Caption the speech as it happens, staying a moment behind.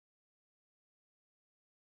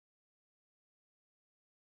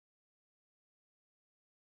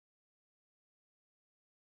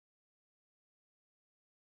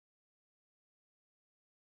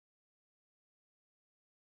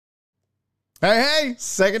Hey,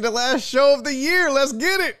 second to last show of the year. Let's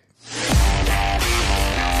get it.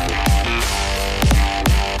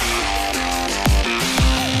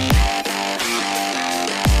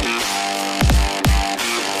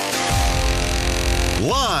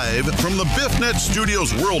 Live from the BiffNet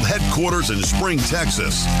Studios World Headquarters in Spring,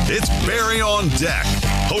 Texas, it's Barry on Deck,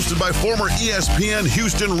 hosted by former ESPN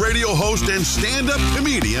Houston radio host and stand-up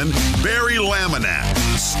comedian Barry Laminack,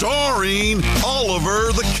 starring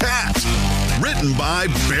Oliver the Cat. Written by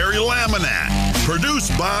Barry Laminack,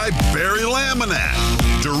 produced by Barry Laminack,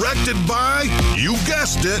 directed by, you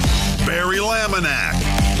guessed it, Barry Laminack,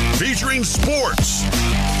 featuring sports,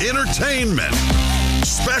 entertainment,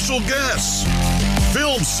 special guests,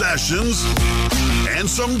 film sessions, and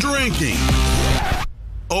some drinking.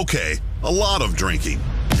 Okay, a lot of drinking.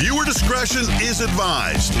 Viewer discretion is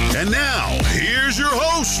advised. And now, here's your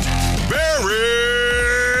host,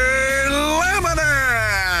 Barry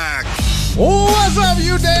Laminack. What's up,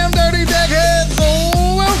 you damn dirty deckheads?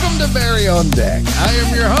 Welcome to Barry on Deck. I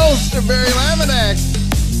am your host, Barry Laminack.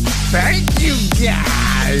 Thank you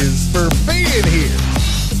guys for being here.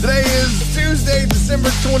 Today is Tuesday, December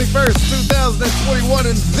 21st, 2021,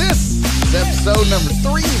 and this is episode number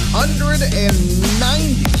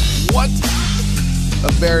 390. What?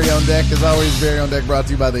 Of Barry on Deck. As always, Barry on Deck brought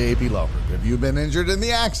to you by the AP Law Group. If you've been injured in an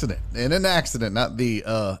accident, not the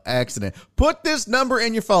accident, put this number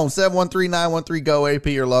in your phone, 713-913-GO-AP,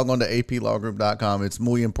 or log on to aplawgroup.com. It's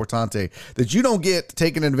muy importante that you don't get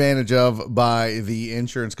taken advantage of by the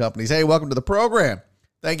insurance companies. Hey, welcome to the program.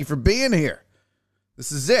 Thank you for being here.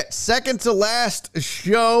 This is it. Second to last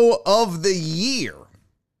show of the year.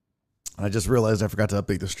 I just realized I forgot to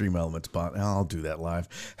update the Stream Elements bot. I'll do that live.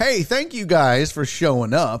 Hey, thank you guys for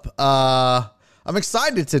showing up. I'm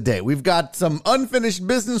excited today. We've got some unfinished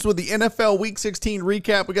business with the NFL Week 16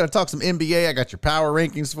 recap. We got to talk some NBA. I got your power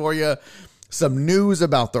rankings for you. Some news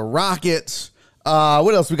about the Rockets.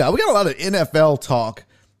 What else we got? We got a lot of NFL talk,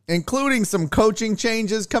 including some coaching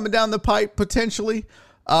changes coming down the pipe potentially.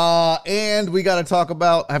 And we got to talk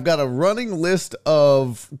about, I've got a running list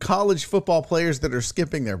of college football players that are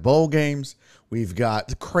skipping their bowl games. We've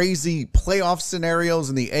got crazy playoff scenarios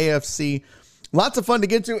in the AFC. Lots of fun to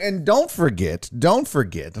get to. And don't forget, I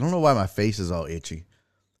don't know why my face is all itchy.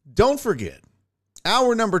 Don't forget,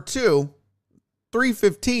 hour number 2,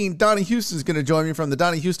 3:15, Donnie Houston's going to join me from the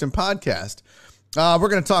Donnie Houston podcast. We're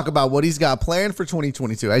going to talk about what he's got planned for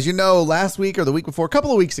 2022. As you know, last week or the week before, a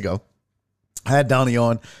couple of weeks ago, I had Donnie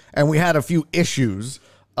on, and we had a few issues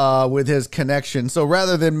with his connection. So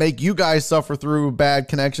rather than make you guys suffer through bad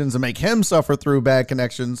connections and make him suffer through bad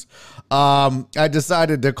connections, I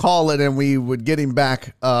decided to call it, and we would get him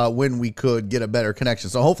back when we could get a better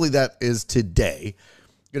connection. So hopefully that is today.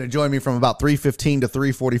 Going to join me from about 3:15 to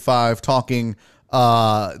 3:45 talking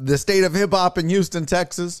the state of hip-hop in Houston,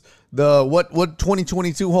 Texas, what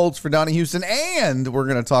 2022 holds for Donnie Houston, and we're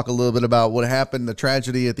going to talk a little bit about what happened, the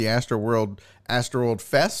tragedy at the Astroworld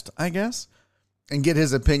Fest, I guess, and get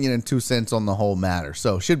his opinion and 2 cents on the whole matter.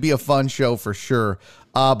 So should be a fun show for sure.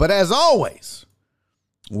 But as always,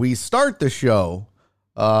 we start the show,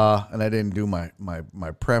 and I didn't do my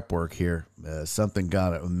prep work here. Something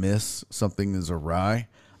got amiss. Something is awry.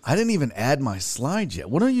 I didn't even add my slides yet.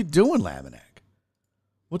 What are you doing, Laminack?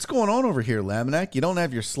 What's going on over here, Laminack? You don't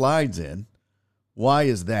have your slides in. Why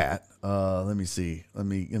is that? Let me see. Let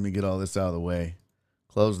me get all this out of the way.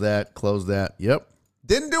 Close that. Yep.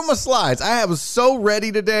 Didn't do my slides. I was so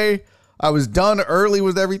ready today. I was done early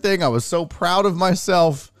with everything. I was so proud of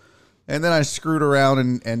myself. And then I screwed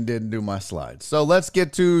around and didn't do my slides. So let's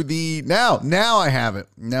get to the now I have it.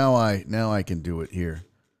 Now I can do it here.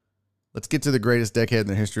 Let's get to the greatest decade in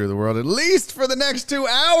the history of the world, at least for the next 2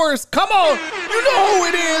 hours. Come on. You know who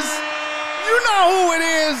it is.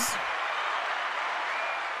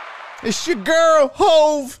 It's your girl,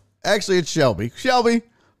 Hove. Actually, it's Shelby.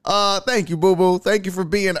 Thank you, boo-boo. Thank you for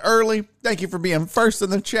being early. Thank you for being first in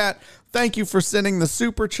the chat. Thank you for sending the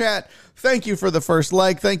super chat. Thank you for the first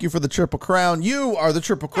like. Thank you for the Triple Crown. You are the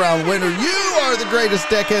Triple Crown winner. You are the greatest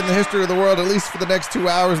decade in the history of the world, at least for the next 2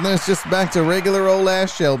 hours. And then it's just back to regular old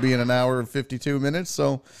ass Shelby in an hour and 52 minutes.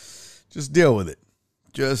 So just deal with it.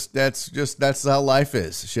 That's how life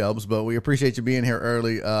is, Shelbs. But we appreciate you being here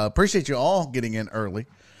early. Appreciate you all getting in early.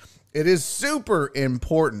 It is super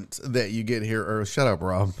important that you get here early. Shut up,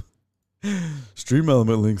 Rob. Stream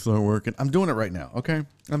element links aren't working. I'm doing it right now, okay?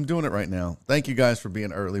 I'm doing it right now. Thank you guys for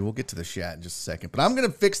being early. We'll get to the chat in just a second. But I'm going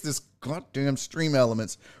to fix this goddamn stream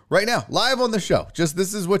elements right now, live on the show. Just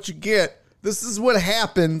this is what you get. This is what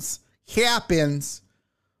happens when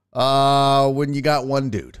you got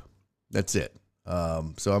one dude. That's it.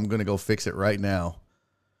 So I'm going to go fix it right now.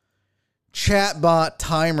 chatbot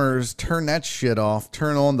timers, turn that shit off.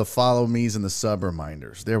 Turn on the follow me's and the sub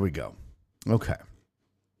reminders. There we go. Okay.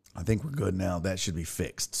 I think we're good now. That should be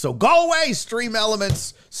fixed. So go away, Stream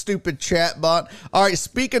Elements, stupid chatbot. All right,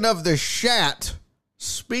 speaking of shat,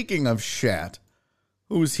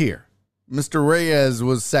 who's here? Mr. Reyes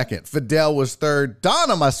was second. Fidel was third.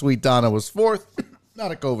 Donna, my sweet Donna, was fourth.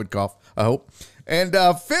 Not a COVID cough, I hope. And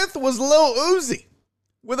fifth was Lil Uzi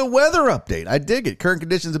with a weather update. I dig it. Current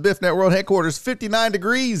conditions at BiffNet World Headquarters, 59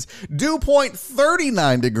 degrees. Dew point,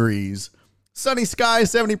 39 degrees. Sunny sky,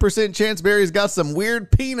 70% chance. Barry's got some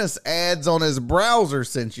weird penis ads on his browser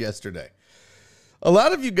since yesterday. A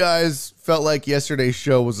lot of you guys felt like yesterday's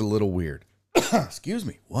show was a little weird. Excuse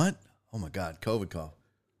me. What? Oh my God. COVID cough.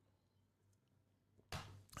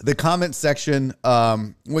 The comment section,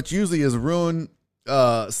 which usually is Ruin,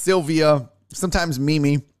 Sylvia, sometimes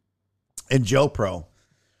Mimi, and Joe Pro.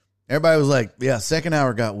 Everybody was like, yeah, second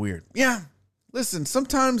hour got weird. Yeah. Listen,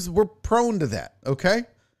 sometimes we're prone to that. Okay.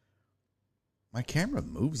 My camera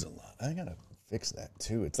moves a lot. I got to fix that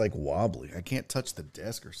too. It's like wobbly. I can't touch the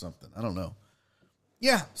desk or something. I don't know.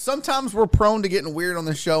 Yeah, sometimes we're prone to getting weird on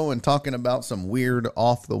the show and talking about some weird,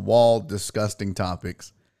 off-the-wall, disgusting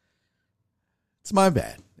topics. It's my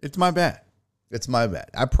bad. It's my bad. It's my bad.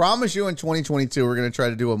 I promise you in 2022, we're going to try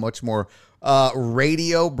to do a much more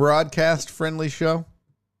radio broadcast-friendly show.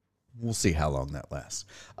 We'll see how long that lasts.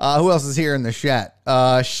 Who else is here in the chat?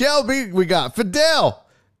 Shelby, we got Fidel.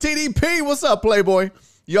 TDP, what's up, Playboy?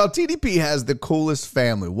 Y'all, TDP has the coolest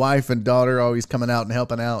family. Wife and daughter always coming out and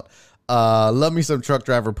helping out. Love me some truck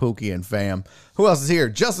driver Pookie and fam. Who else is here?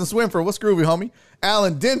 Justin Swinford, what's groovy, homie?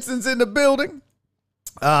 Alan Denson's in the building.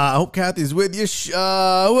 I hope Kathy's with you.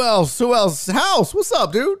 Who else? House, what's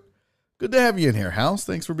up, dude? Good to have you in here, House.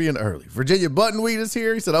 Thanks for being early. Virginia Buttonweed is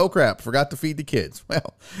here. He said, oh, crap, forgot to feed the kids.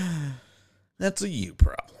 Well, that's a you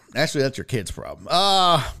problem. Actually, that's your kid's problem.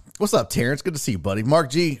 What's up, Terrence? Good to see you, buddy.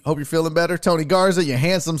 Mark G, hope you're feeling better. Tony Garza, you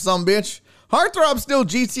handsome sumbitch. Heartthrob still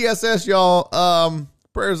GTSS, y'all.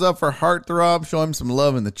 Prayers up for Heartthrob. Show him some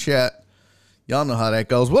love in the chat. Y'all know how that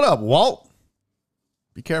goes. What up, Walt?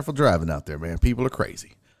 Be careful driving out there, man. People are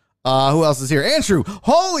crazy. Who else is here? Andrew.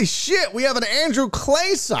 Holy shit, we have an Andrew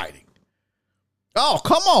Clay sighting. Oh,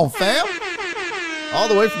 come on, fam. All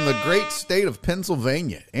the way from the great state of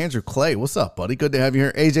Pennsylvania. Andrew Clay, what's up, buddy? Good to have you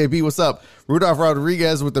here. AJB, what's up? Rudolph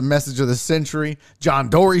Rodriguez with the message of the century. John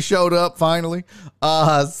Dory showed up, finally.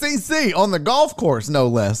 CC on the golf course, no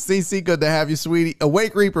less. CC, good to have you, sweetie.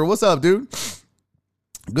 Awake Reaper, what's up, dude?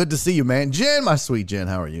 Good to see you, man. Jen, my sweet Jen,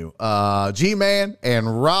 how are you? G-Man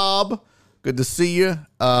and Rob, good to see you.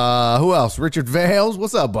 Who else? Richard Vales,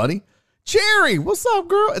 what's up, buddy? Cherry, what's up,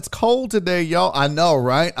 girl? It's cold today, y'all. I know,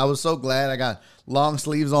 right? I was so glad I got long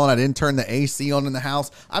sleeves on. I didn't turn the AC on in the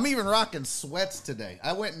house. I'm even rocking sweats today.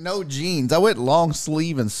 I went no jeans. I went long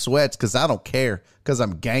sleeve and sweats because I don't care because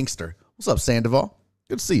I'm gangster. What's up, Sandoval?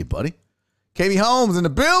 Good to see you, buddy. KB Holmes in the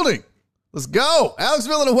building. Let's go. Alex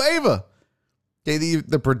Villanueva. Okay,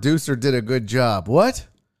 the producer did a good job. What?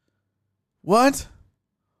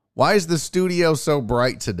 Why is the studio so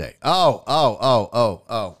bright today?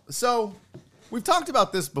 Oh. So we've talked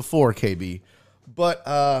about this before, KB, but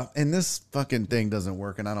and this fucking thing doesn't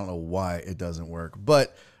work, and I don't know why it doesn't work.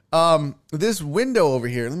 But this window over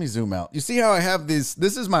here, let me zoom out. You see how I have this?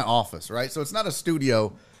 This is my office, right? So it's not a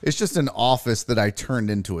studio. It's just an office that I turned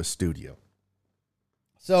into a studio.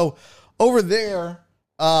 So over there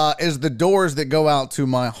is the doors that go out to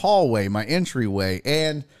my hallway, my entryway,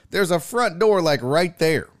 and there's a front door like right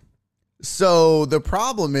there. So the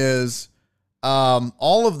problem is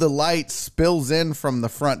all of the light spills in from the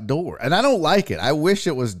front door, and I don't like it. I wish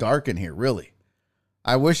it was dark in here, really.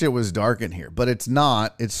 I wish it was dark in here, but it's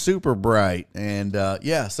not. It's super bright, and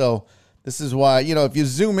yeah, so this is why, you know, if you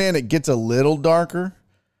zoom in, it gets a little darker,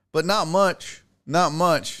 but not much. Not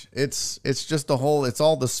much. It's just the whole, it's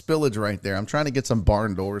all the spillage right there. I'm trying to get some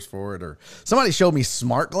barn doors for it, or somebody showed me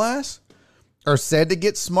smart glass or said to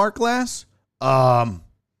get smart glass.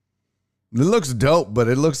 It looks dope, but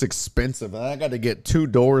it looks expensive. I got to get 2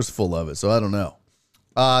 doors full of it, so I don't know.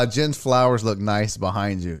 Jen's flowers look nice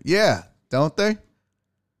behind you. Yeah, don't they?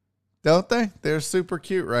 Don't they? They're super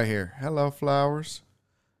cute right here. Hello, flowers.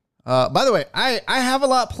 By the way, I have a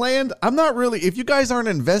lot planned. I'm not really, if you guys aren't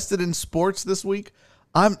invested in sports this week,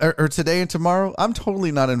 or today and tomorrow, I'm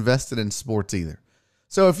totally not invested in sports either.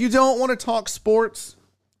 So if you don't want to talk sports,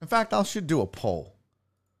 in fact, I should do a poll.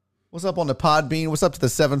 What's up on the Podbean? What's up to the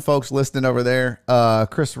 7 folks listening over there?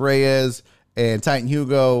 Chris Reyes and Titan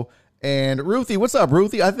Hugo and Ruthie. What's up,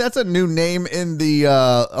 Ruthie? That's a new name in the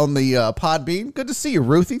on the Podbean. Good to see you,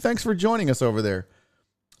 Ruthie. Thanks for joining us over there.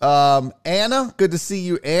 Anna, good to see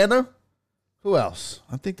you, Anna. Who else?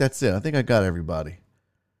 I think that's it. I think I got everybody.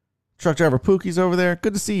 Truck driver Pookie's over there.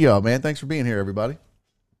 Good to see y'all, man. Thanks for being here, everybody.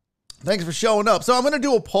 Thanks for showing up. So I'm going to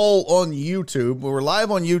do a poll on YouTube. We're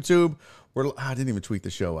live on YouTube. I didn't even tweet the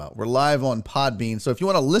show out. We're live on Podbean. So if you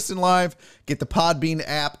want to listen live, get the Podbean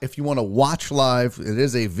app. If you want to watch live, it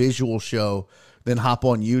is a visual show, then hop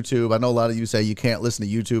on YouTube. I know a lot of you say you can't listen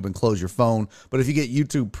to YouTube and close your phone, but if you get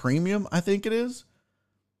YouTube Premium, I think it is,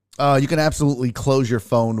 you can absolutely close your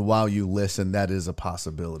phone while you listen. That is a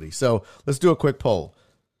possibility. So let's do a quick poll.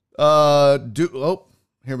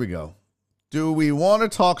 Here we go. Do we want to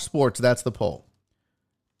talk sports? That's the poll.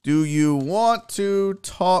 Do you want to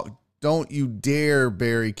talk? Don't you dare,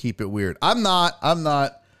 Barry, keep it weird. I'm not.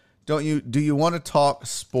 Do you want to talk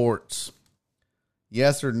sports?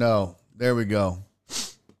 Yes or no? There we go.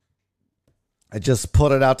 I just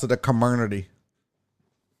put it out to the community.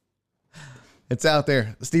 It's out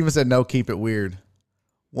there. Steven said no, keep it weird.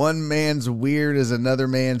 One man's weird is another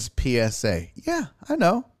man's PSA. Yeah, I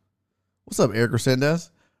know. What's up, Eric Resendez?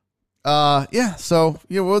 We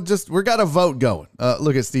got a vote going.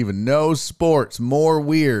 Look at Steven. No sports, more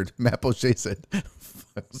weird. Matt O'Shea said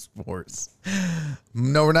sports.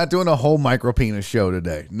 No, we're not doing a whole micro penis show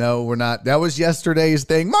today. No, we're not. That was yesterday's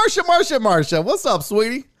thing. Marsha. What's up,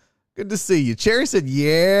 sweetie? Good to see you. Cherry said,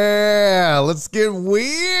 yeah, let's get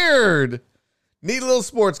weird. Neat little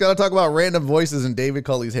sports. Got to talk about random voices in David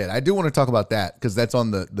Culley's head. I do want to talk about that because that's on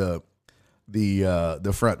the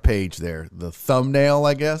front page there, the thumbnail,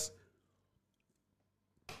 I guess.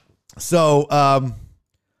 So,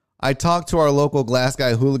 I talked to our local glass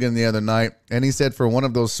guy hooligan the other night, and he said for one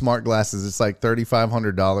of those smart glasses, it's like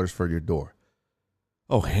 $3,500 for your door.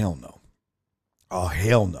 Oh, hell no. Oh,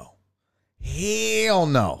 hell no. Hell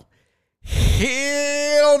no.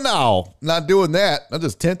 Hell no. Not doing that. I'll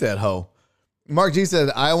just tint that hoe. Mark G said,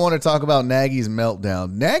 I want to talk about Nagy's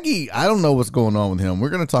meltdown. Nagy, I don't know what's going on with him. We're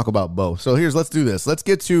going to talk about both. So let's do this. We'll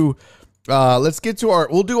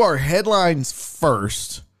do our headlines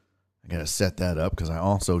first. I got to set that up because I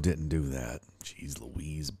also didn't do that. Jeez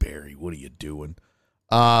Louise, Barry, what are you doing?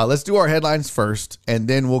 Let's do our headlines first, and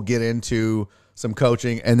then we'll get into some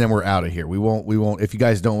coaching, and then we're out of here. We won't, if you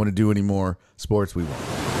guys don't want to do any more sports, we won't.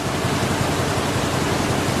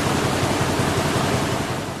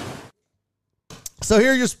 So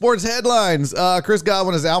here are your sports headlines. Chris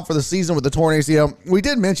Godwin is out for the season with the torn ACL. We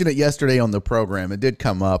did mention it yesterday on the program. It did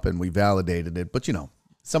come up, and we validated it. But,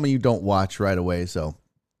 some of you don't watch right away, so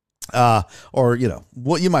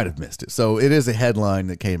you might have missed it. So it is a headline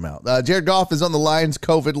that came out. Jared Goff is on the Lions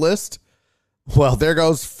COVID list. Well, there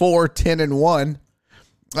goes 4-10-1.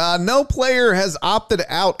 No player has opted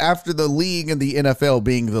out after the league and the NFL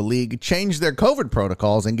being the league changed their COVID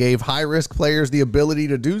protocols and gave high-risk players the ability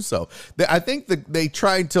to do so. I think they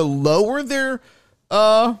tried to lower their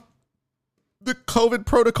the COVID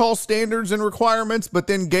protocol standards and requirements, but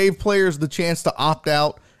then gave players the chance to opt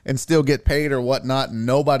out and still get paid or whatnot.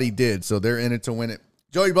 Nobody did, so they're in it to win it.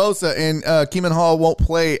 Joey Bosa and Keeman Hall won't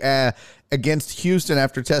play against Houston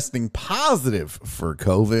after testing positive for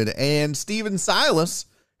COVID. And Steven Silas,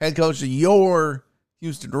 head coach of your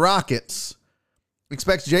Houston Rockets,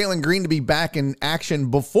 expects Jalen Green to be back in action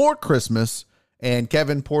before Christmas and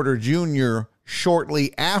Kevin Porter Jr.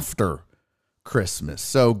 shortly after Christmas.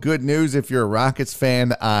 So good news if you're a Rockets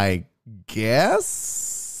fan, I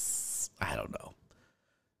guess. I don't know.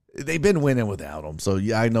 They've been winning without them, so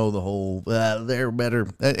yeah, I know the whole they're better,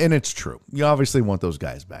 and it's true. You obviously want those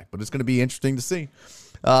guys back, but it's going to be interesting to see.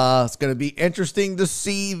 It's going to be interesting to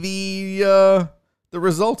see the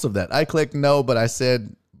results of that. I clicked no, but it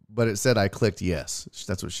said I clicked yes.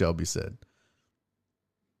 That's what Shelby said.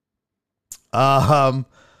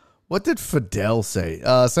 What did Fidel say?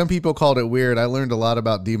 Some people called it weird. I learned a lot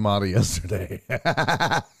about D-Mata yesterday.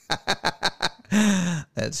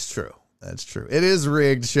 That's true. That's true. It is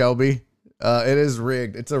rigged, Shelby. It is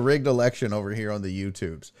rigged. It's a rigged election over here on the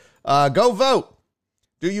YouTubes. Go vote.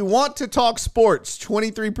 Do you want to talk sports?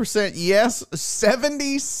 23% yes,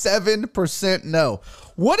 77% no.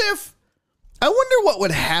 I wonder what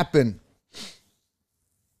would happen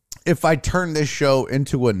if I turn this show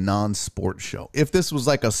into a non-sports show. If this was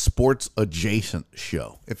like a sports adjacent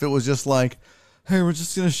show. If it was just like, hey, we're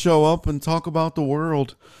just going to show up and talk about the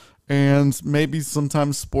world. And maybe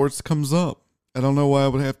sometimes sports comes up. I don't know why I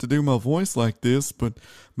would have to do my voice like this, but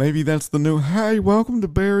maybe that's the new, hey, welcome to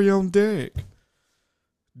Barry on Deck.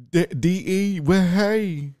 D.E., well,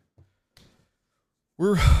 hey.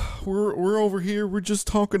 We're over here. We're just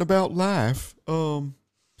talking about life. How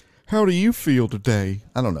do you feel today?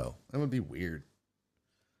 I don't know. That would be weird.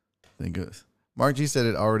 I think Mark G said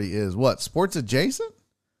it already is. What, sports adjacent?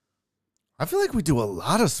 I feel like we do a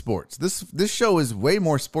lot of sports. This show is way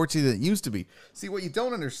more sportsy than it used to be. See, what you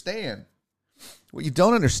don't understand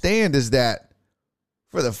is that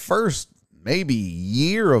for the first maybe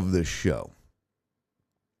year of this show,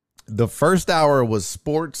 the first hour was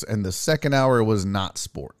sports and the second hour was not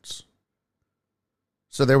sports.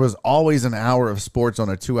 So there was always an hour of sports on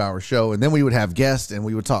a 2-hour show, and then we would have guests and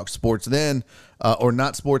we would talk sports then, or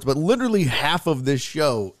not sports, but literally half of this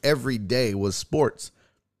show every day was sports.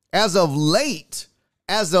 As of late,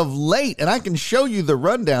 and I can show you the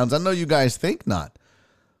rundowns. I know you guys think not,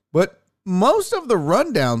 but most of the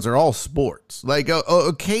rundowns are all sports. Like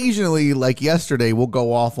occasionally, like yesterday, we'll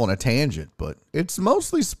go off on a tangent, but it's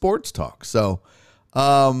mostly sports talk. So,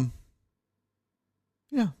 yeah.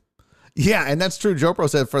 Yeah, and that's true. Joe Pro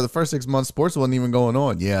said for the first 6 months, sports wasn't even going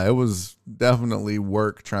on. Yeah, it was definitely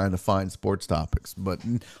work trying to find sports topics, but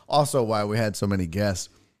also why we had so many guests.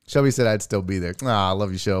 Shelby said I'd still be there. I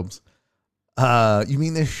love you, Shelbs. You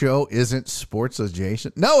mean this show isn't sports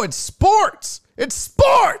adjacent? No, it's sports. It's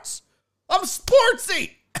sports. I'm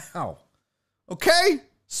sportsy. Ow. Okay?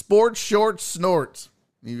 Sports, shorts, snorts.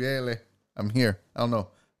 I'm here. I don't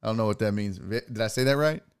know what that means. Did I say that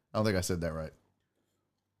right? I don't think I said that right.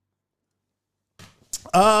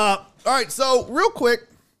 All right, so real quick,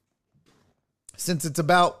 since it's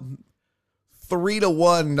about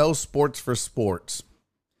 3-1, no sports for sports,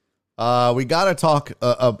 we got to talk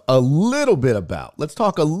a little bit about, let's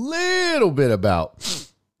talk a little bit about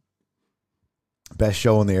best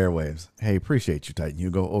show on the airwaves. Hey, appreciate you, Titan. You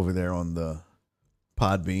go over there on the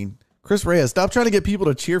Podbean. Chris Reyes, stop trying to get people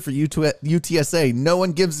to cheer for UTSA. No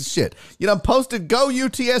one gives a shit. You done posted go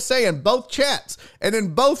UTSA in both chats. And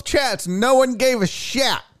in both chats, no one gave a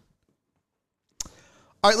shit.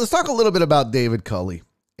 All right, let's talk a little bit about David Culley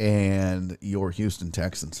and your Houston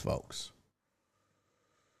Texans, folks.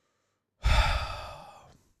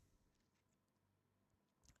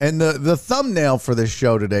 And the thumbnail for this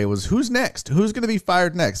show today was who's next? Who's going to be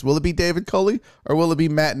fired next? Will it be David Culley or will it be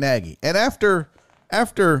Matt Nagy? And after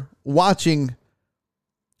watching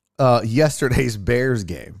yesterday's Bears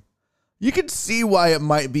game, you could see why it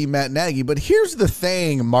might be Matt Nagy. But here's the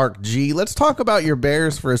thing, Mark G. Let's talk about your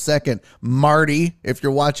Bears for a second, Marty, if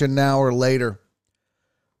you're watching now or later.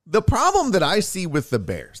 The problem that I see with the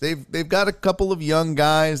Bears, they've got a couple of young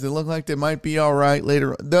guys that look like they might be all right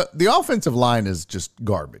later. The offensive line is just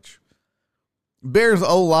garbage. Bears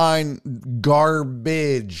O-line,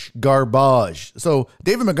 garbage. So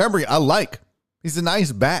David Montgomery, I like. He's a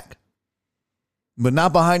nice back, but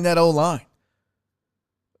not behind that O-line.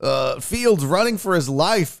 Fields running for his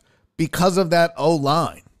life because of that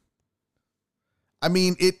O-line. I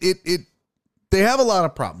mean, they have a lot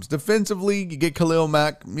of problems. Defensively, you get Khalil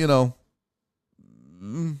Mack, I'm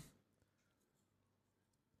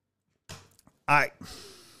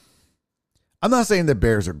not saying the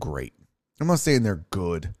Bears are great. I'm not saying they're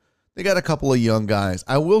good. They got a couple of young guys.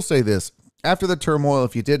 I will say this. After the turmoil,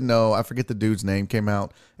 if you didn't know, I forget the dude's name, came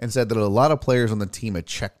out and said that a lot of players on the team had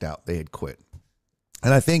checked out. They had quit.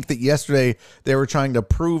 And I think that yesterday they were trying to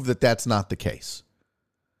prove that that's not the case.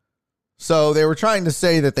 So they were trying to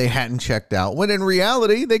say that they hadn't checked out, when in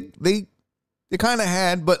reality, they kind of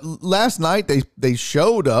had. But last night, they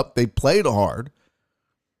showed up. They played hard.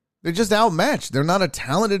 They're just outmatched. They're not a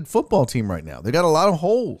talented football team right now. They got a lot of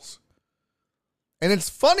holes. And it's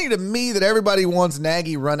funny to me that everybody wants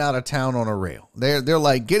Nagy run out of town on a rail. They're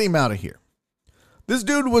like, get him out of here. This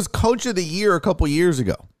dude was coach of the year a couple years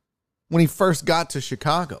ago when he first got to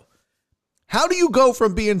Chicago. How do you go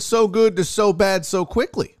from being so good to so bad so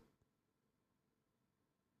quickly?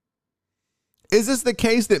 Is this the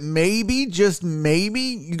case that maybe, just maybe,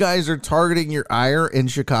 you guys are targeting your ire in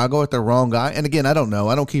Chicago at the wrong guy? And again, I don't know.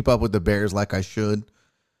 I don't keep up with the Bears like I should.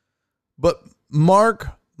 But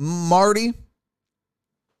Marty,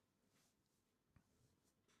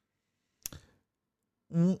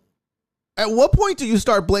 at what point do you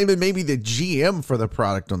start blaming maybe the GM for the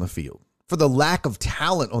product on the field, for the lack of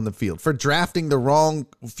talent on the field, for drafting the wrong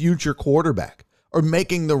future quarterback or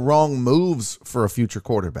making the wrong moves for a future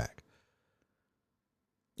quarterback?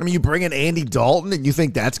 I mean, you bring in Andy Dalton and you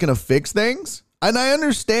think that's going to fix things? And I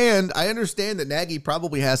understand that Nagy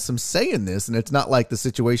probably has some say in this, and it's not like the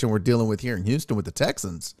situation we're dealing with here in Houston with the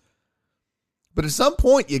Texans. But at some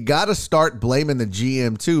point, you got to start blaming the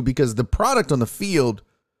GM too, because the product on the field,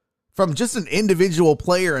 from just an individual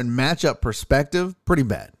player and matchup perspective, pretty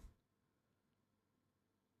bad.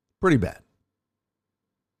 Pretty bad.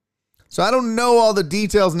 So I don't know all the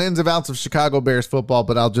details and ins and outs of Chicago Bears football,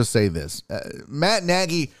 but I'll just say this. Matt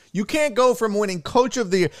Nagy, you can't go from winning coach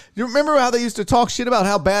of the year. You remember how they used to talk shit about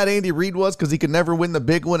how bad Andy Reid was because he could never win the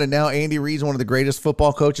big one, and now Andy Reid's one of the greatest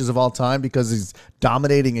football coaches of all time because he's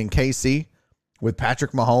dominating in KC with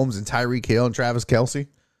Patrick Mahomes and Tyreek Hill and Travis Kelce?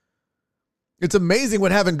 It's amazing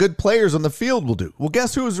what having good players on the field will do. Well,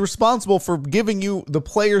 guess who is responsible for giving you the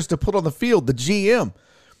players to put on the field? The GM.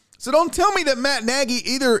 So don't tell me that Matt Nagy,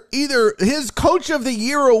 either his Coach of the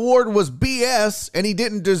Year award was BS and he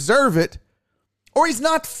didn't deserve it, or he's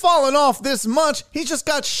not fallen off this much. He's just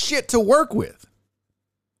got shit to work with.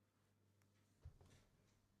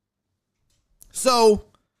 So,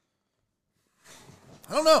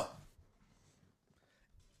 I don't know.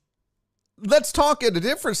 Let's talk in a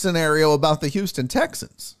different scenario about the Houston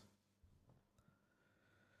Texans.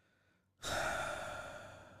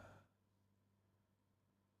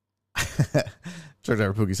 George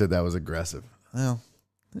Pookie said that was aggressive. Well,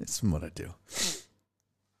 it's what I do.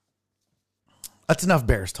 That's enough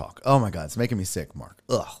Bears talk. Oh my God, it's making me sick, Mark.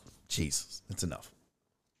 Ugh, Jesus, it's enough.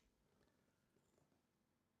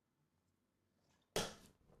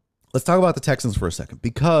 Let's talk about the Texans for a second,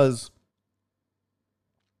 because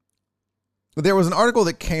there was an article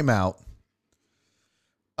that came out.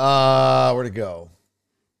 Where'd it go?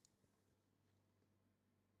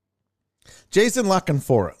 Jason La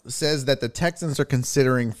Canfora says that the Texans are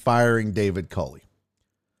considering firing David Culley.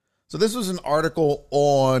 So this was an article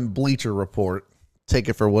on Bleacher Report. Take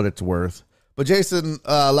it for what it's worth. But Jason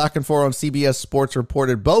La Canfora on CBS Sports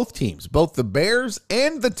reported both teams, both the Bears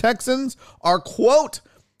and the Texans, are, quote,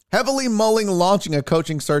 heavily mulling launching a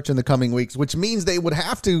coaching search in the coming weeks, which means they would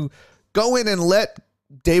have to go in and let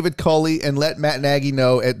David Culley and let Matt Nagy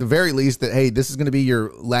know at the very least that, hey, this is going to be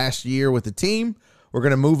your last year with the team. We're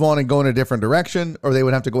going to move on and go in a different direction, or they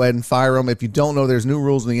would have to go ahead and fire him. If you don't know, there's new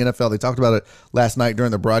rules in the NFL. They talked about it last night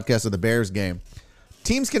during the broadcast of the Bears game.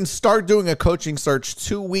 Teams can start doing a coaching search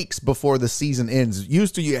 2 weeks before the season ends.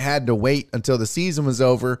 Used to, you had to wait until the season was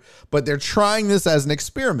over, but they're trying this as an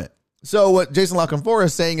experiment. So what Jason La Canfora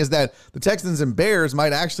is saying is that the Texans and Bears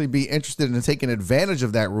might actually be interested in taking advantage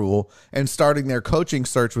of that rule and starting their coaching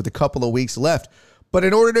search with a couple of weeks left. But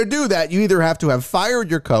in order to do that, you either have to have fired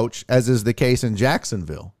your coach, as is the case in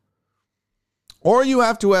Jacksonville, or you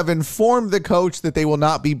have to have informed the coach that they will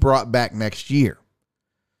not be brought back next year.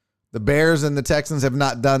 The Bears and the Texans have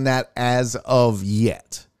not done that as of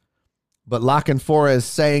yet. But La Canfora is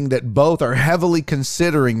saying that both are heavily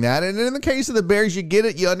considering that. And in the case of the Bears, you get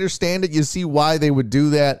it, you understand it, you see why they would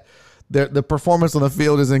do that. The performance on the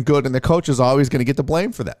field isn't good, and the coach is always going to get the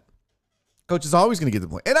blame for that. Coach is always going to get the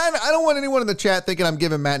blame. And I don't want anyone in the chat thinking I'm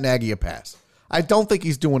giving Matt Nagy a pass. I don't think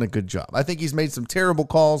he's doing a good job. I think he's made some terrible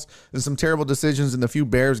calls and some terrible decisions in the few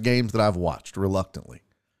Bears games that I've watched reluctantly.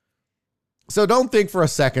 So don't think for a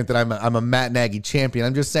second that I'm a Matt Nagy champion.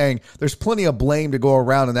 I'm just saying there's plenty of blame to go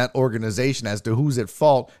around in that organization as to who's at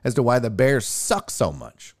fault as to why the Bears suck so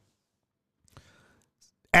much.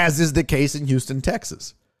 As is the case in Houston,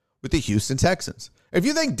 Texas, with the Houston Texans. If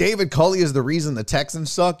you think David Culley is the reason the Texans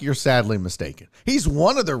suck, you're sadly mistaken. He's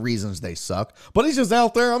one of the reasons they suck, but he's just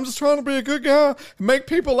out there. I'm just trying to be a good guy and make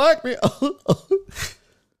people like me.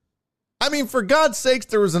 I mean, for God's sakes,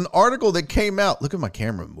 there was an article that came out. Look at my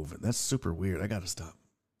camera moving. That's super weird. I got to stop.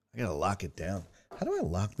 I got to lock it down. How do I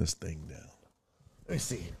lock this thing down? Let me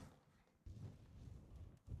see.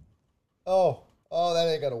 Oh, that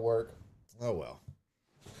ain't going to work. Oh, well.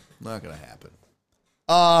 Not going to happen.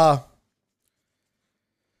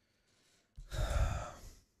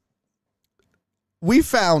 We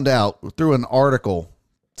found out through an article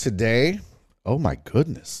today. Oh my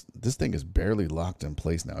goodness. This thing is barely locked in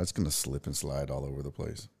place now. It's going to slip and slide all over the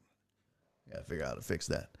place. Got to figure out how to fix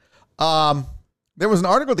that. There was an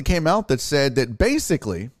article that came out that said that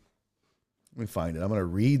basically, let me find it. I'm going to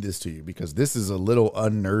read this to you because this is a little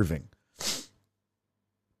unnerving.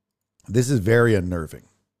 This is very unnerving.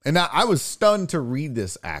 And I was stunned to read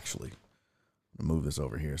this, actually. I'll move this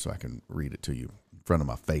over here so I can read it to you in front of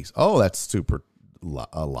my face. Oh, that's super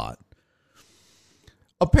a lot.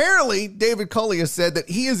 Apparently, David Culley has said that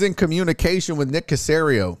he is in communication with Nick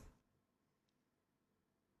Caserio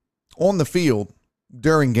on the field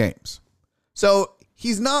during games. So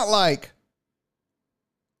he's not like,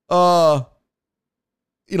 at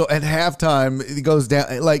halftime, it goes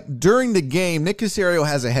down. Like during the game, Nick Caserio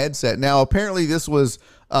has a headset. Now, apparently this was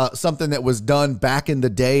something that was done back in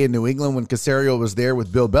the day in New England when Caserio was there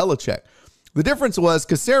with Bill Belichick. The difference was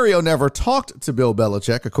Caserio never talked to Bill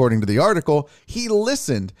Belichick, according to the article. He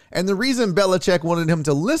listened. And the reason Belichick wanted him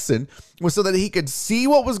to listen was so that he could see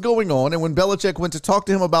what was going on. And when Belichick went to talk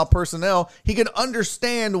to him about personnel, he could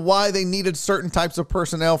understand why they needed certain types of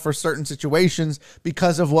personnel for certain situations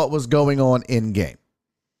because of what was going on in game.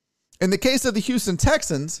 In the case of the Houston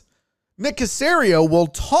Texans, Nick Caserio will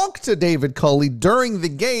talk to David Culley during the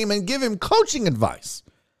game and give him coaching advice.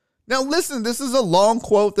 Now, listen, this is a long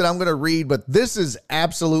quote that I'm going to read, but this is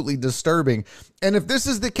absolutely disturbing. And if this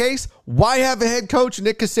is the case, why have a head coach,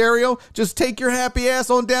 Nick Caserio? Just take your happy ass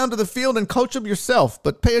on down to the field and coach them yourself.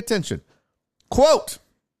 But pay attention. Quote,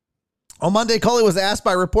 on Monday, Culley was asked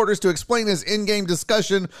by reporters to explain his in-game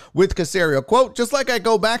discussion with Caserio. Quote, just like I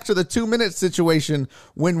go back to the 2-minute situation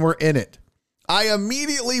when we're in it. I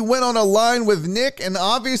immediately went on a line with Nick, and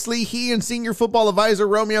obviously he and senior football advisor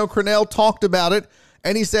Romeo Crennel talked about it.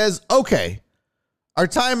 And he says, okay, our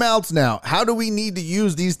timeouts now. How do we need to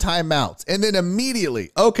use these timeouts? And then immediately,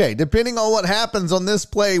 okay, depending on what happens on this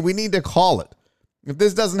play, we need to call it. If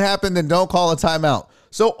this doesn't happen, then don't call a timeout.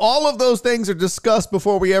 So all of those things are discussed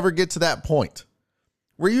before we ever get to that point.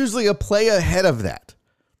 We're usually a play ahead of that.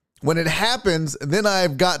 When it happens, then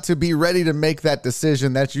I've got to be ready to make that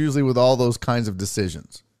decision. That's usually with all those kinds of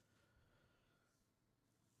decisions.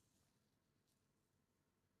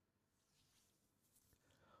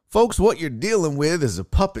 Folks, what you're dealing with is a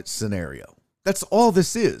puppet scenario. That's all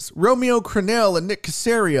this is. Romeo Crennel and Nick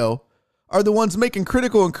Caserio are the ones making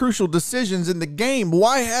critical and crucial decisions in the game.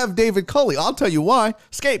 Why have David Culley? I'll tell you why.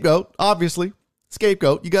 Scapegoat, obviously.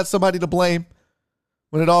 Scapegoat. You got somebody to blame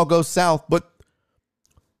when it all goes south. But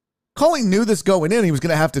Culley knew this going in. He was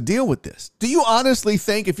going to have to deal with this. Do you honestly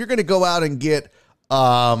think if you're going to go out and get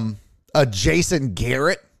a Jason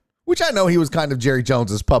Garrett, which I know he was kind of Jerry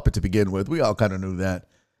Jones's puppet to begin with. We all kind of knew that.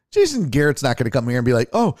 Jason Garrett's not going to come here and be like,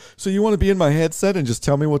 oh, so you want to be in my headset and just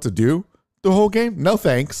tell me what to do the whole game? No,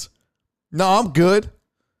 thanks. No, I'm good.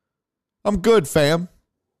 I'm good, fam.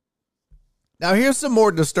 Now, here's some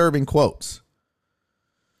more disturbing quotes.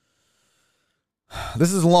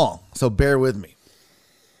 This is long, so bear with me.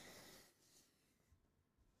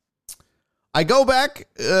 I go back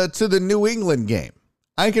to the New England game.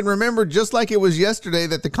 I can remember just like it was yesterday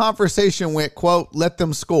that the conversation went, quote, let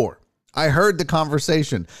them score. I heard the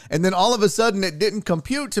conversation, and then all of a sudden it didn't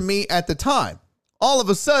compute to me at the time. All of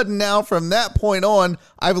a sudden now from that point on,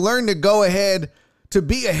 I've learned to go ahead, to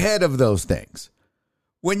be ahead of those things.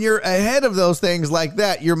 When you're ahead of those things like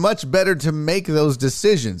that, you're much better to make those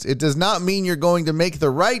decisions. It does not mean you're going to make the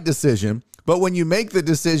right decision, but when you make the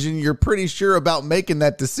decision, you're pretty sure about making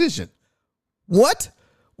that decision. What?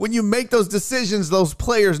 When you make those decisions, those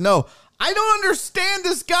players know. I don't understand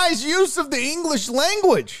this guy's use of the English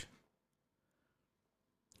language.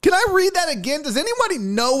 Can I read that again? Does anybody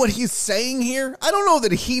know what he's saying here? I don't know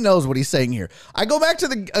that he knows what he's saying here. I go back to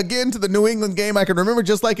the New England game. I can remember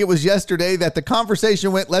just like it was yesterday that the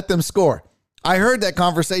conversation went, let them score. I heard that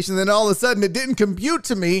conversation. Then all of a sudden it didn't compute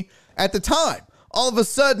to me at the time. All of a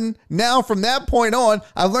sudden, now from that point on,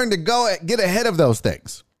 I've learned to go get ahead of those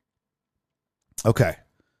things. Okay.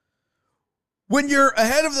 When you're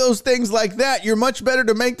ahead of those things like that, you're much better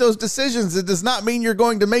to make those decisions. It does not mean you're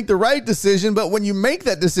going to make the right decision, but when you make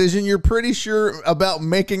that decision, you're pretty sure about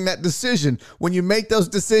making that decision. When you make those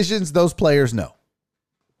decisions, those players know.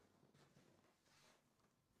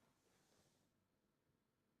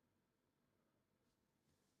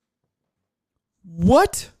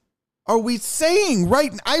 What are we saying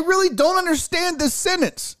right now? I really don't understand this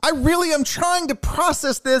sentence. I really am trying to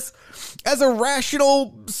process this as a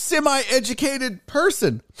rational, semi-educated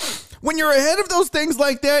person. When you're ahead of those things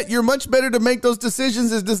like that, you're much better to make those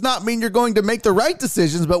decisions. It does not mean you're going to make the right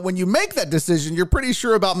decisions, but when you make that decision, you're pretty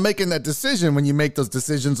sure about making that decision. When you make those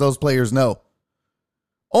decisions, those players know.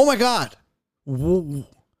 Oh my God.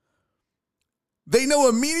 They know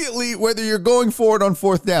immediately whether you're going for it on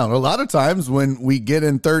fourth down. A lot of times when we get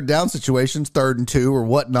in third down situations, 3rd and 2 or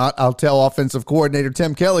whatnot, I'll tell offensive coordinator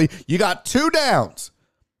Tim Kelly, you got 2 downs.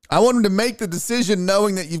 I want him to make the decision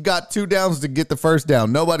knowing that you've got 2 downs to get the first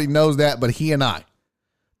down. Nobody knows that but he and I.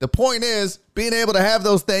 The point is, being able to have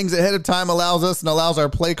those things ahead of time allows us and allows our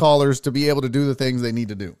play callers to be able to do the things they need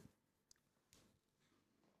to do.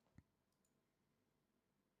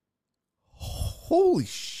 Holy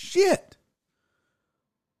shit.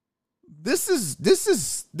 This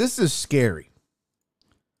is scary.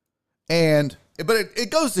 But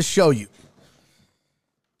it goes to show you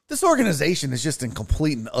this organization is just in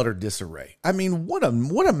complete and utter disarray. I mean, what a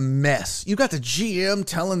mess. You got the GM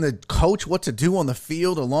telling the coach what to do on the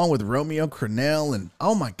field along with Romeo Crennel, and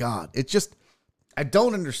oh my God, I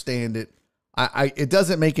don't understand it. It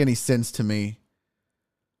doesn't make any sense to me.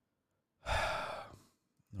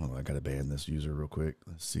 Hold on, I gotta ban this user real quick.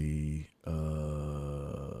 Let's see.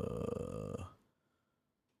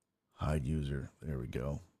 Hide user. There we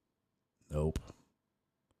go. Nope.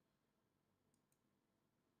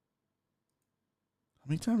 How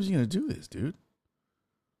many times are you gonna do this, dude?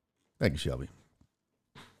 Thank you, Shelby.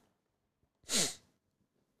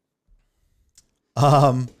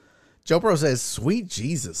 Joe Pro says, "Sweet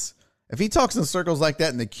Jesus, if he talks in circles like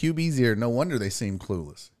that in the QB's ear, no wonder they seem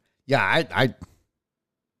clueless." Yeah, I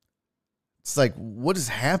it's like, what is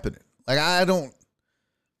happening? Like, I don't.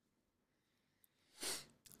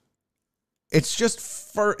 It's just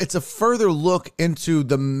it's a further look into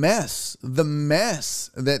the mess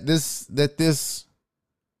that this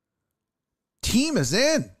team is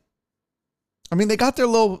in. I mean, they got their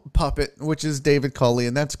little puppet, which is David Culley,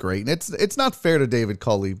 and that's great. And it's not fair to David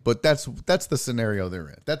Culley, but that's the scenario they're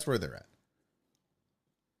in. That's where they're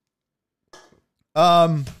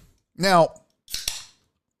at. Now,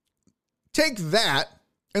 take that,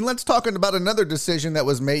 and let's talk about another decision that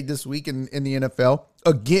was made this week in the NFL.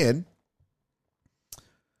 Again,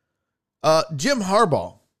 Jim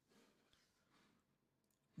Harbaugh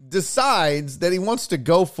decides that he wants to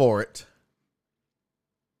go for it.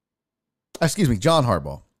 Excuse me, John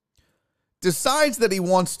Harbaugh decides that he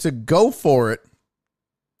wants to go for it,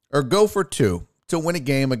 or go for two, to win a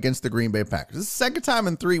game against the Green Bay Packers. This is the second time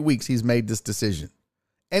in 3 weeks he's made this decision,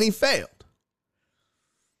 and he failed.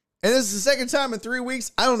 And this is the second time in 3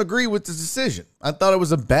 weeks I don't agree with this decision. I thought it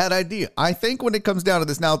was a bad idea. I think when it comes down to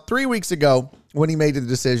this, now 3 weeks ago when he made the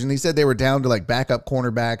decision, he said they were down to like backup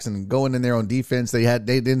cornerbacks and going in their own defense. They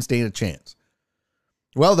didn't stand a chance.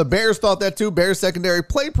 Well, the Bears thought that too. Bears secondary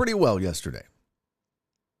played pretty well yesterday.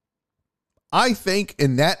 I think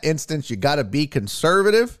in that instance, you got to be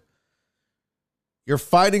conservative. You're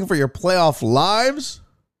fighting for your playoff lives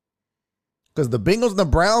because the Bengals and the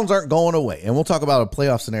Browns aren't going away. And we'll talk about a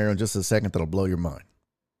playoff scenario in just a second that'll blow your mind.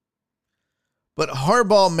 But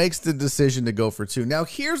Harbaugh makes the decision to go for two. Now,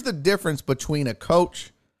 here's the difference between a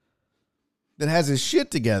coach that has his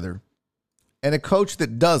shit together and a coach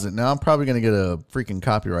that doesn't. Now, I'm probably going to get a freaking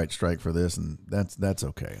copyright strike for this, and that's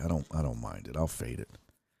okay. I don't mind it. I'll fade it.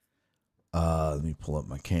 Let me pull up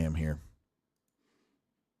my cam here.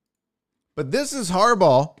 But this is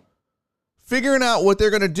Harbaugh figuring out what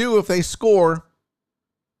they're going to do if they score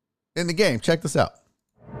in the game. Check this out.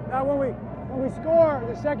 Now, when we score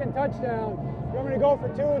the second touchdown, you want me to go for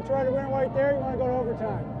two and try to win right there? You want to go to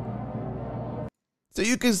overtime? So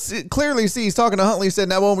you can clearly see he's talking to Huntley. He said,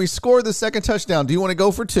 now when we score the second touchdown, do you want to go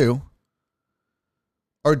for two?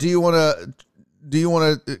 Or do you want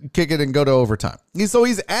to kick it and go to overtime? So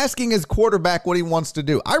he's asking his quarterback what he wants to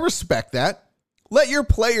do. I respect that. Let your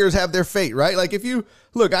players have their fate, right? Like if you,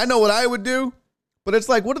 look, I know what I would do, but it's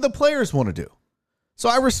like, what do the players want to do? So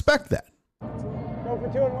I respect that. Go for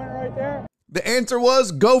two and win right there? The answer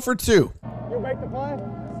was go for two. You'll make the play?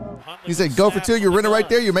 He said, go for two, you run it right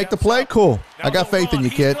there, you make the play? Cool. I got faith in you,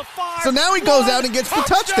 kid. So now he goes out and gets the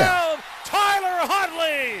touchdown. Tyler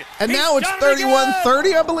Huntley. And now it's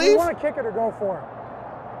 31-30, I believe. Do you want to kick it or go for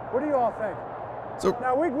it? What do you all think? So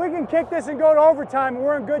now, we can kick this and go to overtime, and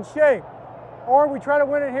we're in good shape. Or we try to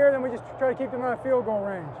win it here, then we just try to keep them out of field goal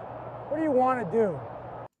range. What do you want to do?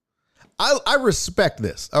 I respect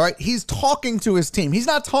this, all right? He's talking to his team. He's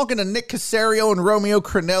not talking to Nick Caserio and Romeo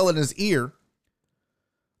Crennel in his ear.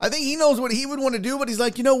 I think he knows what he would want to do, but he's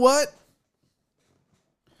like, you know what?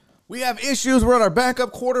 We have issues. We're on our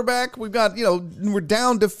backup quarterback. We've got, we're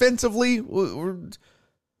down defensively. What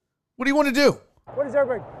do you want to do? What is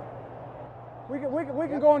everybody? We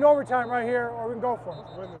can go into overtime right here, or we can go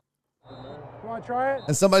for it. You want to try it?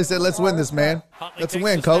 And somebody said, let's win this, man. Let's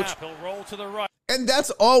win, coach. And that's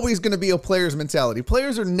always going to be a player's mentality.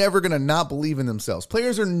 Players are never going to not believe in themselves.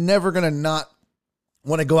 Players are never going to not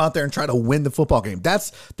want to go out there and try to win the football game.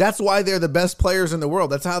 That's why they're the best players in the world.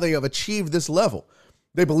 That's how they have achieved this level.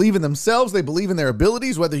 They believe in themselves. They believe in their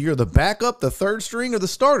abilities, whether you're the backup, the third string, or the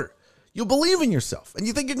starter. You believe in yourself, and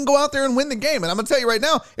you think you can go out there and win the game. And I'm going to tell you right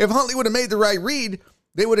now, if Huntley would have made the right read,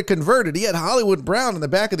 they would have converted. He had Hollywood Brown in the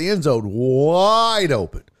back of the end zone wide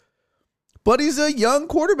open. But he's a young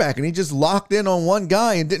quarterback, and he just locked in on one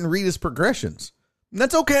guy and didn't read his progressions. And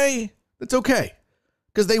that's okay. That's okay.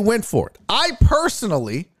 Because they went for it. I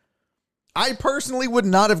personally would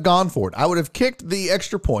not have gone for it. I would have kicked the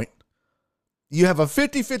extra point. You have a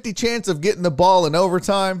 50-50 chance of getting the ball in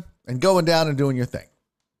overtime and going down and doing your thing.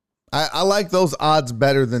 I like those odds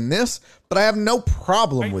better than this, but I have no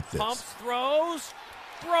problem with this. Pumps throws,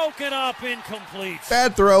 broken up, incomplete.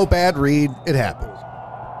 Bad throw, bad read. It happens.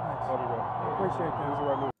 Appreciate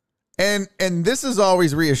that. And this is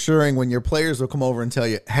always reassuring when your players will come over and tell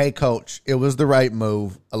you, hey, coach, it was the right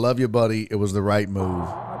move. I love you, buddy. It was the right move.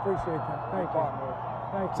 I appreciate that. Thank you.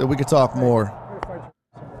 Thank you. So we could talk more.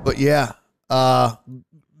 But yeah,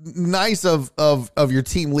 nice of your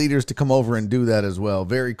team leaders to come over and do that as well.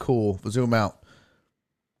 Very cool. Zoom out.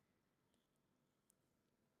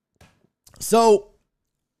 So,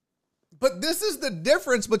 but this is the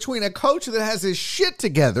difference between a coach that has his shit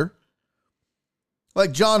together,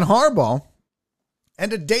 like John Harbaugh,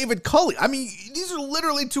 and a David Culley. I mean, these are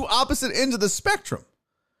literally two opposite ends of the spectrum.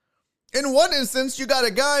 In one instance, you got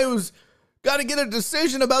a guy who's got to get a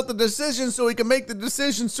decision about the decision so he can make the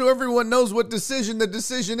decision so everyone knows what decision the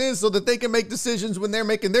decision is so that they can make decisions when they're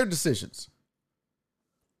making their decisions.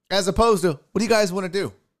 As opposed to, what do you guys want to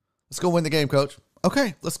do? Let's go win the game, coach.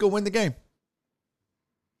 Okay, let's go win the game.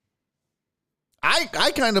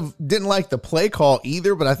 I kind of didn't like the play call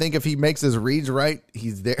either, but I think if he makes his reads right,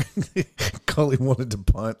 he's there. Culley wanted to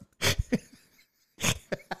punt.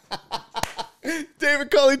 David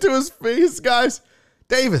Culley to his face, guys.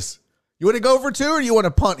 Davis, you want to go for two or you want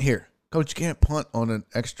to punt here? Coach, you can't punt on an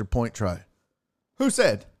extra point try. Who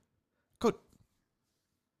said?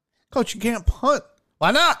 Coach, you can't punt.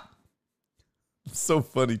 Why not? So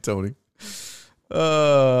funny, Tony.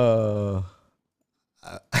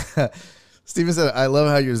 Steven said, I love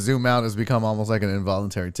how your zoom out has become almost like an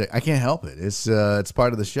involuntary tick. I can't help it. It's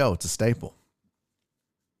part of the show. It's a staple.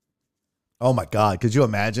 Oh, my God. Could you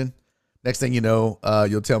imagine? Next thing you know,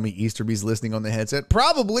 you'll tell me Easterby's listening on the headset.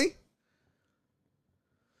 Probably.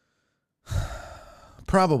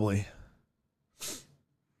 Probably.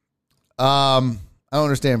 I don't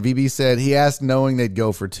understand. VB said he asked knowing they'd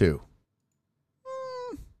go for two.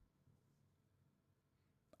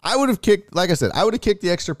 I would have kicked, like I said, I would have kicked the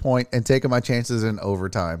extra point and taken my chances in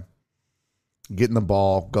overtime. Getting the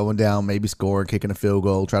ball, going down, maybe scoring, kicking a field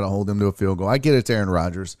goal, trying to hold them to a field goal. I get it's Aaron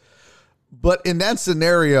Rodgers. But in that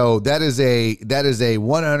scenario, that is a literal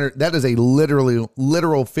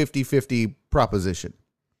 50-50 proposition.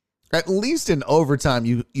 At least in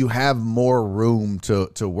overtime, you have more room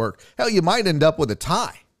to work. Hell, you might end up with a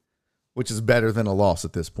tie, which is better than a loss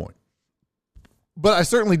at this point. But I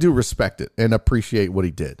certainly do respect it and appreciate what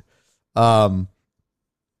he did. So,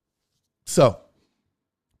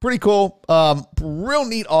 pretty cool. Real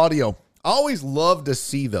neat audio. I always love to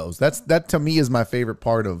see those. That to me is my favorite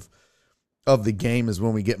part of the game is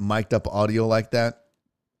when we get mic'd up audio like that.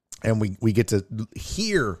 And we get to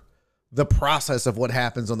hear the process of what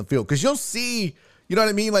happens on the field. Because you'll see, you know what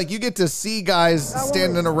I mean? Like you get to see guys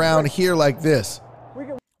standing around here like this.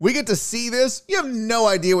 We get to see this. You have no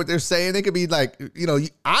idea what they're saying. They could be like,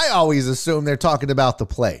 I always assume they're talking about the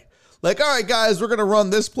play. Like, all right, guys, we're going to run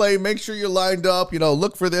this play. Make sure you're lined up.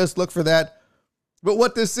 Look for this, look for that. But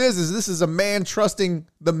what this is a man trusting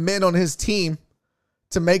the men on his team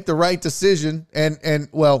to make the right decision and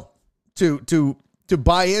to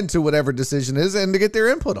buy into whatever decision is and to get their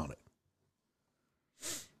input on it.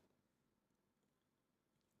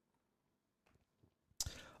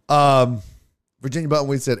 Virginia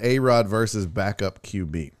Buttonweed said A-Rod versus backup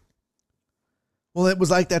QB. Well, it was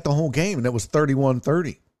like that the whole game, and it was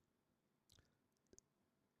 31-30.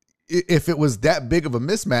 If it was that big of a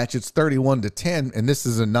mismatch, it's 31-10, and this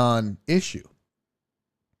is a non-issue.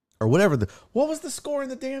 Or whatever. What was the score in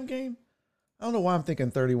the damn game? I don't know why I'm thinking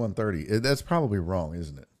 31-30. That's probably wrong,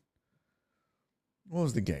 isn't it? What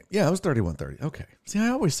was the game? Yeah, it was 31-30. Okay. See, I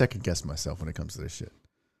always second guess myself when it comes to this shit.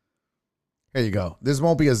 Here you go. This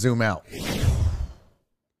won't be a zoom out.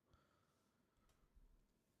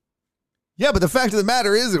 Yeah, but the fact of the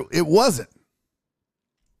matter is it wasn't.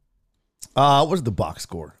 What's the box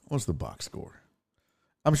score?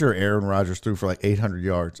 I'm sure Aaron Rodgers threw for like 800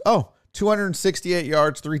 yards. Oh, 268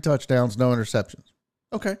 yards, 3 touchdowns, no interceptions.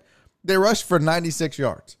 Okay. They rushed for 96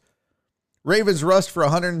 yards. Ravens rushed for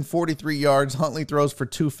 143 yards. Huntley throws for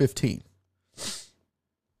 215.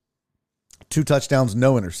 2 touchdowns,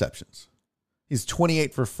 no interceptions. He's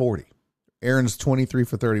 28 for 40. Aaron's 23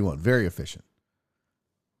 for 31. Very efficient.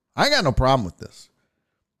 I got no problem with this.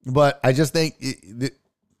 But I just think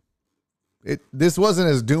this wasn't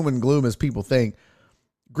as doom and gloom as people think.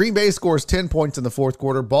 Green Bay scores 10 points in the fourth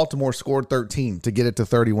quarter. Baltimore scored 13 to get it to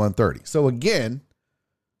 31-30. So again,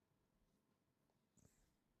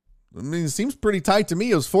 I mean, it seems pretty tight to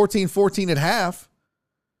me. It was 14-14 at half.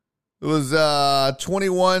 It was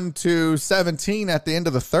 21-17 at the end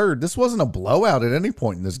of the third. This wasn't a blowout at any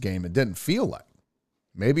point in this game. It didn't feel like.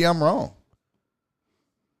 Maybe I'm wrong.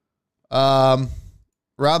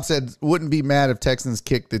 Rob said, wouldn't be mad if Texans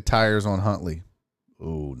kicked the tires on Huntley.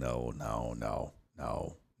 Oh, no.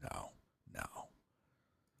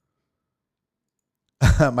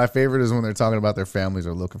 My favorite is when they're talking about their families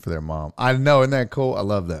or looking for their mom. I know, isn't that cool? I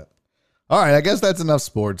love that. All right, I guess that's enough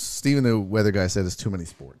sports. Steven, the weather guy, said it's too many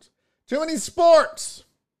sports. Too many sports.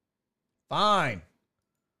 Fine.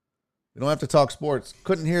 We don't have to talk sports.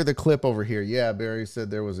 Couldn't hear the clip over here. Yeah, Barry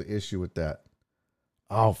said there was an issue with that.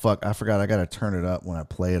 Oh, fuck. I forgot. I got to turn it up when I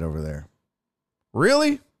play it over there.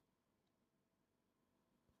 Really?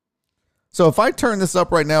 So if I turn this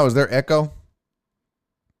up right now, is there echo?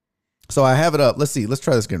 So I have it up. Let's see. Let's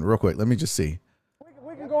try this again real quick. Let me just see.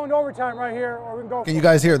 We can go into overtime right here, or we can go. Can you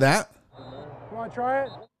guys hear that? You want to try it?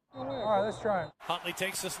 All right, let's try it. Huntley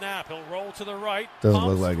takes the snap. He'll roll to the right. Doesn't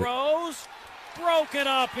look like it. Throws. Broken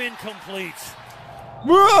up, incomplete.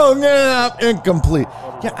 Broken up, incomplete.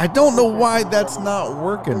 Yeah, I don't know why that's not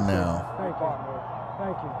working now.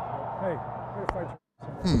 Thank you. Hey,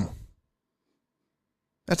 here's my.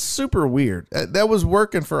 That's super weird. That was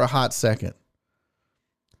working for a hot second.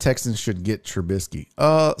 Texans should get Trubisky.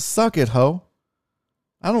 Suck it, ho.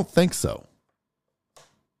 I don't think so.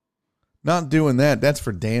 Not doing that. That's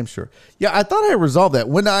for damn sure. Yeah, I thought I resolved that.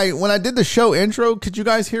 When I did the show intro, could you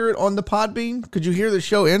guys hear it on the Podbean? Could you hear the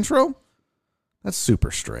show intro? That's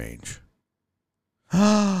super strange.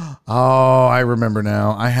 Oh, I remember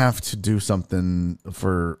now. I have to do something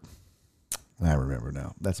for... I remember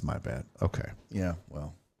now. That's my bad. Okay. Yeah,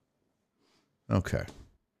 well. Okay.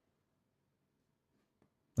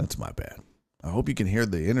 That's my bad. I hope you can hear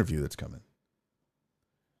the interview that's coming.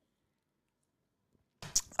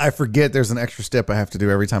 I forget there's an extra step I have to do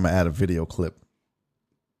every time I add a video clip.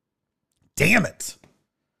 Damn it.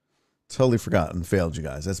 Totally forgot and failed you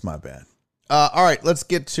guys. That's my bad. All right, let's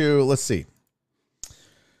see.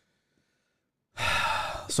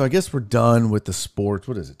 So I guess we're done with the sports.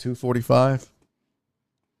 What is it, 2:45?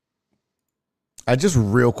 I just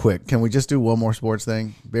real quick, can we just do one more sports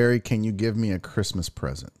thing? Barry, can you give me a Christmas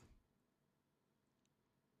present?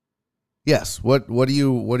 Yes. What do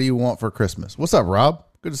you want for Christmas? What's up, Rob?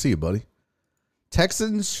 Good to see you, buddy.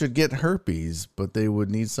 Texans should get herpes, but they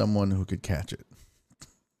would need someone who could catch it.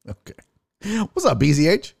 Okay. What's up,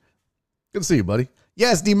 BZH? Good to see you, buddy.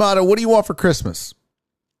 Yes, D-Motto, what do you want for Christmas?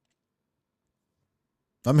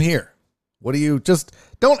 I'm here. What do you, just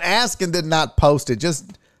don't ask and then not post it.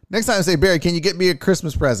 Just next time I say, Barry, can you get me a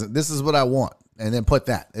Christmas present? This is what I want. And then put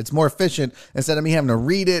that. It's more efficient instead of me having to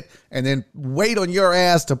read it and then wait on your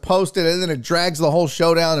ass to post it. And then it drags the whole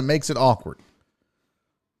show down and makes it awkward.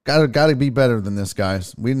 Gotta be better than this,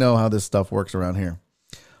 guys. We know how this stuff works around here.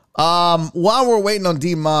 While we're waiting on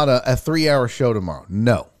D-Mata, a 3-hour show tomorrow.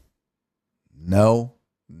 No.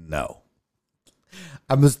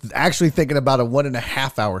 I'm just actually thinking about a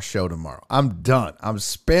 1.5-hour show tomorrow. I'm done. I'm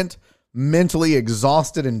spent, mentally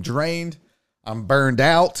exhausted and drained. I'm burned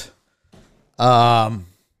out. I'm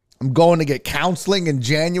going to get counseling in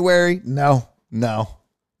January. No. I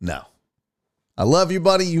love you,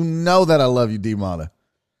 buddy. You know that I love you, D-Mata.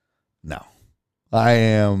 No.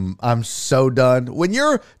 I'm so done. When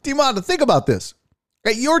you're, D-Mata, think about this.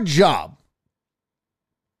 At your job,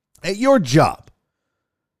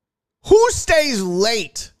 who stays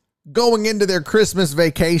late going into their Christmas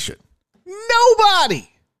vacation? Nobody.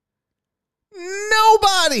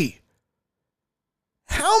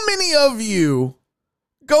 How many of you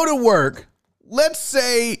go to work? Let's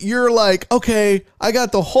say you're like, okay, I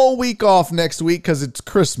got the whole week off next week because it's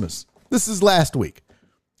Christmas. This is last week.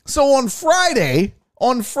 So on Friday,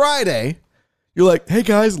 you're like, hey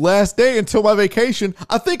guys, last day until my vacation.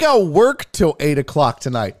 I think I'll work till 8 o'clock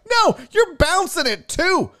tonight. No, you're bouncing it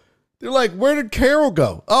too. They're like, where did Carol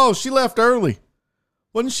go? Oh, she left early.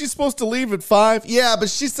 Wasn't she supposed to leave at 5? Yeah, but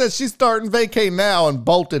she said she's starting vacay now and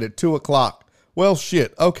bolted at 2 o'clock. Well,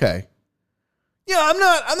 shit. Okay. Yeah, I'm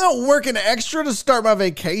not working extra to start my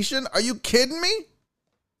vacation. Are you kidding me?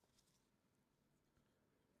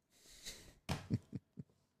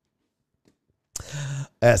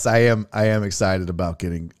 Yes, I am excited about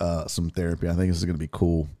getting some therapy. I think this is going to be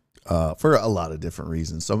cool for a lot of different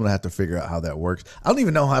reasons. So I'm going to have to figure out how that works. I don't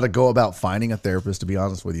even know how to go about finding a therapist, to be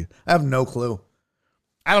honest with you. I have no clue.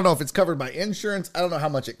 I don't know if it's covered by insurance. I don't know how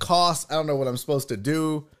much it costs. I don't know what I'm supposed to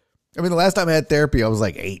do. I mean, the last time I had therapy, I was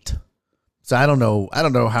like 8. So I don't know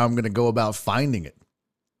how I'm going to go about finding it.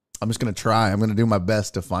 I'm just going to try. I'm going to do my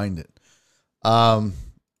best to find it.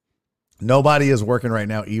 Nobody is working right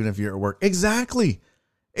now, even if you're at work. Exactly.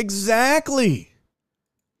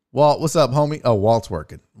 Walt, what's up, homie? Oh, Walt's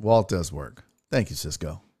working. Walt does work. Thank you,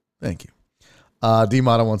 Cisco. Thank you.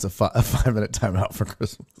 D-Mata wants a 5-minute timeout for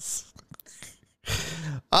Christmas.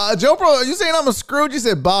 Joe Pro, are you saying I'm a Scrooge? You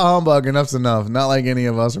said, bah humbug, enough's enough. Not like any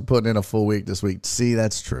of us are putting in a full week this week. See,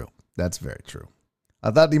 that's true. That's very true.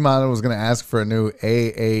 I thought Dimano was going to ask for a new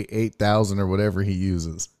AA8000 or whatever he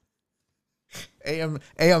uses.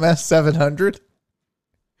 AMS 700.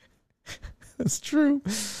 That's true.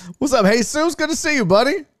 What's up, Jesus? Good to see you,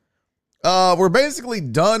 buddy. We're basically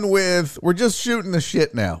done with, we're just shooting the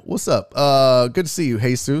shit now. What's up? Good to see you,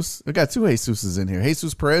 Jesus. We got two Jesuses in here.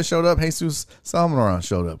 Jesus Perez showed up. Jesus Salmonoron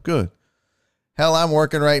showed up. Good. Hell, I'm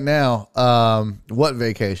working right now. What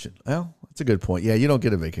vacation? Well, that's a good point. Yeah, you don't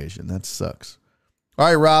get a vacation. That sucks. All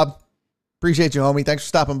right, Rob. Appreciate you, homie. Thanks for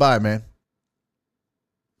stopping by, man.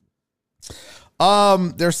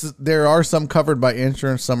 There are some covered by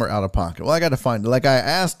insurance, some are out of pocket. Well, I got to find, like, I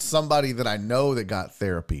asked somebody that I know that got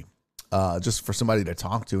therapy, just for somebody to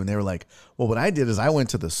talk to. And they were like, well, what I did is I went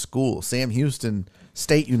to the school. Sam Houston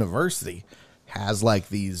State University has like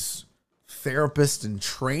these therapists in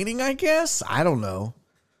training, I guess. I don't know.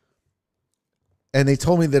 And they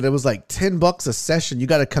told me that it was like $10 a session. You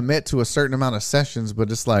got to commit to a certain amount of sessions,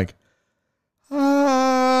 but it's like,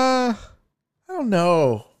 I don't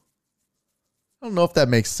know. I don't know if that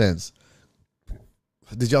makes sense.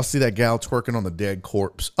 Did y'all see that gal twerking on the dead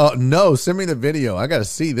corpse? No, send me the video. I got to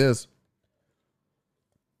see this.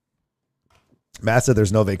 Matt said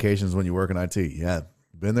there's no vacations when you work in IT. Yeah,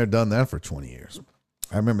 been there, done that for 20 years.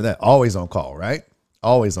 I remember that. Always on call, right?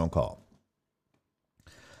 Always on call.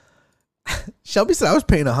 Shelby said I was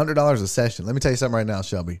paying $100 a session. Let me tell you something right now,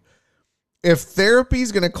 Shelby. If therapy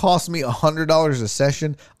is going to cost me $100 a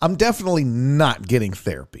session, I'm definitely not getting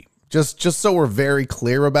therapy. Just so we're very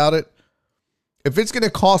clear about it. If it's going to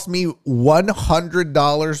cost me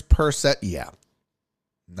 $100 per set, yeah.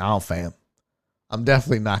 No, fam. I'm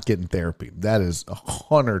definitely not getting therapy. That is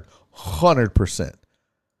 100%.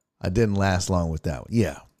 I didn't last long with that one.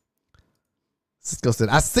 Yeah. Cisco said,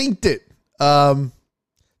 I synced it.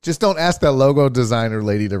 Just don't ask that logo designer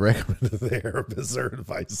lady to recommend a therapist. Her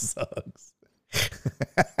advice sucks.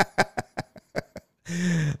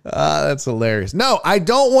 That's hilarious. No, I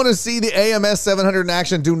don't want to see the AMS 700 in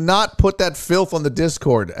action. Do not put that filth on the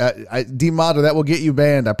Discord. Demato, that will get you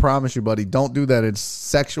banned. I promise you, buddy. Don't do that. It's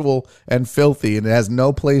sexual and filthy, and it has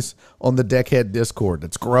no place on the Deckhead Discord.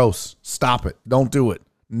 It's gross. Stop it. Don't do it.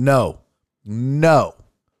 No.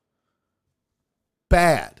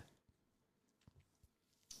 Bad.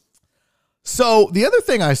 So the other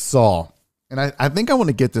thing I saw, and I think I want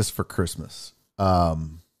to get this for Christmas,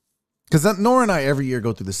 because Nora and I every year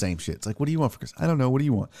go through the same shit. It's like, what do you want for Christmas? I don't know. What do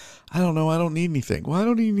you want? I don't know. I don't need anything. Well, I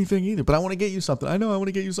don't need anything either, but I want to get you something. I know I want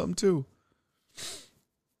to get you something too.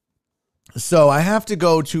 So I have to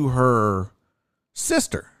go to her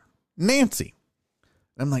sister, Nancy.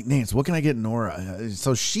 I'm like, Nancy, what can I get Nora?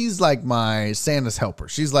 So she's like my Santa's helper.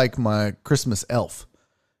 She's like my Christmas elf.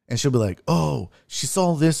 And she'll be like, oh, she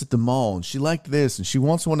saw this at the mall and she liked this and she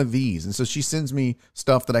wants one of these. And so she sends me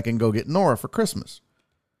stuff that I can go get Nora for Christmas.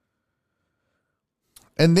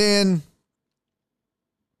 And then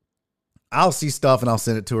I'll see stuff and I'll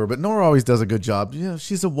send it to her. But Nora always does a good job. You know,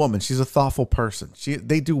 she's a woman. She's a thoughtful person.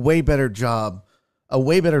 They do a way better job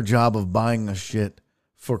of buying us shit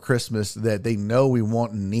for Christmas that they know we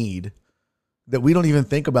want and need, that we don't even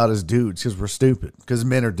think about as dudes because we're stupid, because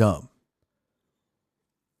men are dumb.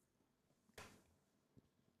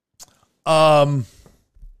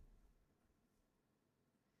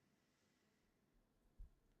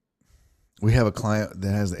 We have a client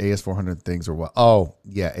that has the AS400 things or what? Oh,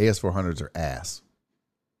 yeah, AS400s are ass.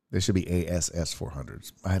 They should be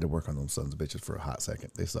ASS400s. I had to work on those sons of bitches for a hot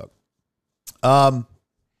second. They suck.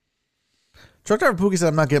 Truck driver Pookie said,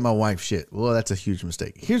 I'm not getting my wife shit. Well, that's a huge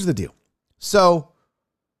mistake. Here's the deal. So,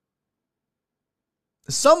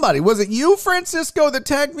 somebody, was it you, Francisco, that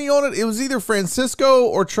tagged me on it? It was either Francisco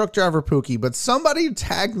or Truck Driver Pookie, but somebody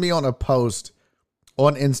tagged me on a post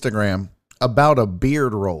on Instagram about a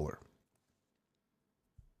beard roller.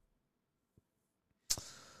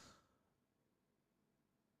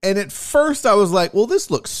 And at first I was like, well, this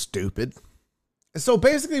looks stupid. So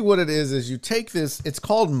basically what it is you take this, it's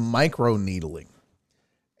called micro needling.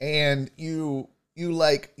 And you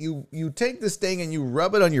take this thing and you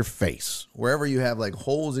rub it on your face, wherever you have like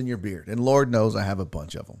holes in your beard. And Lord knows I have a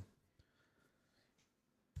bunch of them.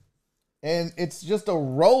 And it's just a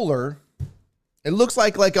roller. It looks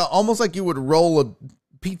like almost like you would roll a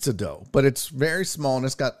pizza dough, but it's very small and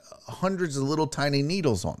it's got hundreds of little tiny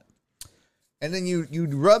needles on it. And then you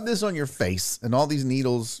rub this on your face and all these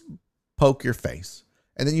needles poke your face.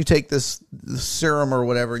 And then you take this serum or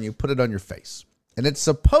whatever and you put it on your face. And it's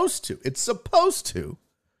supposed to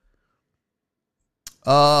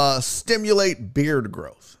stimulate beard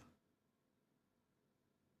growth.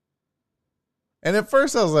 And at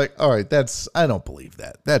first I was like, all right, I don't believe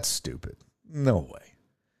that. That's stupid. No way.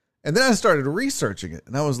 And then I started researching it,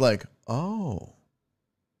 and I was like, oh,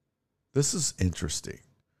 this is interesting.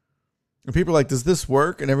 And people are like, does this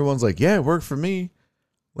work? And everyone's like, yeah, it worked for me.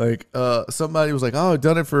 Like, somebody was like, oh, I've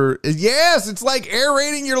done it for, yes, it's like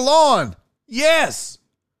aerating your lawn. Yes.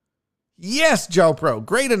 Yes, Joe Pro.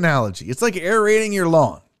 Great analogy. It's like aerating your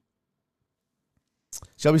lawn.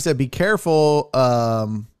 Shelby said, be careful.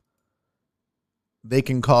 They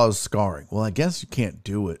can cause scarring. Well, I guess you can't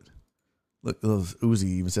do it. Look, Uzi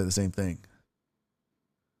even said the same thing.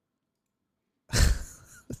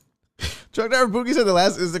 Truck Driver Boogie said the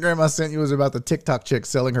last Instagram I sent you was about the TikTok chick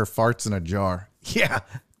selling her farts in a jar. Yeah,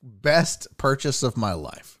 best purchase of my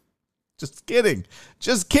life. Just kidding.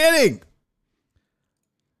 Just kidding.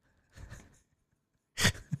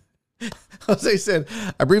 Jose said,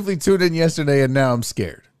 I briefly tuned in yesterday and now I'm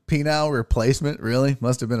scared. Penile replacement? Really?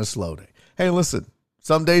 Must have been a slow day. Hey, listen,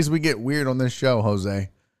 some days we get weird on this show, Jose.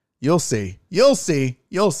 You'll see. You'll see.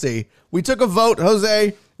 You'll see. We took a vote,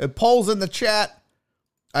 Jose. Polls in the chat.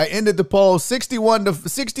 I ended the poll 60 to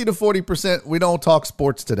 40%. We don't talk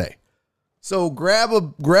sports today. So grab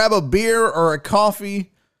a beer or a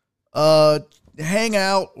coffee. Hang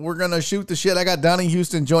out. We're going to shoot the shit. I got Donnie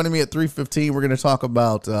Houston joining me at 3:15. We're going to talk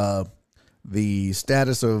about the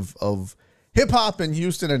status of hip-hop in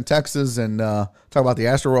Houston and Texas and talk about the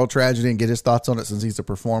Astroworld tragedy and get his thoughts on it since he's a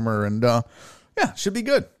performer. And, yeah, should be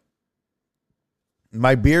good.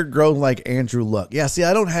 My beard grows like Andrew Luck. Yeah, see,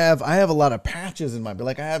 I have a lot of patches in my beard.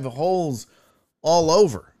 Like, I have holes all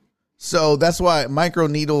over. So that's why Micro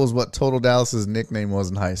Needle is what Total Dallas's nickname was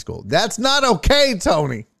in high school. That's not okay,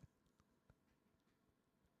 Tony.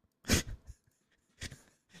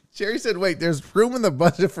 Jerry said, wait, there's room in the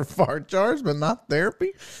budget for fart jars, but not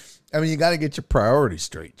therapy? I mean, you got to get your priorities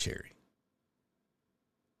straight, Jerry.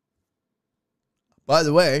 By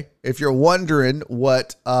the way, if you're wondering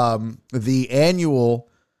what the annual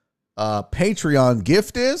Patreon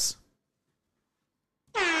gift is,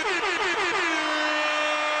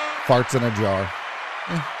 farts in a jar.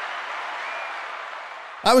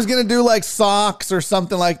 I was going to do like socks or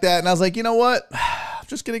something like that. And I was like, you know what? I'm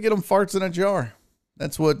just going to get them farts in a jar.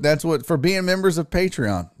 That's what, for being members of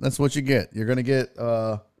Patreon, that's what you get. You're going to get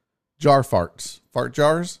jar farts. Fart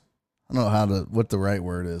jars? I don't know what the right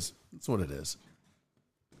word is. That's what it is.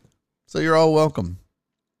 So you're all welcome.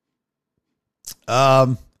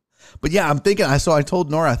 But yeah, I'm thinking, I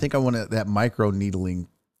told Nora, I think I want that micro needling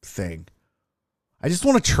thing. I just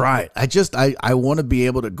want to try it. I want to be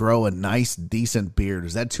able to grow a nice, decent beard.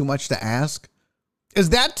 Is that too much to ask? Is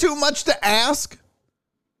that too much to ask?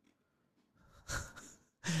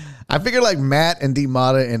 I figured like Matt and D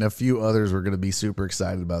Mata and a few others were going to be super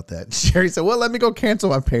excited about that. Sherry said, well, let me go cancel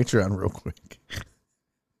my Patreon real quick.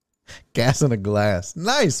 Gas in a glass.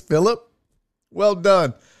 Nice, Philip. Well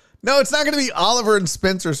done. No, it's not going to be Oliver and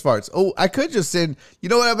Spencer's farts. Oh, I could just send, you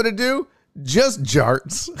know what I'm going to do? Just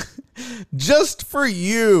jarts. Just for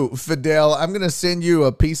you, Fidel. I'm going to send you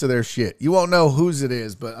a piece of their shit. You won't know whose it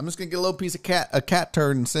is, but I'm just going to get a little piece of a cat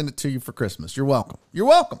turd and send it to you for Christmas. You're welcome. You're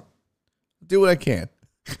welcome. Do what I can.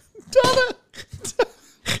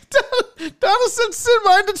 Donna said send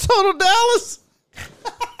mine to Total Dallas.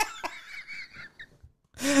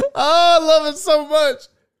 Oh, I love it so much.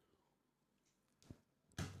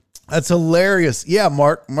 That's hilarious. Yeah,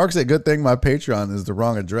 Mark said, good thing my Patreon is the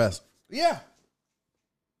wrong address. Yeah.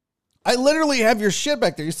 I literally have your shit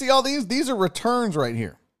back there. You see all these? These are returns right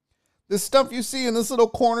here. This stuff you see in this little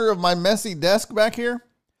corner of my messy desk back here,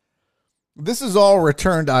 this is all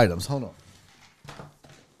returned items. Hold on.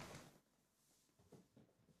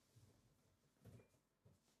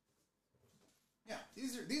 Yeah,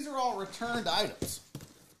 these are all returned items.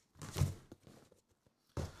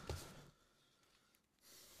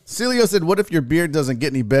 Celio said, what if your beard doesn't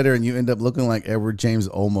get any better and you end up looking like Edward James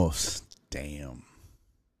Olmos? Damn.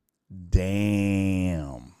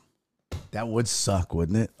 That would suck,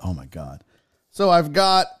 wouldn't it? Oh, my God. So I've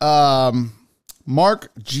got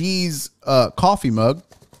Mark G's coffee mug.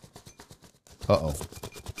 Uh-oh.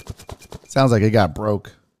 Sounds like it got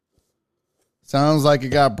broke.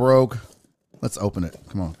 Let's open it.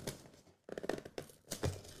 Come on.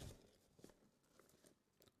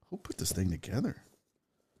 Who put this thing together?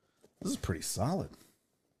 This is pretty solid.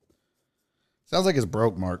 Sounds like it's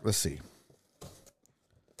broke, Mark. Let's see.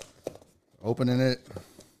 Opening it.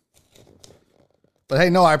 But hey,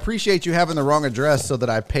 no, I appreciate you having the wrong address so that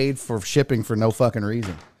I paid for shipping for no fucking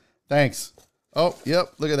reason. Thanks. Oh,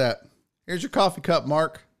 yep. Look at that. Here's your coffee cup,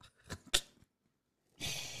 Mark.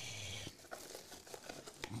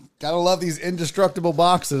 Gotta love these indestructible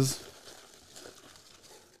boxes.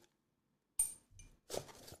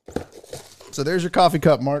 So there's your coffee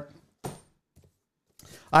cup, Mark.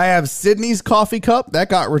 I have Sydney's coffee cup. That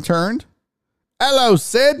got returned. Hello,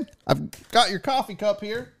 Sid. I've got your coffee cup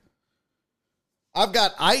here. I've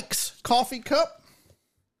got Ike's coffee cup.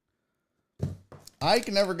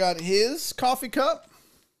 Ike never got his coffee cup.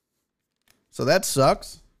 So that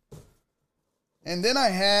sucks. And then I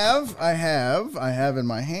have in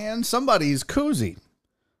my hand somebody's koozie.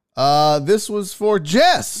 This was for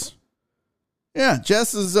Jess. Yeah,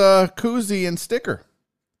 Jess's koozie and sticker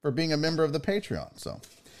for being a member of the Patreon. So,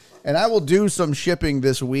 and I will do some shipping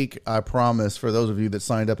this week, I promise, for those of you that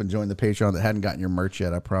signed up and joined the Patreon that hadn't gotten your merch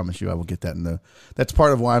yet. I promise you I will get that that's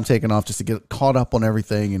part of why I'm taking off, just to get caught up on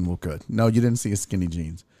everything, and we're good. No, you didn't see a skinny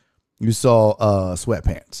jeans. You saw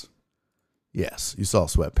sweatpants. Yes, you saw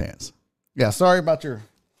sweatpants. Yeah, sorry about your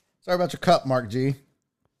cup, Mark G.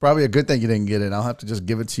 Probably a good thing you didn't get it. I'll have to just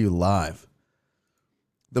give it to you live.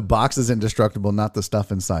 The box is indestructible, not the stuff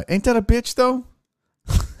inside. Ain't that a bitch, though?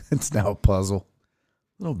 It's now a puzzle.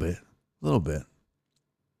 A little bit.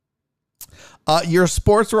 Your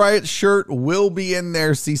Sports Riot shirt will be in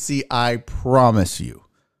there, CC. I promise you.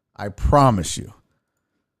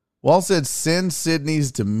 Walt said, send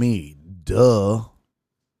Sydney's to me. Duh.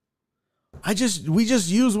 We just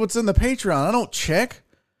use what's in the Patreon. I don't check.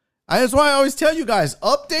 That's why I always tell you guys,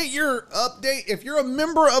 update. If you're a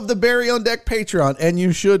member of the Barry on Deck Patreon, and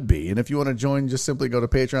you should be, and if you want to join, just simply go to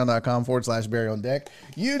patreon.com/Barry on Deck.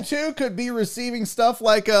 You too could be receiving stuff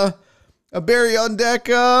like a Barry on Deck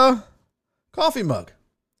coffee mug.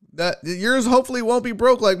 That yours hopefully won't be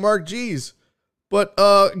broke like Mark G's, but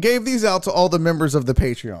gave these out to all the members of the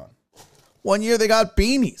Patreon. One year they got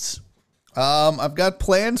beanies. I've got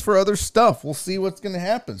plans for other stuff. We'll see what's going to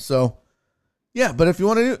happen. So, yeah, but if you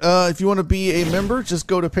want to be a member, just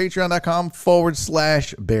go to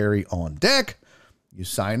patreon.com/Barry on Deck. You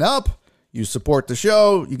sign up, you support the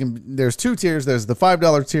show. There's two tiers. There's the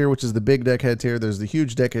 $5 tier, which is the big deckhead tier. There's the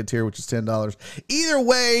huge deckhead tier, which is $10. Either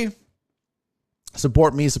way,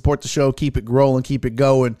 support me, support the show, keep it rolling, keep it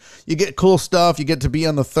going. You get cool stuff. You get to be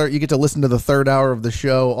on you get to listen to the third hour of the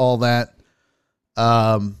show, all that.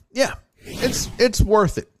 Yeah, it's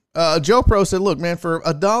worth it. Joe Pro said, look, man, for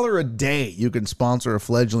 $1 a day, you can sponsor a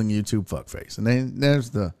fledgling YouTube fuckface. And then there's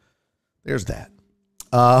that.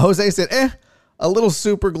 Jose said, a little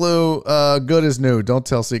super glue, good as new. Don't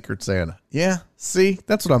tell Secret Santa. Yeah, see,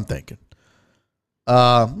 that's what I'm thinking.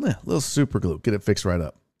 A little super glue, get it fixed right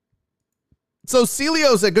up. So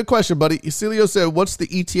Celio said, good question, buddy. Celio said, what's the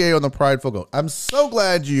ETA on the Prideful Goat? I'm so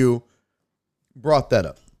glad you brought that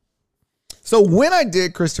up. So when I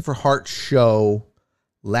did Christopher Hart's show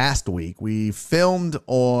last week, we filmed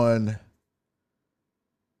on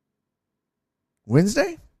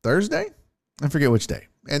Wednesday, Thursday, I forget which day.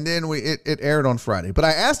 And then it aired on Friday. But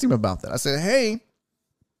I asked him about that. I said, hey,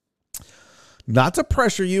 not to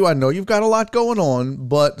pressure you, I know you've got a lot going on,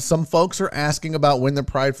 but some folks are asking about when the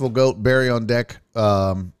Prideful Goat Barry on Deck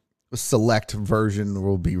select version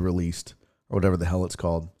will be released, or whatever the hell it's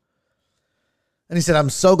called. And he said, I'm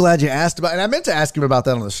so glad you asked about it. And I meant to ask him about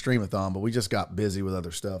that on the Streamathon, but we just got busy with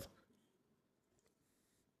other stuff.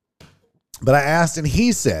 But I asked, and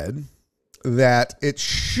he said that it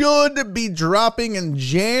should be dropping in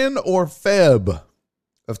Jan or Feb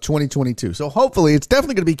of 2022. So hopefully it's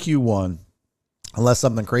definitely going to be Q1 unless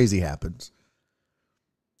something crazy happens.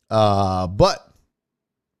 But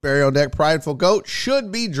Barry on Deck Prideful Goat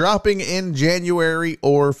should be dropping in January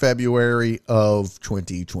or February of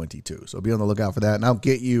 2022. So be on the lookout for that. And I'll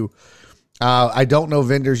get you, I don't know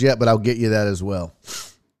vendors yet, but I'll get you that as well.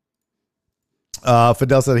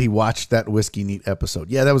 Fidel said he watched that Whiskey Neat episode.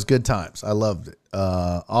 Yeah, that was good times. I loved it.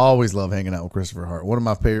 Always love hanging out with Christopher Hart. One of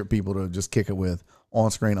my favorite people to just kick it with, on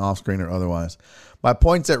screen, off screen, or otherwise. My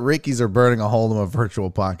points at Ricky's are burning a hole in my virtual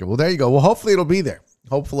pocket. Well, there you go. Well, hopefully it'll be there.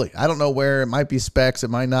 Hopefully. I don't know where. It might be specs. It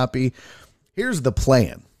might not be. Here's the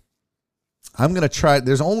plan. I'm going to try.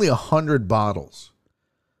 There's only 100 bottles.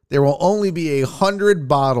 There will only be 100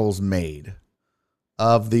 bottles made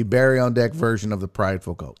of the Barry on Deck version of the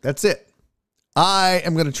Prideful Goat. That's it. I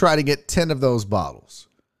am going to try to get 10 of those bottles.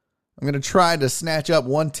 I'm going to try to snatch up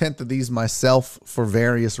 1/10 of these myself for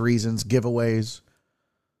various reasons, giveaways,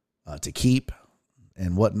 to keep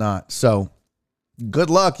and whatnot. So good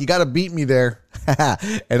luck. You got to beat me there.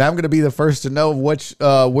 And I'm going to be the first to know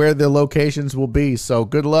where the locations will be. So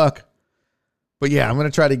good luck. But yeah, I'm going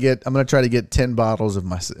to try to get 10 bottles of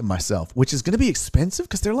myself, which is going to be expensive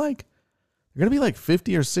because they're going to be like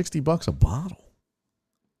 $50 or $60 a bottle.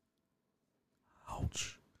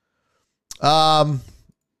 Ouch.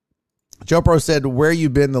 Joe Pro said, where you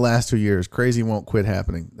been the last 2 years? Crazy won't quit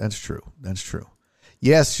happening. That's true. That's true.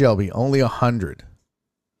 Yes, Shelby, only 100.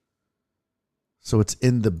 So it's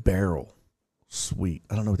in the barrel. Sweet.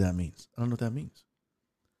 I don't know what that means.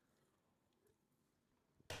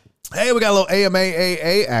 Hey, we got a little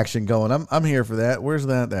AMAAA action going. I'm here for that. Where's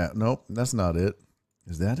that? Nope, that's not it.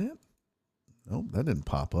 Is that it? Nope, that didn't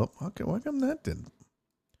pop up. Okay, why come that didn't?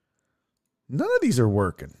 None of these are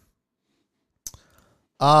working.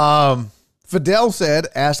 Fidel said,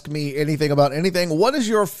 ask me anything about anything. What is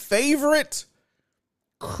your favorite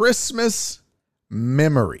Christmas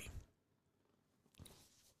memory?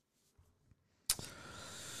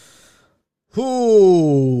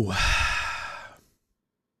 Ooh.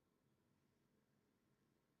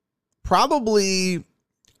 Probably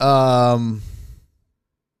the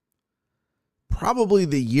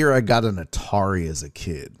year I got an Atari as a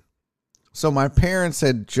kid. So my parents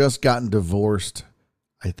had just gotten divorced,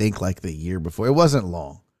 I think like the year before. It wasn't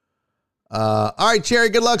long. All right, Cherry,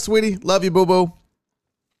 good luck, sweetie. Love you, boo-boo.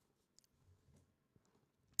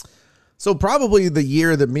 So probably the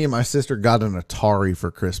year that me and my sister got an Atari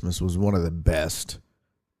for Christmas was one of the best.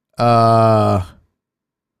 Yeah,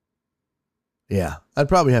 I'd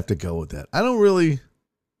probably have to go with that. I don't really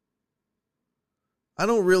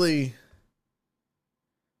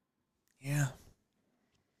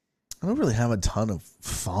have a ton of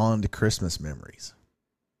fond Christmas memories,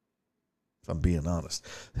 if I'm being honest.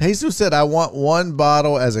 Jesus said, I want one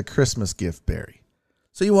bottle as a Christmas gift, Barry.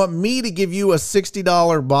 So you want me to give you a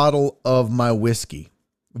 $60 bottle of my whiskey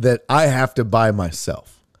that I have to buy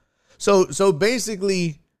myself. So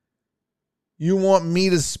basically, you want me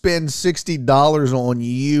to spend $60 on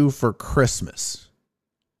you for Christmas.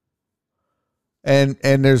 And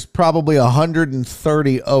there's probably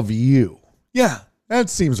 130 of you. Yeah, that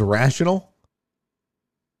seems rational.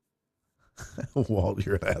 Walt,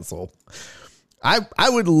 you're an asshole. I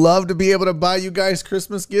would love to be able to buy you guys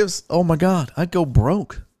Christmas gifts. Oh my God, I'd go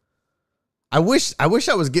broke. I wish I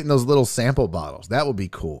was getting those little sample bottles. That would be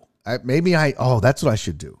cool. That's what I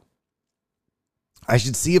should do. I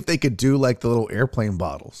should see if they could do like the little airplane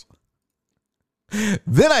bottles.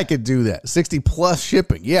 Then I could do that. 60 plus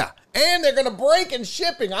shipping. Yeah. And they're going to break in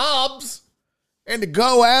shipping, obs. And to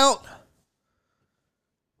go out.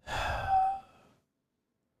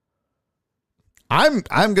 I'm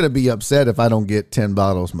going to be upset if I don't get 10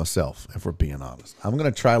 bottles myself, if we're being honest. I'm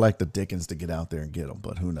going to try like the Dickens to get out there and get them,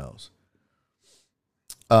 but who knows?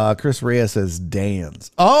 Chris Reyes says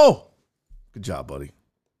Dan's. Oh, good job, buddy.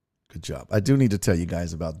 Good job. I do need to tell you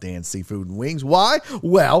guys about Dan's Seafood and Wings. Why?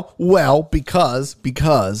 Well, because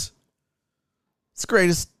it's the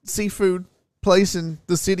greatest seafood place in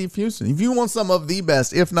the city of Houston. If you want some of the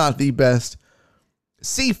best, if not the best,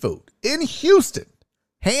 seafood in Houston,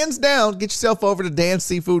 hands down, get yourself over to Dan's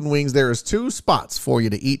Seafood and Wings. There is 2 spots for you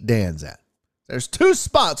to eat Dan's at. There's 2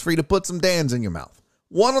 spots for you to put some Dan's in your mouth.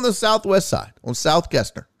 One on the southwest side, on South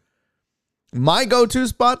Kestner. My go-to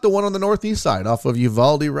spot, the one on the northeast side off of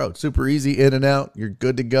Uvalde Road. Super easy in and out. You're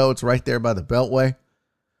good to go. It's right there by the Beltway.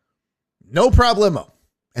 No problemo.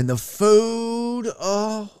 And the food,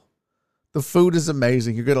 the food is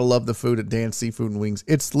amazing. You're going to love the food at Dan's Seafood and Wings.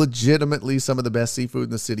 It's legitimately some of the best seafood in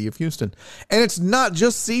the city of Houston. And it's not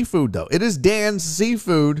just seafood, though. It is Dan's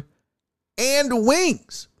Seafood and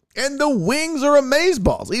Wings. And the wings are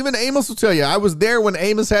amazeballs. Even Amos will tell you. I was there when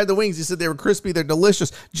Amos had the wings. He said they were crispy. They're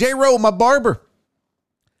delicious. J-Ro, my barber,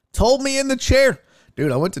 told me in the chair,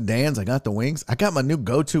 dude, I went to Dan's. I got the wings. I got my new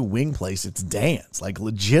go-to wing place. It's Dan's. Like,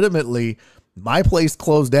 legitimately, my place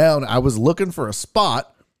closed down. I was looking for a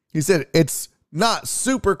spot. He said, it's not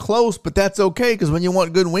super close, but that's okay because when you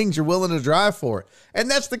want good wings, you're willing to drive for it.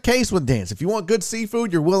 And that's the case with Dan's. If you want good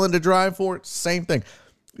seafood, you're willing to drive for it. Same thing.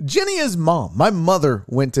 Jenny's mom, my mother,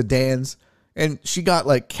 went to Dan's and she got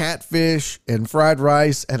like catfish and fried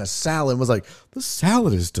rice and a salad and was like, the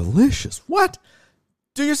salad is delicious. What?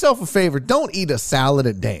 Do yourself a favor. Don't eat a salad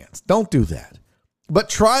at Dan's. Don't do that. But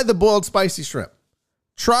try the boiled spicy shrimp.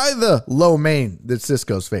 Try the lo mein that's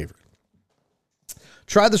Cisco's favorite.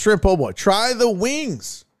 Try the shrimp po' boy. Try the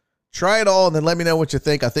wings. Try it all and then let me know what you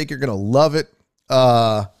think. I think you're going to love it.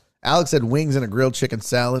 Alex said wings and a grilled chicken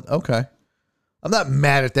salad. Okay. I'm not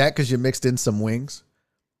mad at that because you mixed in some wings.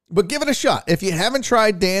 But give it a shot. If you haven't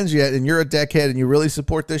tried Dan's yet and you're a deckhead and you really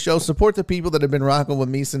support this show, support the people that have been rocking with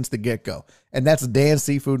me since the get-go. And that's Dan's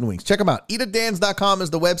Seafood and Wings. Check them out. EatAtDans.com is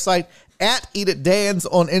the website. At EatAtDans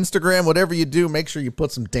on Instagram. Whatever you do, make sure you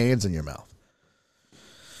put some Dan's in your mouth.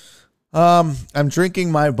 I'm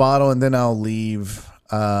drinking my bottle and then I'll leave.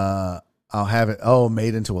 I'll have it,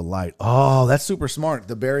 made into a light. Oh, that's super smart.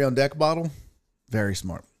 The Barry on Deck bottle, very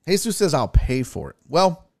smart. Jesus says I'll pay for it.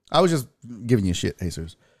 Well, I was just giving you shit,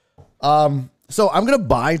 Jesus. So I'm going to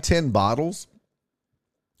buy 10 bottles,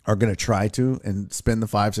 or going to try to, and spend the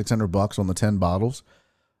 $500-600 on the 10 bottles.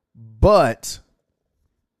 but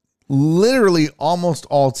literally almost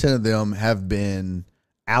all 10 of them have been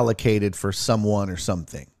allocated for someone or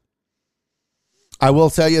something. I will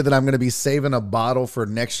tell you that I'm going to be saving a bottle for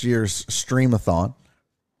next year's Streamathon.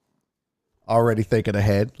 Already thinking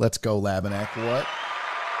ahead. Let's go, Labanak. What?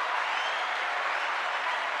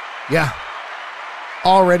 Yeah.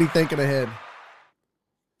 Already thinking ahead.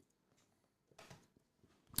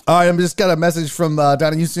 All right, I'm just got a message from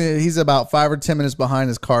Donnie Houston. He's about 5 or 10 minutes behind.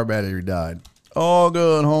 His car battery died. All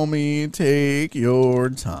good, homie. Take your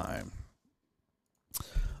time.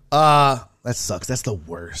 That sucks. That's the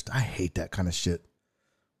worst. I hate that kind of shit.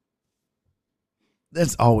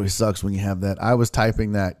 That always sucks when you have that. I was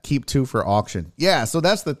typing that. Keep 2 for auction. Yeah, so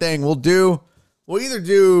that's the thing. We'll either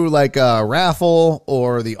do like a raffle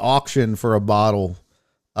or the auction for a bottle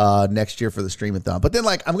next year for the Streamathon. But then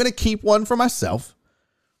like I'm going to keep one for myself.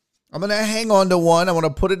 I'm going to hang on to one. I want to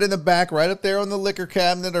put it in the back right up there on the liquor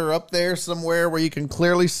cabinet or up there somewhere where you can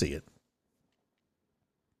clearly see it.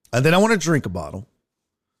 And then I want to drink a bottle.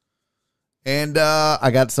 And I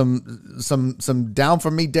got some down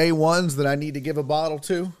from me day ones that I need to give a bottle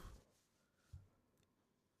to.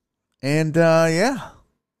 And yeah.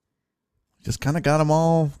 Just kind of got them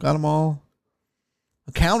all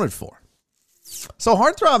accounted for. So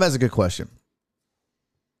Heartthrob has a good question.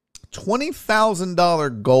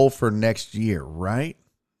 $20,000 goal for next year, right?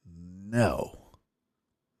 No.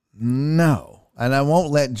 And I won't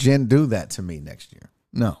let Jen do that to me next year.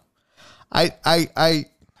 No.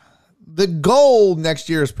 The goal next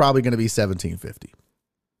year is probably going to be $1,750.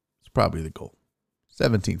 It's probably the goal.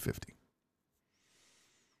 $1,750.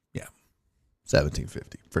 Yeah.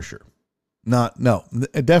 $1,750 for sure.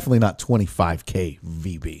 Definitely not $25K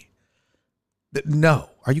VB. No.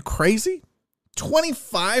 Are you crazy?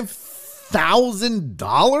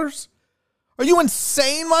 $25,000? Are you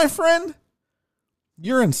insane, my friend?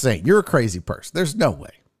 You're insane. You're a crazy person. There's no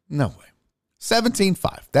way. No way.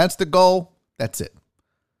 17.5. That's the goal. That's it.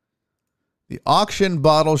 The auction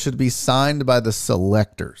bottle should be signed by the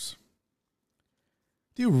selectors.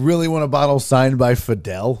 Do you really want a bottle signed by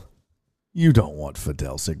Fidel? You don't want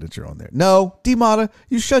Fidel's signature on there. No, D-Mata,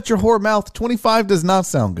 you shut your whore mouth. 25 does not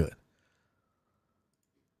sound good.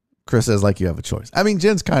 Chris says like you have a choice. I mean,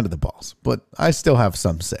 Jen's kind of the boss, but I still have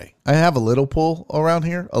some say. I have a little pull around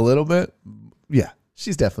here, a little bit. Yeah,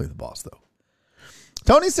 she's definitely the boss, though.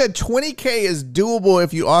 Tony said 20K is doable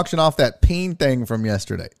if you auction off that peen thing from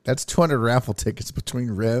yesterday. That's 200 raffle tickets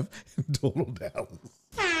between Rev and Total Dallas.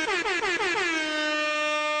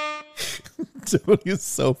 Tony is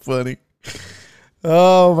so funny.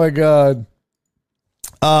 Oh, my God.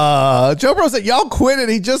 Joe Bro said, y'all quit it.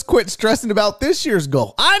 He just quit stressing about this year's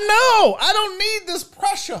goal. I know. I don't need this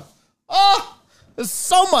pressure. Oh, there's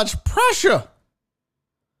so much pressure.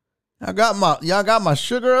 Y'all got my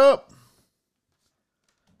sugar up.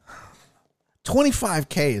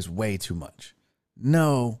 25K is way too much.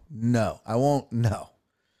 No, I won't. No,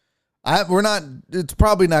 we're not. It's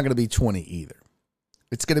probably not going to be 20 either.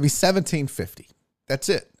 It's going to be 1750. That's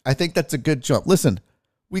it. I think that's a good jump. Listen,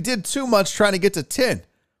 we did too much trying to get to 10.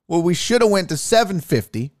 Well, we should have went to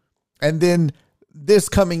 750, and then this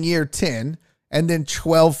coming year 10, and then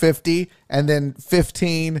 1250, and then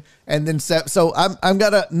 15, and then 7. So I'm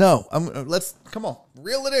gonna no. Let's come on,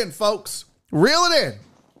 reel it in, folks. Reel it in.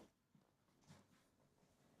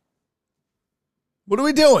 What are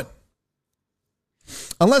we doing?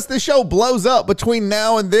 Unless this show blows up between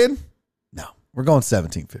now and then, no, we're going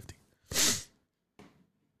 1750.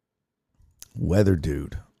 Weather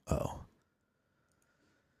dude. Oh.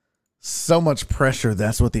 So much pressure.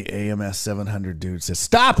 That's what the AMS 700 dude says.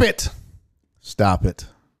 Stop it. Stop it.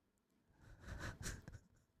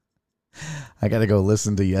 I got to go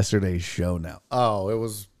listen to yesterday's show now. Oh, it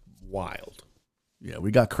was wild. Yeah,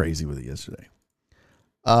 we got crazy with it yesterday.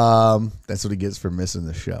 That's what he gets for missing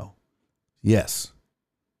the show. Yes.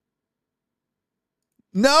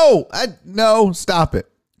 No, stop it.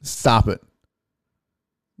 Stop it.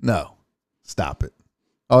 No, stop it.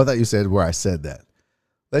 Oh, I thought you said where I said that.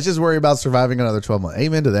 Let's just worry about surviving another 12 months.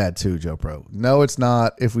 Amen to that too, Joe Pro. No, it's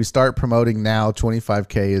not. If we start promoting now,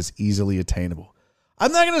 25K is easily attainable.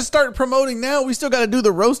 I'm not going to start promoting now. We still got to do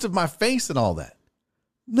the roast of my face and all that.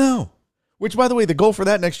 No. Which, by the way, the goal for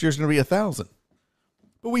that next year is going to be 1,000.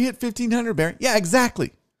 But we hit 1,500, Barry. Yeah,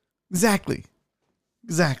 exactly. Exactly.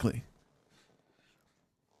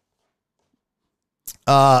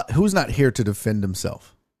 Who's not here to defend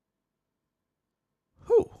himself?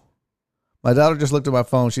 Who? My daughter just looked at my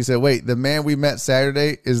phone. She said, wait, the man we met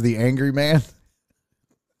Saturday is the angry man?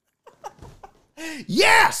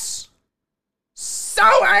 Yes!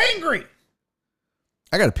 So angry!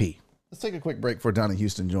 I gotta pee. Let's take a quick break before Donnie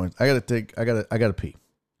Houston joins. I gotta pee.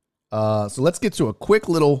 So let's get to a quick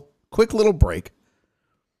little break.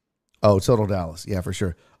 Oh, Total Dallas. Yeah, for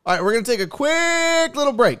sure. All right, we're going to take a quick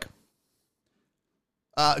little break.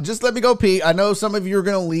 Just let me go pee. I know some of you are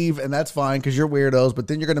going to leave, and that's fine because you're weirdos, but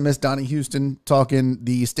then you're going to miss Donnie Houston talking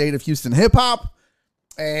the state of Houston hip-hop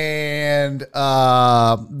and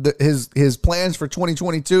his plans for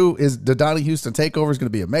 2022. The Donnie Houston takeover is going to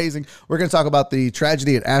be amazing. We're going to talk about the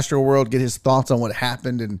tragedy at Astroworld, get his thoughts on what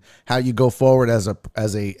happened and how you go forward as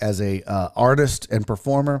a artist and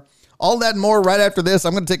performer. All that and more right after this.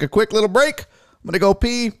 I'm going to take a quick little break. I'm going to go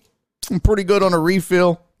pee. I'm pretty good on a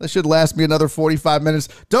refill. That should last me another 45 minutes.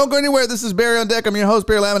 Don't go anywhere. This is Barry on Deck. I'm your host,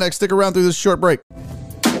 Barry Laminack. Stick around through this short break.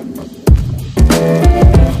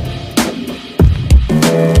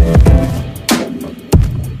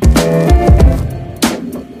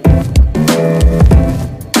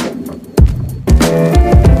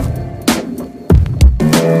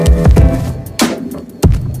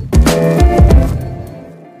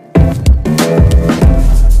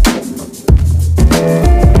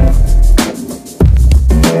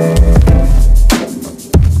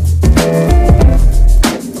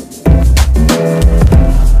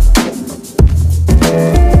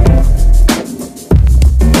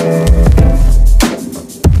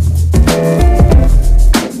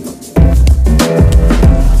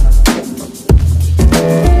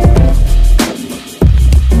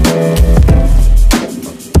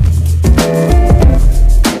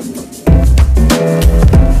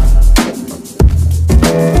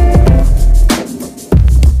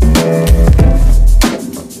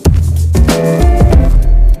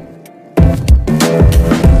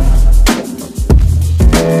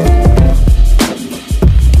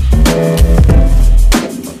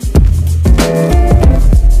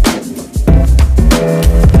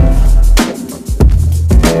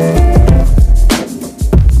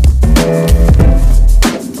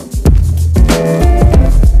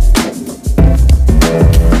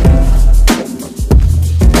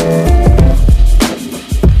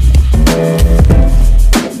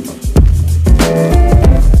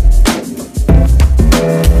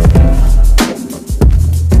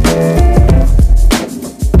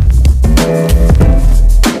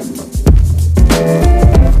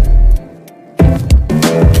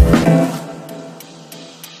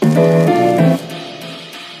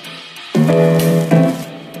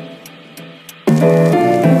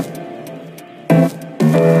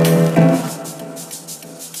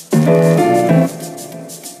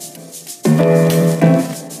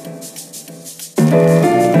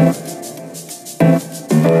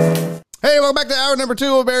 Number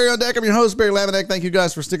 2 of Barry on Deck. I'm your host, Barry Laminack. Thank you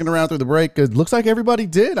guys for sticking around through the break. It looks like everybody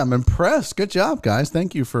did. I'm impressed. Good job, guys.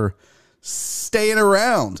 Thank you for staying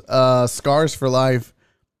around. Scars for Life.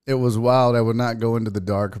 It was wild. I would not go into the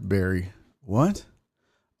dark, Barry. What?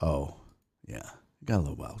 Oh, yeah. Got a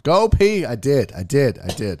little wild. Go pee. I did.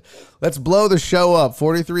 Let's blow the show up.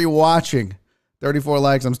 43 watching. 34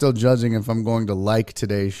 likes. I'm still judging if I'm going to like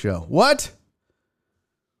today's show. What?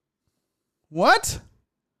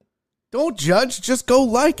 Don't judge. Just go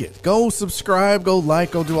like it. Go subscribe. Go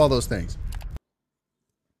like. Go do all those things.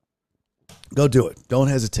 Go do it. Don't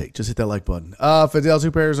hesitate. Just hit that like button. Fidel,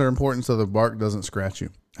 2 pairs are important so the bark doesn't scratch you.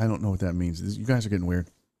 I don't know what that means. You guys are getting weird.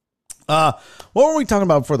 What were we talking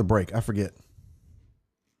about before the break? I forget.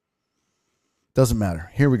 Doesn't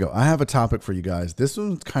matter. Here we go. I have a topic for you guys. This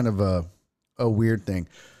one's kind of a weird thing.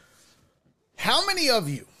 How many of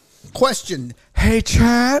you question, hey,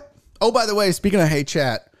 chat? Oh, by the way, speaking of hey,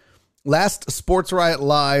 chat, last Sports Riot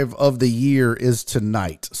Live of the year is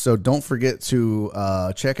tonight, so don't forget to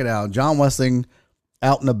check it out. John Wessling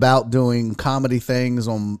out and about doing comedy things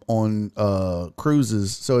on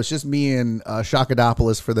cruises, so it's just me and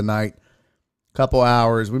Shakadopoulos for the night. Couple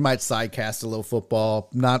hours. We might sidecast a little football,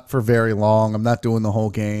 not for very long. I'm not doing the whole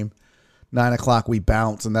game. 9 o'clock we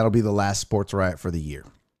bounce, and that'll be the last Sports Riot for the year.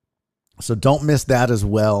 So don't miss that as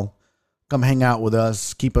well. Come hang out with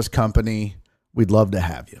us. Keep us company. We'd love to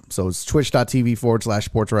have you. So it's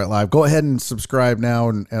twitch.tv/Sports Riot Live. Go ahead and subscribe now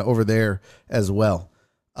and over there as well.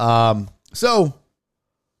 Let me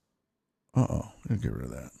get rid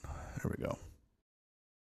of that. There we go.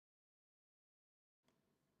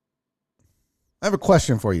 I have a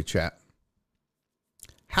question for you, chat.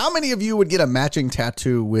 How many of you would get a matching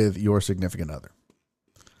tattoo with your significant other?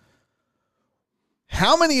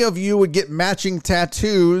 How many of you would get matching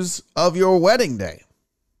tattoos of your wedding day?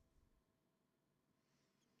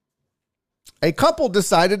 A couple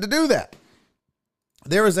decided to do that.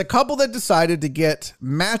 There was a couple that decided to get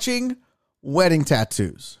matching wedding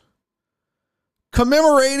tattoos,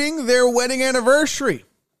 commemorating their wedding anniversary.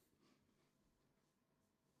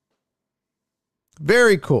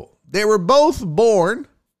 Very cool. They were both born.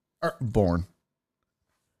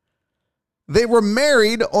 They were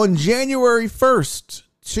married on January 1st,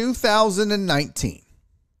 2019.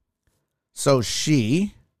 So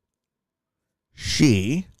she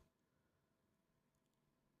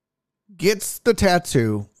gets the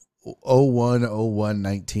tattoo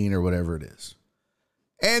 01/01/19 or whatever it is.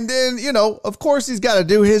 And then, of course he's got to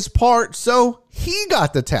do his part, so he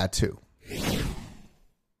got the tattoo.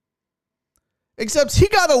 Except he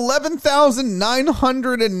got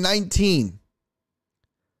 11,919.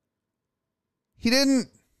 He did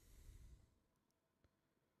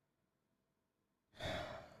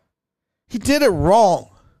it wrong.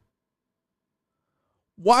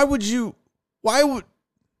 What are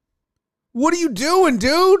you doing,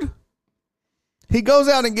 dude? He goes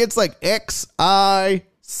out and gets like XICM,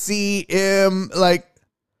 like,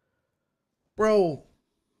 bro.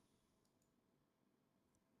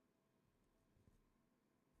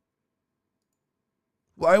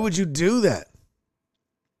 Why would you do that?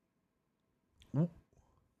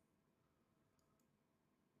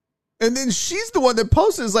 And then she's the one that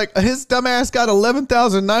posted, is like, his dumbass got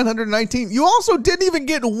 11,919. You also didn't even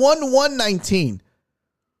get 1,119.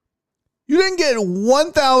 You didn't get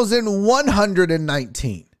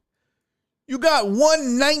 1,119. You got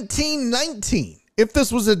 1,1919. If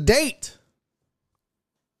this was a date.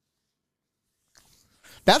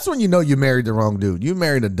 That's when you know you married the wrong dude. You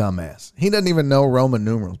married a dumbass. He doesn't even know Roman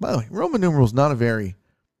numerals. By the way, Roman numerals not the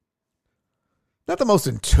most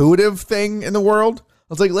intuitive thing in the world.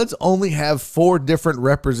 I was like, let's only have 4 different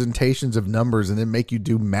representations of numbers and then make you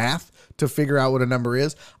do math to figure out what a number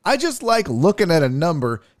is. I just like looking at a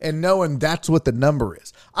number and knowing that's what the number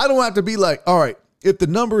is. I don't have to be like, all right, if the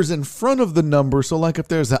number is in front of the number, so like if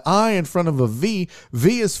there's an I in front of a V,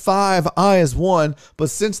 V is 5, I is 1, but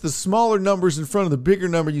since the smaller number is in front of the bigger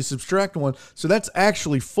number, you subtract 1, so that's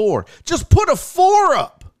actually 4. Just put a 4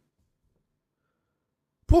 up.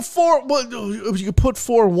 Put 4, well, you put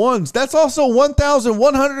 4 ones. That's also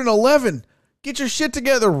 1,111. Get your shit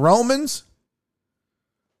together, Romans.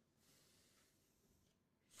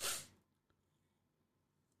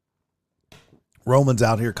 Romans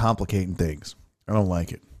out here complicating things. I don't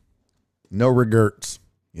like it. No regrets.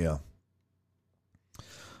 Yeah.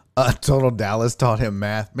 Total Dallas taught him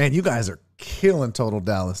math. Man, you guys are killing Total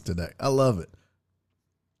Dallas today. I love it.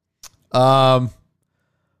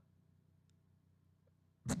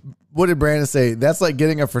 What did Brandon say? That's like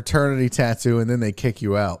getting a fraternity tattoo and then they kick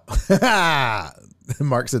you out.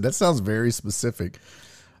 Mark said, that sounds very specific.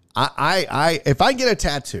 If I get a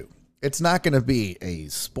tattoo, it's not going to be a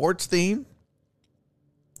sports theme.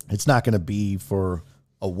 It's not going to be for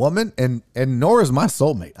a woman, and Nora is my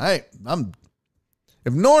soulmate.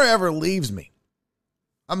 If Nora ever leaves me,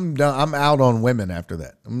 I'm done. I'm out on women after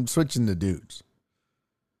that. I'm switching to dudes.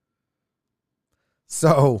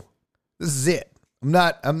 So this is it.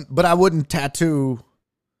 But I wouldn't tattoo.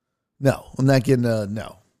 No, I'm not getting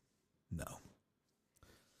no.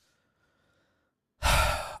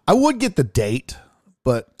 I would get the date,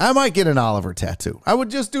 but I might get an Oliver tattoo. I would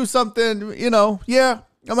just do something, yeah.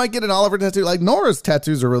 I might get an Oliver tattoo. Like Nora's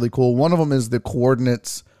tattoos are really cool. One of them is the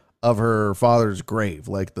coordinates of her father's grave,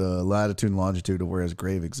 like the latitude and longitude of where his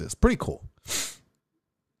grave exists. Pretty cool.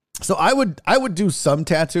 So I would do some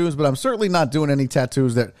tattoos, but I'm certainly not doing any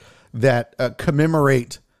tattoos that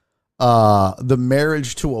commemorate the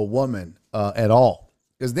marriage to a woman at all.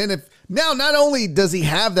 Because then not only does he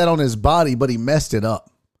have that on his body, but he messed it up.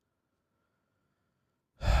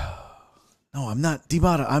 No, I'm not,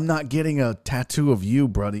 D-Bot, I'm not getting a tattoo of you,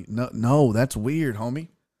 buddy. No, that's weird, homie.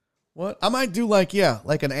 What? I might do like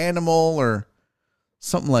an animal or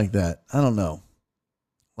something like that. I don't know.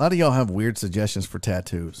 A lot of y'all have weird suggestions for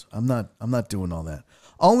tattoos. I'm not doing all that.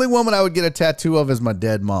 Only woman I would get a tattoo of is my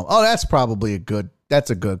dead mom. Oh, that's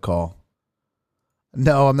a good call.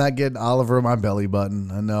 No, I'm not getting Oliver on my belly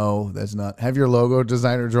button. I know that's not. Have your logo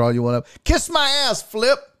designer draw you one up. Kiss my ass,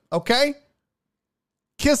 Flip. Okay?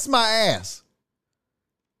 Kiss my ass.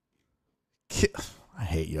 I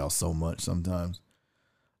hate y'all so much sometimes.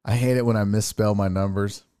 I hate it when I misspell my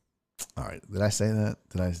numbers. All right. Did I say that?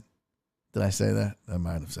 Did I say that? I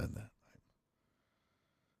might have said that.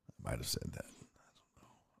 I don't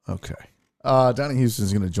know. Okay. Donnie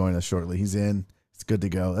Houston's going to join us shortly. He's in. It's good to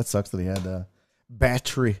go. That sucks that he had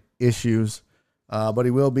battery issues. But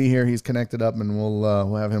he will be here. He's connected up, and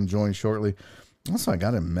we'll have him join shortly. Also, I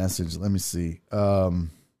got a message. Let me see.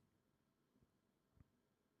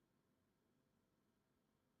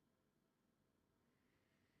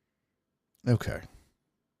 Okay.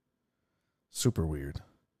 Super weird.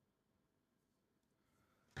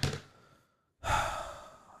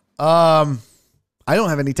 I don't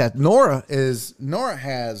have any tattoos. Nora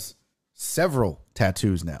has several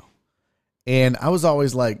tattoos now. And I was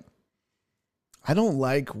always like, I don't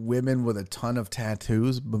like women with a ton of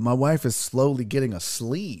tattoos, but my wife is slowly getting a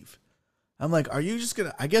sleeve. I'm like, are you just going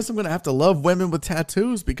to, I guess I'm going to have to love women with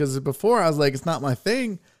tattoos, because before I was like, it's not my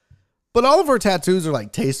thing. But all of her tattoos are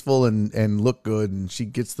like tasteful and look good, and she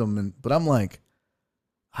gets them. But I'm like,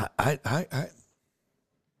 I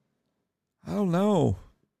don't know.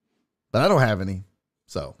 But I don't have any.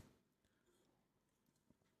 So,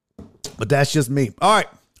 but that's just me. All right.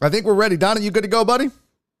 I think we're ready. Donnie, you good to go, buddy?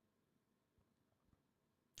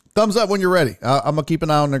 Thumbs up when you're ready. I'm going to keep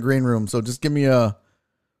an eye on the green room. So just give me a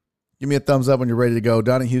thumbs up when you're ready to go.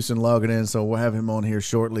 Donnie Houston logging in. So we'll have him on here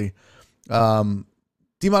shortly.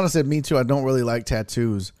 D-Mono said, me too. I don't really like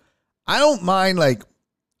tattoos. I don't mind, like,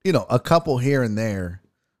 you know, a couple here and there.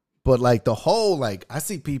 But like the whole, like, I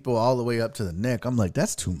see people all the way up to the neck. I'm like,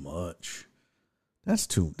 that's too much. That's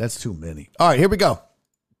too many. All right, here we go.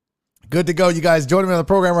 Good to go, you guys. Joining me on the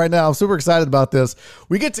program right now. I'm super excited about this.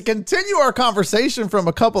 We get to continue our conversation from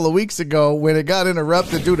a couple of weeks ago when it got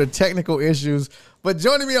interrupted due to technical issues. But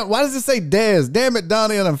joining me on, why does it say Dez? Damn it,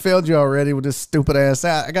 Donnie, and I failed you already with this stupid ass.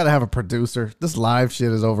 I got to have a producer. This live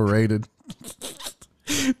shit is overrated.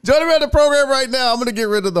 Joining me on the program right now, I'm going to get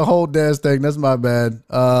rid of the whole Dez thing. That's my bad.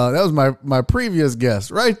 That was my previous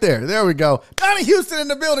guest right there. There we go. Donnie Houston in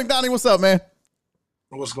the building. Donnie, what's up, man?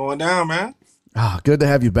 What's going down, man? Good to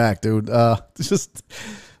have you back, dude. I'm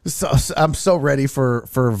so ready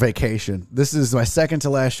for vacation. This is my second to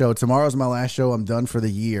last show. Tomorrow's my last show. I'm done for the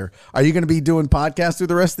year. Are you going to be doing podcasts through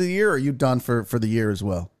the rest of the year, or are you done for the year as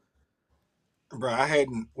well? Bro, I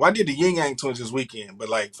did the Yin Yang Twins this weekend, but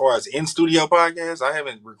like, far as in studio podcasts, I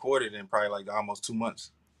haven't recorded in probably like almost 2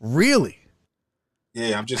 months. Really?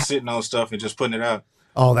 Yeah, I'm just sitting on stuff and just putting it out.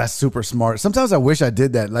 Oh, that's super smart. Sometimes I wish I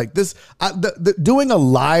did that. Like this, doing a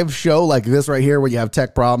live show like this right here, where you have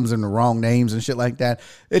tech problems and the wrong names and shit like that.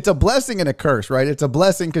 It's a blessing and a curse, right? It's a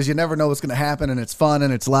blessing because you never know what's going to happen, and it's fun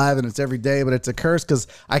and it's live and it's every day. But it's a curse because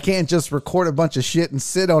I can't just record a bunch of shit and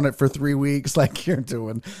sit on it for 3 weeks like you're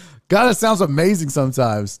doing. God, it sounds amazing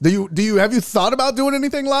sometimes. Have you thought about doing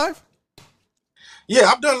anything live? Yeah,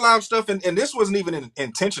 I've done live stuff, and this wasn't even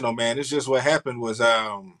intentional, man. It's just what happened was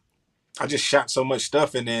I just shot so much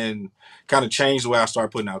stuff and then kind of changed the way I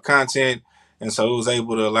started putting out content. And so it was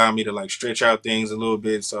able to allow me to like stretch out things a little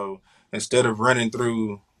bit. So instead of running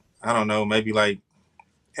through, I don't know, maybe like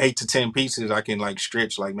 8 to 10 pieces, I can like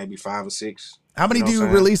stretch like maybe 5 or 6. How many do you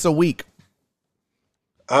release a week?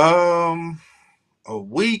 A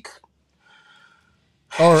week.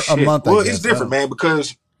 Or a month, Well, it's different, man,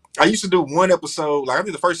 because I used to do one episode. Like, I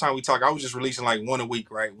think the first time we talked, I was just releasing like one a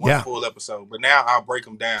week, right? One full episode. But now I'll break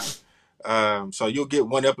them down. So you'll get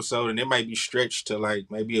one episode, and it might be stretched to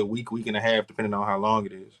like maybe a week and a half, depending on how long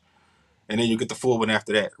it is. And then you get the full one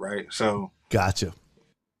after that, right? So Gotcha.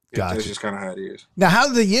 That's just kind of how it is. Now, how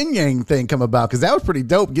did the Yin Yang thing come about? Because that was pretty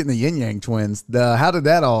dope, getting the Yin Yang Twins. How did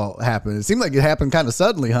that all happen? It seemed like it happened kind of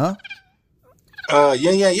suddenly, huh?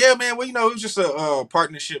 Yeah, man. Well, you know, it was just a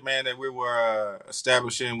partnership, man, that we were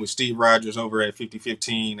establishing with Steve Rogers over at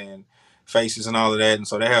 5015 and Faces and all of that. And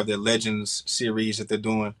so they have their Legends series that they're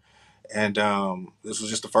doing. And this was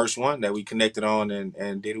just the first one that we connected on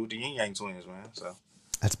and did it with the Yin Yang Twins, man. So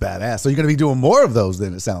that's badass. So you're going to be doing more of those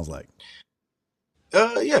then, it sounds like.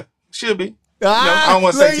 Yeah, should be. I don't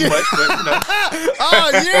want to say too much, but you know. Oh,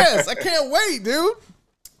 yes. I can't wait, dude.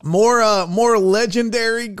 More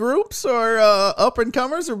legendary groups or up and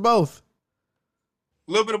comers or both?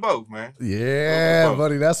 A little bit of both, man. Yeah,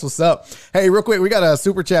 buddy. That's what's up. Hey, real quick, we got a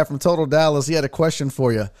super chat from Total Dallas. He had a question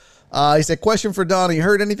for you. He said, question for Donnie.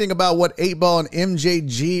 Heard anything about what 8Ball and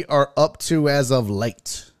MJG are up to as of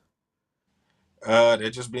late? They're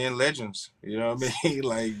just being legends. You know what I mean?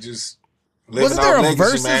 Like, just living Wasn't there our a legacy,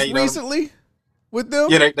 versus man, you know? recently with them?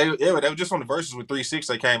 Yeah, they were just on the verses with 3-6.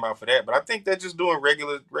 They came out for that, but I think they're just doing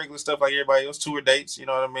regular stuff like everybody else. Tour dates, you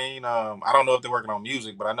know what I mean? I don't know if they're working on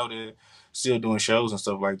music, but I know they're still doing shows and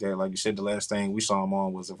stuff like that. Like you said, the last thing we saw them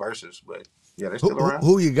on was the verses, but yeah, they're still around.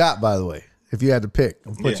 Who you got, by the way? If you had to pick,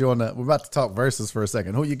 I'll put you on that. We're about to talk verses for a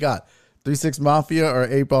second. Who you got? 3-6 Mafia or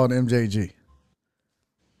 8Ball and MJG?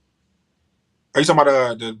 Are you talking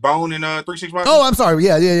about the Bone and 3-6 Mafia? Oh, I'm sorry.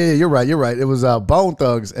 Yeah. You're right. It was Bone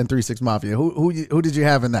Thugs and 3-6 Mafia. Who did you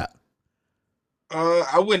have in that?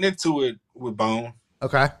 I went into it with Bone.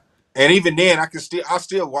 Okay. And even then, I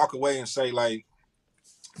still walk away and say like,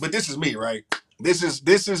 but this is me, right? This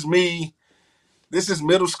is me. This is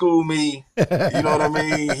middle school me. You know what I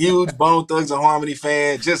mean? Huge Bone Thugs and Harmony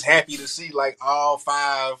fan. Just happy to see like all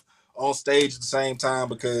 5 on stage at the same time,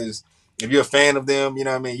 because if you're a fan of them, you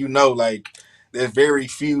know what I mean? You know, like there's very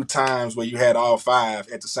few times where you had all five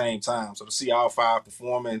at the same time. So to see all five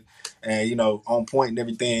performing and, you know, on point and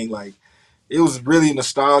everything, like, it was really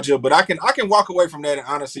nostalgia. But I can walk away from that and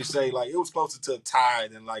honestly say, like, it was closer to a tie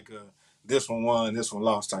than like a this one won, this one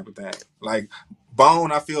lost type of thing. Like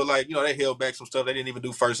Bone, I feel like, you know, they held back some stuff. They didn't even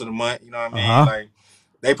do first of the month. You know what I mean? Like,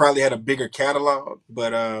 they probably had a bigger catalog,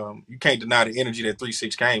 but you can't deny the energy that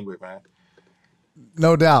 3-6 came with, man.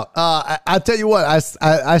 No doubt. I tell you what,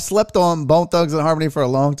 I slept on Bone Thugs and Harmony for a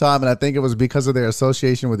long time, and I think it was because of their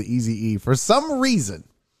association with Eazy-E. For some reason,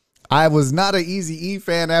 I was not an Eazy-E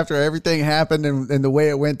fan after everything happened and the way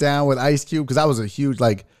it went down with Ice Cube, because I was a huge,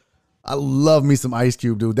 like, I love me some Ice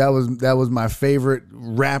Cube, dude. That was my favorite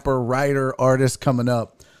rapper, writer, artist coming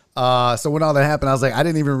up. So when all that happened, I was like, I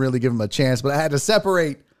didn't even really give him a chance, but I had to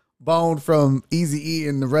separate Bone from Eazy-E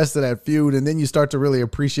and the rest of that feud, and then you start to really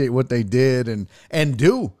appreciate what they did and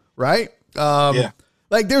do, right? Yeah.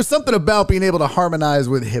 Like, there's something about being able to harmonize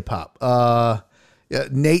with hip hop.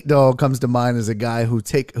 Nate Dogg comes to mind as a guy who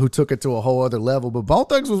took it to a whole other level, but Bone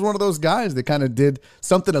Thugs was one of those guys that kind of did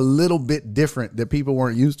something a little bit different that people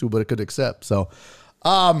weren't used to but could accept. So,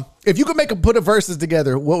 if you could put a verses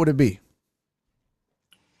together, what would it be?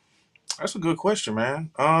 That's a good question,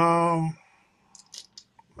 man.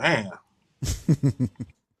 Man,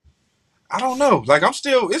 I don't know. Like, it's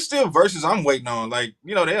still verses I'm waiting on. Like,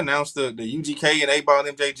 you know, they announced the UGK and 8Ball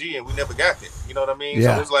MJG, and we never got that. You know what I mean?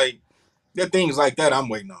 Yeah. So it's like, there are things like that I'm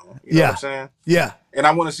waiting on. You know what I'm saying? Yeah. And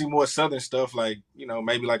I want to see more Southern stuff, like, you know,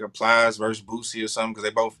 maybe like a Plies versus Boosie or something, because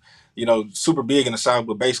they both, you know, super big in the South,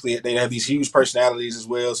 but basically they have these huge personalities as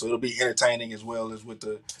well, so it'll be entertaining as well as with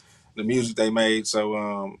the music they made.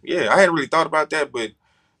 So, yeah, I hadn't really thought about that, but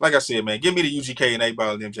like I said, man, give me the UGK and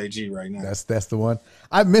 8Ball and MJG right now. That's the one.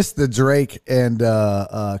 I missed the Drake and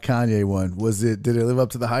Kanye one. Did it live up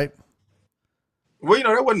to the hype? Well, you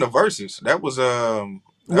know, that wasn't the verses. That was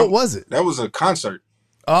what was it? That was a concert.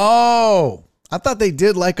 Oh, I thought they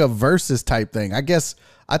did like a versus type thing. I guess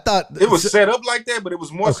I thought it was set up like that, but it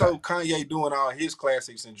was more so Kanye doing all his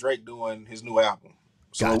classics and Drake doing his new album.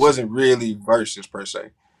 So it wasn't really versus per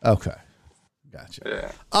se. Okay.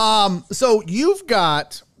 Gotcha. Yeah. So you've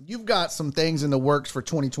got some things in the works for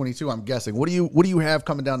 2022, I'm guessing. What do you have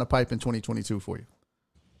coming down the pipe in 2022 for you?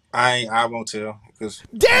 I won't tell, because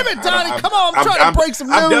damn it, Donnie, come on, I'm trying to break some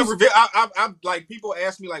news. I'm like, people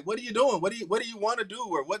ask me like, what are you doing? What do you want to do,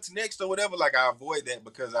 or what's next or whatever? Like, I avoid that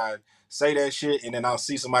because I say that shit and then I'll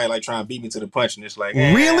see somebody like trying to beat me to the punch, and it's like,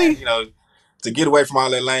 really, you know, to get away from all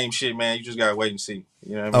that lame shit, man, you just gotta wait and see.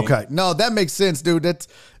 You know what I mean? Okay, no, that makes sense, dude.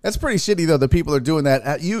 That's pretty shitty though. The people are doing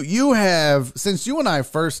that. You have, since you and I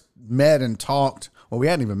first met and talked. Well, we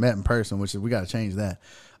hadn't even met in person, which is, we got to change that.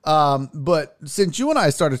 But since you and I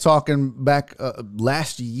started talking back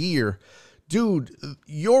last year, dude,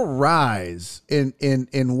 your rise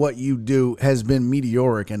in what you do has been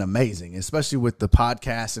meteoric and amazing, especially with the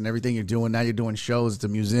podcast and everything you're doing. Now you're doing shows at the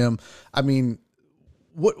museum. I mean,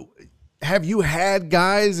 what have you had,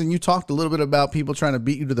 guys? And you talked a little bit about people trying to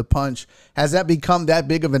beat you to the punch. Has that become that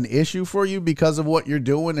big of an issue for you because of what you're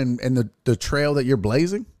doing and the trail that you're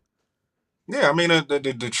blazing? Yeah, I mean,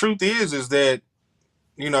 the truth is that,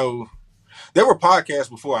 you know, there were podcasts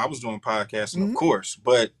before I was doing podcasting, of course,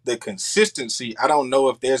 but the consistency, I don't know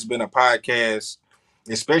if there's been a podcast,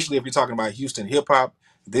 especially if you're talking about Houston hip hop,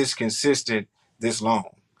 this consistent, this long.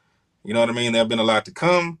 You know what I mean? There have been a lot to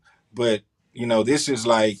come, but, you know, this is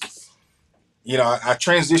like, you know, I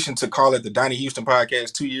transitioned to call it the Donnie Houston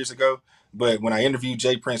podcast 2 years ago, but when I interviewed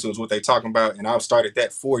Jay Prince, it was what they talking about, and I started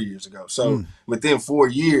that 4 years ago. So within 4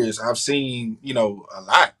 years, I've seen, you know, a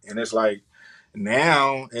lot, and it's like,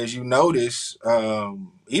 now, as you notice,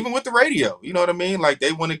 even with the radio, you know what I mean? Like,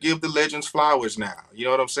 they want to give the legends flowers now. You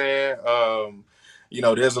know what I'm saying? You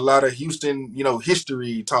know, there's a lot of Houston, you know,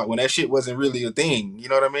 history talk when that shit wasn't really a thing. You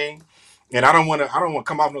know what I mean? And I don't want to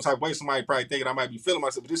come off no type of way. Somebody probably thinking I might be feeling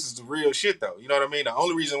myself, but this is the real shit, though. You know what I mean? The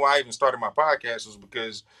only reason why I even started my podcast was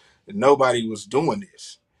because nobody was doing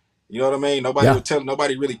this. You know what I mean?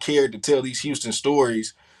 Nobody really cared to tell these Houston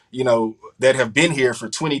stories, you know, that have been here for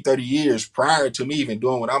 20, 30 years prior to me even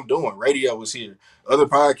doing what I'm doing. Radio was here. Other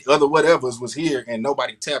whatevers was here, and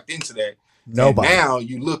nobody tapped into that. Nobody. And now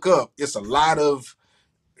you look up, it's a lot of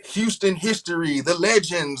Houston history, the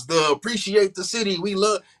legends, the appreciate the city we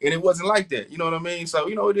love, and it wasn't like that. You know what I mean? So,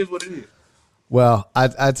 you know, it is what it is. Well,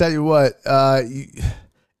 I tell you what,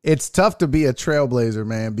 it's tough to be a trailblazer,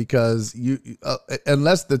 man, because you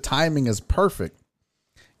unless the timing is perfect,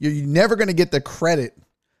 you're never going to get the credit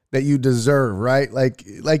that you deserve, right? Like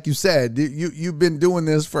you said, you've been doing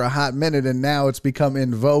this for a hot minute, and now it's become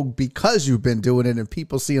in vogue because you've been doing it, and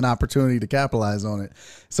people see an opportunity to capitalize on it.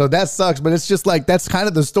 So that sucks, but it's just like that's kind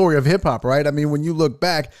of the story of hip hop, right? I mean, when you look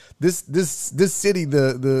back, this city,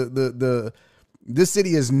 this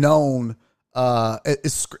city is known.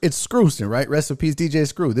 It's Screwston, right? Rest in peace, DJ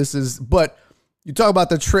Screw. But you talk about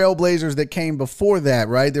the trailblazers that came before that,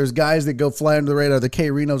 right? There's guys that go fly under the radar, the K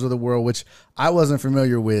Renos of the world, which I wasn't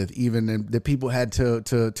familiar with, even and that people had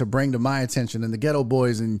to bring to my attention, and the Ghetto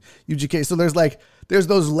Boys and UGK. So there's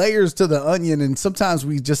those layers to the onion, and sometimes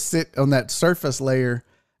we just sit on that surface layer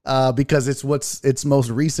because it's most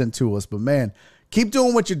recent to us. But man, keep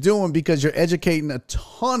doing what you're doing because you're educating a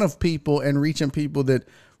ton of people and reaching people that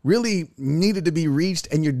really needed to be reached,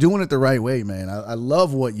 and you're doing it the right way, man. I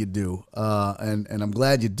love what you do, and I'm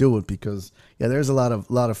glad you do it because there's a lot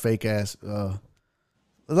of fake ass,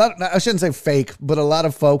 I shouldn't say fake, but a lot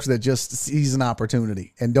of folks that just sees an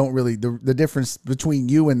opportunity and don't really. The difference between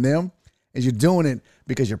you and them is you're doing it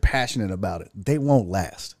because you're passionate about it. They won't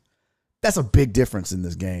last. That's a big difference in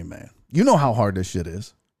this game, man. You know how hard this shit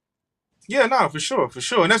is. Yeah, no, for sure,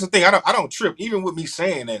 and that's the thing. I don't trip, even with me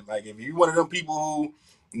saying that. Like, if you're one of them people who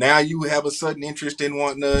now you have a sudden interest in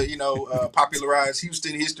wanting to, popularize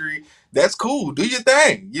Houston history, that's cool. Do your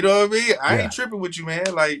thing. You know what I mean? I ain't tripping with you,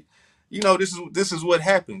 man. Like, this is what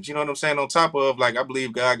happens. You know what I'm saying? On top of, like, I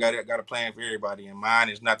believe God got a plan for everybody, and mine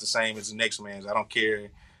is not the same as the next man's. I don't care.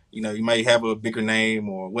 You may have a bigger name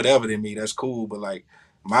or whatever than me. That's cool, but like,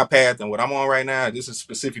 my path and what I'm on right now, this is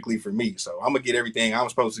specifically for me. So I'm gonna get everything I'm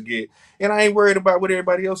supposed to get, and I ain't worried about what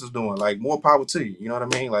everybody else is doing. Like, more power to you. You know what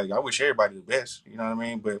I mean? Like, I wish everybody the best. You know what I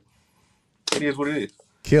mean? But it is what it is.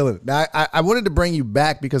 Killing it. Now, I wanted to bring you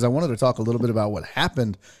back because I wanted to talk a little bit about what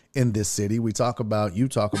happened in this city. You talk about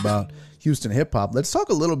Houston hip hop. Let's talk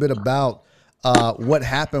a little bit about what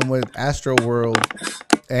happened with Astroworld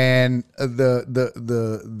and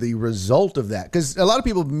the result of that, because a lot of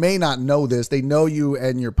people may not know this. They know you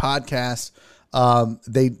and your podcast.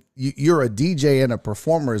 You're a DJ and a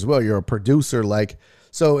performer as well. You're a producer,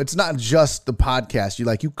 so it's not just the podcast.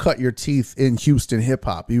 You cut your teeth in Houston hip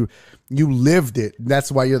hop. You lived it. That's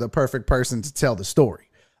why you're the perfect person to tell the story.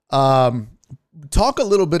 Talk a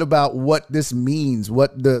little bit about what this means,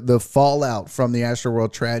 what the fallout from the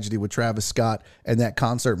Astroworld tragedy with Travis Scott and that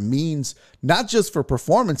concert means, not just for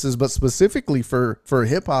performances, but specifically for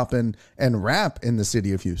hip hop and rap in the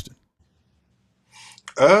city of Houston.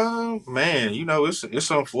 Man,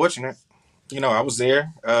 it's unfortunate. I was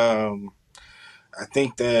there. I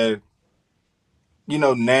think that,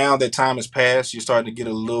 now that time has passed, you're starting to get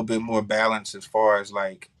a little bit more balance as far as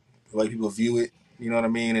like the way people view it. You know what I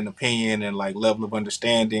mean? And opinion and like level of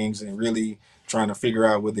understandings, and really trying to figure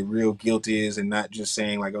out what the real guilt is, and not just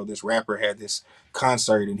saying like, oh, this rapper had this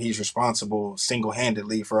concert and he's responsible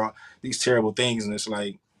single-handedly for all these terrible things. And it's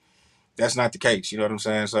like, that's not the case. You know what I'm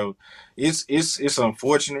saying? So it's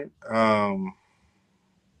unfortunate.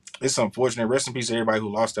 It's unfortunate. Rest in peace to everybody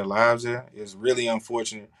who lost their lives there. It's really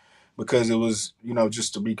unfortunate because it was,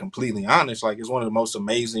 just to be completely honest, like, it's one of the most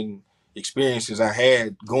amazing experiences I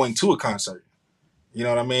had going to a concert. You know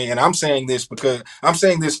what I mean? And I'm saying this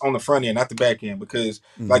on the front end, not the back end, because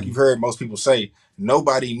like you've heard most people say,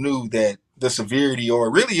 nobody knew that the severity, or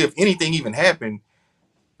really if anything even happened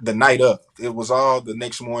the night of. It was all the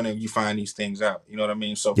next morning you find these things out. You know what I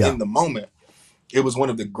mean? So in the moment, it was one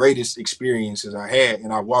of the greatest experiences I had,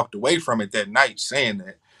 and I walked away from it that night saying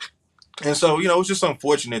that. And so, it was just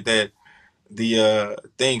unfortunate that the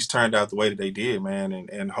things turned out the way that they did, man.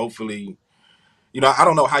 And hopefully, I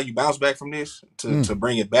don't know how you bounce back from this to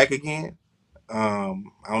bring it back again. I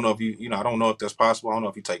don't know if I don't know if that's possible. I don't know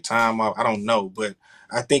if you take time off. I don't know. But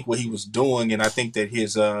I think what he was doing, and I think that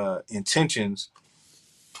his intentions,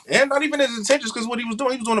 and not even his intentions, because what he was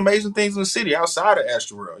doing amazing things in the city outside of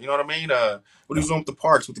Astroworld. You know what I mean? What he was doing with the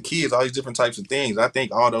parks, with the kids, all these different types of things. I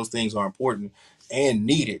think all those things are important and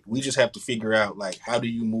needed. We just have to figure out, like, how do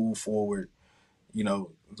you move forward,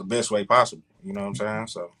 the best way possible. You know what I'm saying?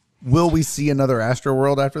 So, will we see another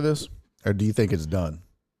Astroworld after this, or do you think it's done?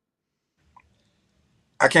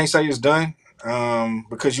 I can't say it's done,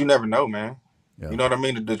 because you never know, man. Yeah. You know what I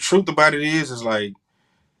mean? The truth about it is like,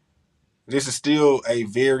 this is still a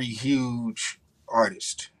very huge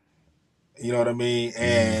artist. You know what I mean?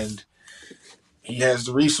 And he has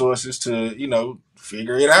the resources to,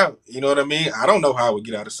 figure it out. You know what I mean? I don't know how I would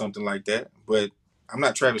get out of something like that, but I'm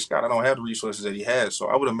not Travis Scott. I don't have the resources that he has. So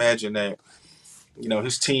I would imagine that,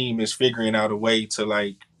 his team is figuring out a way to,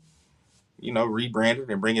 like, rebrand it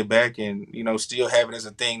and bring it back, and, still have it as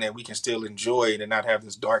a thing that we can still enjoy it and not have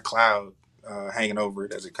this dark cloud, hanging over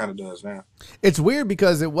it as it kind of does now. It's weird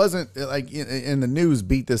because it wasn't like in the news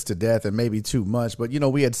beat this to death and maybe too much, but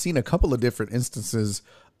we had seen a couple of different instances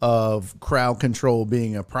of crowd control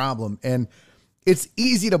being a problem. And it's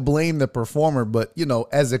easy to blame the performer, but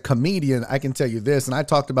as a comedian, I can tell you this, and I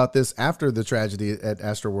talked about this after the tragedy at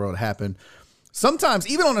Astroworld happened. Sometimes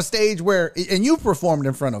even on a stage where, and you performed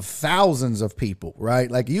in front of thousands of people, right?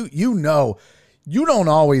 Like you don't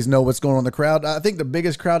always know what's going on in the crowd. I think the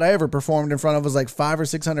biggest crowd I ever performed in front of was like 500 or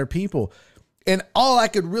 600 people. And all I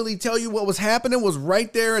could really tell you what was happening was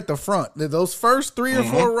right there at the front. Those first 3 or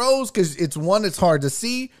 4 rows, because it's one, it's hard to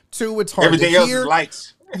see. 2, it's hard Everything to else hear. is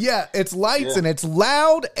lights. Yeah, it's lights and it's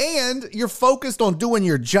loud, and you're focused on doing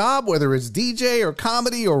your job, whether it's DJ or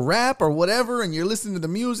comedy or rap or whatever, and you're listening to the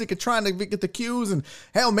music and trying to get the cues, and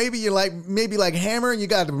hell, maybe you're like Hammer and you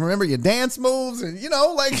got to remember your dance moves, and you got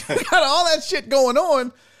all that shit going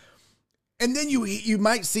on. And then you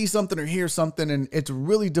might see something or hear something, and it's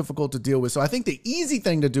really difficult to deal with. So I think the easy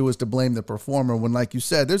thing to do is to blame the performer when, like you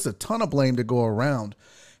said, there's a ton of blame to go around.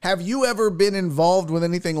 Have you ever been involved with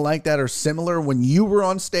anything like that or similar when you were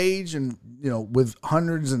on stage and, with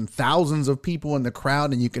hundreds and thousands of people in the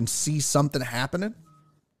crowd and you can see something happening?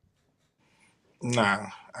 Nah,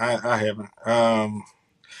 I haven't. I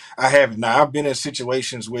haven't. Now, I've been in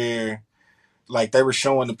situations where, like, they were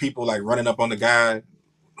showing the people, like, running up on the guy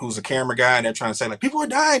who's a camera guy, and they're trying to say, like, people are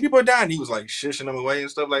dying. He was, like, shushing them away and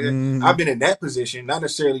stuff like that. Mm-hmm. I've been in that position, not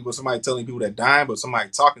necessarily with somebody telling people that dying, but somebody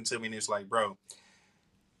talking to me, and it's like, bro,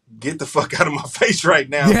 get the fuck out of my face right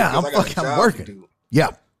now. Yeah, I'm working. Yeah.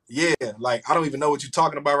 Yeah, like, I don't even know what you're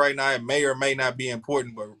talking about right now. It may or may not be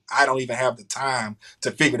important, but I don't even have the time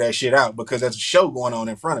to figure that shit out because there's a show going on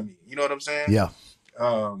in front of me. You know what I'm saying? Yeah.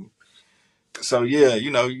 So, yeah,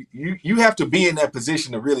 you have to be in that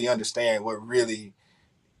position to really understand what really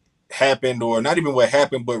happened, or not even what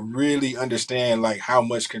happened, but really understand, like, how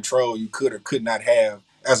much control you could or could not have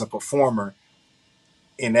as a performer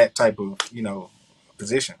in that type of,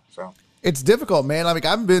 position. So it's difficult, man. Like,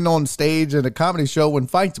 I've been on stage at a comedy show when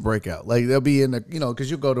fights break out. Like, they'll be in the, because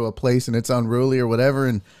you go to a place and it's unruly or whatever,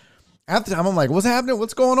 and after time I'm like, what's happening?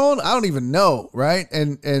 What's going on? I don't even know, right?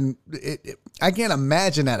 And I can't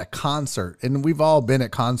imagine at a concert. And we've all been at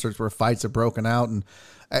concerts where fights have broken out, and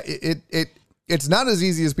it's not as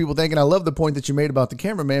easy as people think. And I love the point that you made about the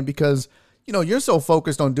cameraman, because you're so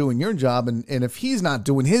focused on doing your job, and if he's not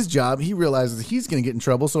doing his job, he realizes he's going to get in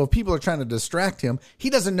trouble. So if people are trying to distract him, he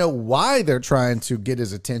doesn't know why they're trying to get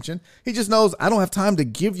his attention. He just knows, I don't have time to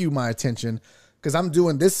give you my attention because I'm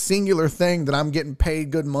doing this singular thing that I'm getting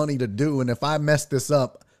paid good money to do. And if I mess this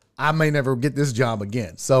up, I may never get this job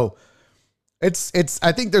again. So I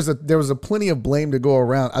think there was a plenty of blame to go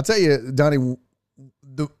around. I'll tell you, Donnie,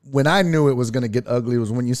 when I knew it was going to get ugly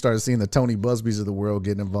was when you started seeing the Tony Busbys of the world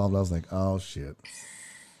getting involved. I was like, oh shit.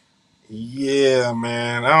 Yeah,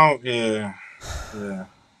 man. Yeah.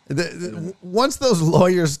 Once those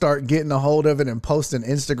lawyers start getting a hold of it and posting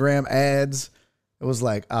Instagram ads, it was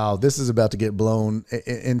like, oh, this is about to get blown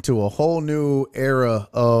into a whole new era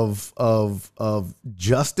of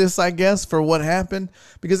justice, I guess, for what happened.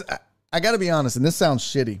 Because I got to be honest, and this sounds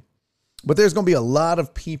shitty, but there's going to be a lot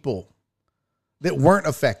of people that weren't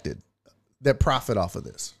affected that profit off of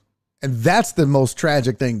this. And that's the most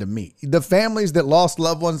tragic thing to me. The families that lost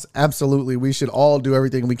loved ones, absolutely. We should all do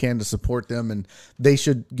everything we can to support them, and they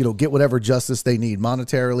should, get whatever justice they need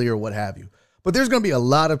monetarily or what have you. But there's going to be a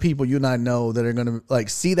lot of people you and I know that are going to like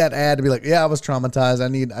see that ad and be like, yeah, I was traumatized. I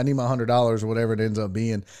need my $100 or whatever it ends up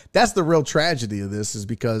being. That's the real tragedy of this, is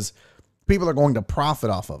because people are going to profit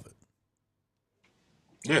off of it.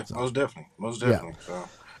 Yeah, most definitely. Yeah. So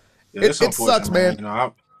yeah, it sucks,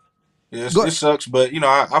 man. It sucks, but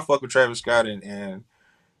I fuck with Travis Scott, and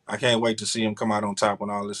I can't wait to see him come out on top when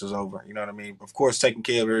all this is over. You know what I mean? Of course, taking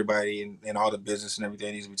care of everybody and all the business and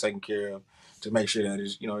everything needs to be taken care of to make sure that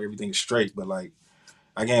is everything is straight. But like,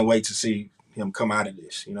 I can't wait to see him come out of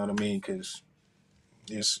this. You know what I mean? Because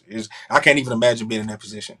I can't even imagine being in that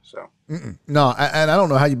position. So no, and I don't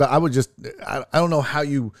know how you. But I don't know how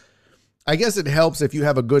you. I guess it helps if you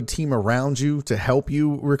have a good team around you to help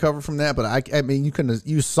you recover from that. But I mean,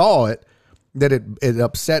 you saw it, that it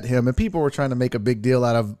upset him, and people were trying to make a big deal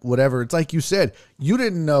out of whatever. It's like you said, you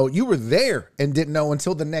didn't know, you were there and didn't know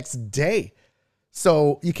until the next day.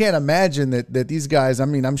 So you can't imagine that these guys, I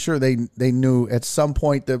mean, I'm sure they knew at some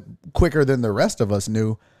point, that quicker than the rest of us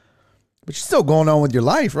knew. But you're still going on with your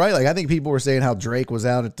life, right? Like, I think people were saying how Drake was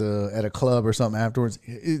out at a club or something afterwards,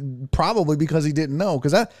 probably because he didn't know.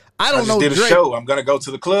 Because I don't know. I just did a show. I'm gonna go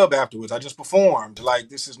to the club afterwards. I just performed. Like,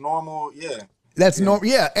 this is normal. Yeah. That's normal.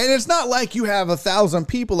 Yeah. And it's not like you have 1,000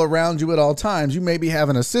 people around you at all times. You maybe have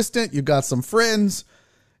an assistant, you've got some friends,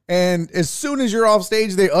 and as soon as you're off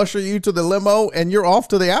stage, they usher you to the limo and you're off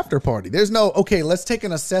to the after party. There's no, okay, let's take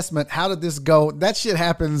an assessment. How did this go? That shit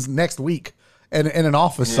happens next week in an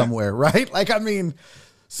office somewhere, right? Like, I mean,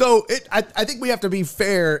 so I think we have to be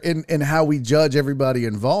fair in how we judge everybody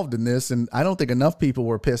involved in this. And I don't think enough people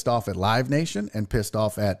were pissed off at Live Nation and pissed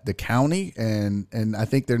off at the county. And I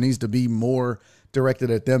think there needs to be more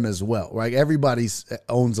directed at them as well, right? Everybody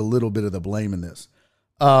owns a little bit of the blame in this.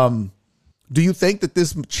 Do you think that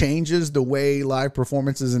this changes the way live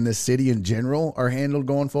performances in this city in general are handled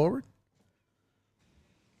going forward?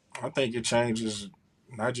 I think it changes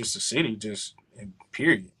not just the city, just in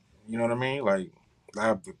period. You know what I mean? Like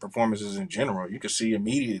live performances in general. You can see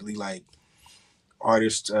immediately like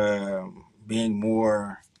artists being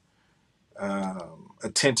more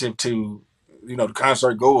attentive to, you know, the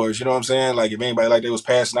concert goers. You know what I'm saying? Like if anybody like they was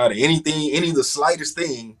passing out or anything, any of the slightest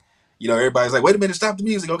thing, you know, everybody's like, wait a minute, stop the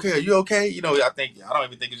music. Okay, are you okay? You know, I don't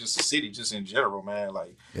even think it's just the city, just in general, man.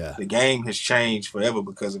 Like the game has changed forever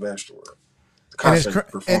because of Astroworld. The concert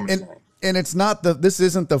performance game. And it's not this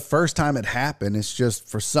isn't the first time it happened. It's just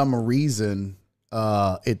for some reason,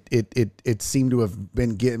 it seemed to have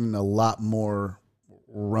been getting a lot more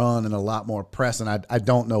run and a lot more press. And I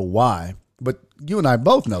don't know why, but you and I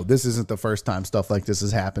both know this isn't the first time stuff like this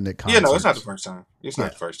has happened at concerts. Yeah, no, it's not the first time. It's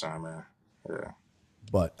not the first time, man. Yeah.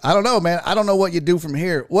 But I don't know, man. I don't know what you do from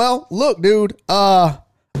here. Well, look, dude, I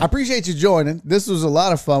appreciate you joining. This was a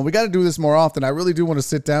lot of fun. We got to do this more often. I really do want to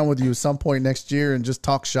sit down with you at some point next year and just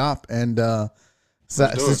talk shop. And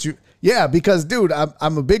because, dude,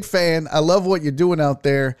 I'm a big fan. I love what you're doing out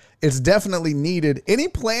there. It's definitely needed. Any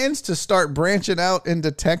plans to start branching out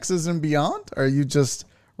into Texas and beyond? Or are you just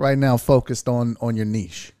right now focused on your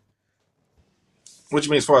niche? What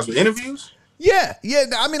you mean as far as the interviews? Yeah.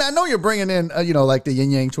 I mean, I know you're bringing in, like the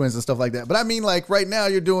Yin Yang Twins and stuff like that. But I mean, like right now,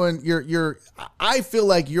 you're doing I feel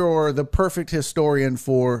like you're the perfect historian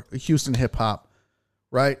for Houston hip hop,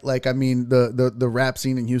 right? Like, I mean, the rap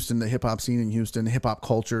scene in Houston, the hip hop scene in Houston, hip hop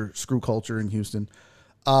culture, screw culture in Houston.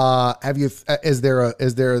 Is there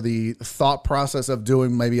the thought process of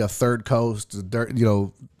doing maybe a Third Coast,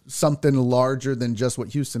 something larger than just what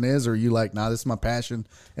Houston is? Or are you like, nah, this is my passion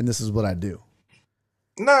and this is what I do?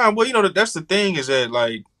 Nah, well, that's the thing is that,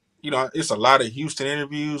 like, it's a lot of Houston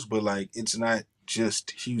interviews, but, like, it's not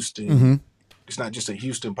just Houston. Mm-hmm. It's not just a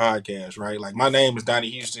Houston podcast, right? Like, my name is Donnie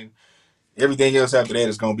Houston. Everything else after that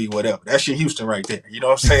is going to be whatever. That's your Houston right there. You know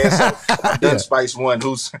what I'm saying? So I've done Spice One,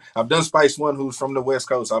 who's from the West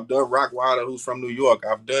Coast. I've done Rockwilder, who's from New York.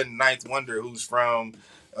 I've done Ninth Wonder, who's from,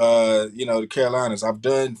 the Carolinas. I've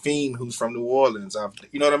done Fiend, who's from New Orleans.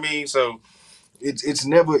 You know what I mean? So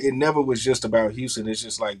it never was just about Houston. It's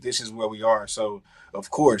just like, this is where we are. So of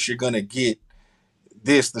course you're gonna get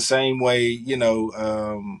this the same way,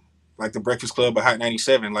 like the Breakfast Club or Hot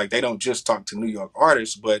 97. Like they don't just talk to New York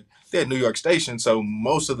artists, but they're New York station. So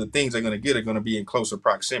most of the things they're gonna get are gonna be in closer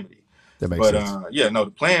proximity. That makes sense.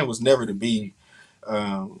 The plan was never to be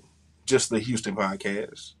just the Houston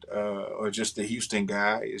podcast or just the Houston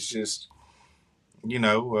guy. It's just,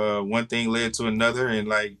 one thing led to another, and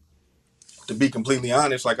like, to be completely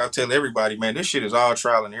honest, like I tell everybody, man, this shit is all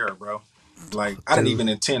trial and error, bro. Like I didn't even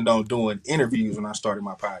intend on doing interviews when I started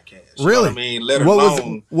my podcast. You know what I mean? Let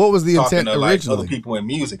alone what was the intent to, originally? Like, other people in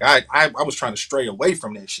music. I was trying to stray away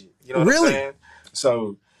from that shit. You know what I'm saying?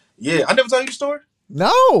 So yeah, I never told you the story.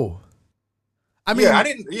 No. I mean, I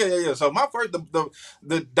didn't. Yeah. So my first,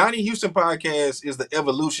 the Donnie Houston podcast is the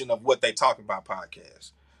evolution of What They Talking About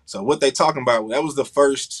podcast. So What They Talking About, that was the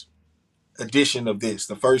first edition of this,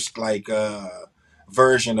 the first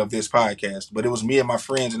version of this podcast. But it was me and my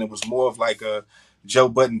friends, and it was more of like a Joe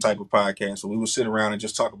Budden type of podcast. So we would sit around and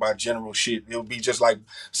just talk about general shit. It would be just like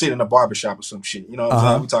sitting in a barbershop or some shit. You know what I'm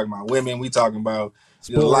saying? We talking about women, we talking about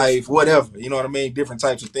life, whatever. You know what I mean? Different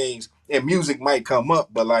types of things. And music might come up,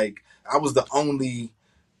 but like I was the only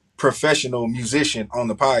professional musician on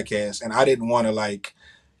the podcast, and I didn't want to like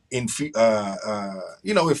infuse or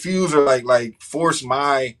like force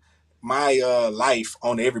my life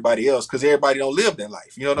on everybody else, because everybody don't live that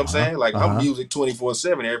life. You know what I'm saying? Like I'm music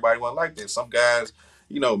 24/7. Everybody wasn't like that. Some guys,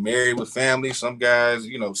 married with family. Some guys,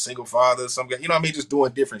 single fathers. Some guys, just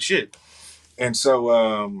doing different shit. And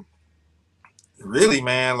so, really,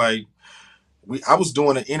 man, like I was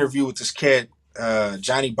doing an interview with this cat,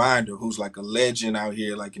 Johnny Binder, who's like a legend out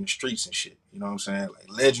here, like in the streets and shit. You know what I'm saying? Like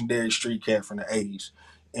legendary street cat from the 80s.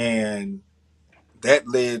 And that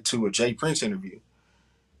led to a Jay Prince interview.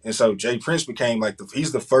 And so Jay Prince became like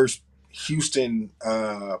he's the first Houston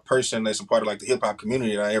person that's a part of like the hip hop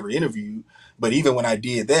community that I ever interviewed. But even when I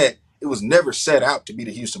did that, it was never set out to be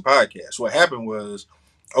the Houston Podcast. What happened was,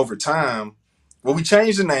 over time, well, we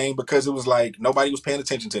changed the name because it was like nobody was paying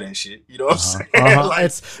attention to that shit. You know what I'm saying?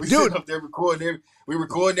 Like, we sitting up there recording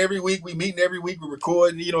every week. We meeting every week. We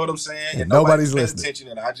recording. You know what I'm saying? And nobody's paying listening. attention.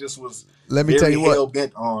 And I just was hell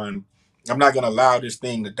bent on, I'm not gonna allow this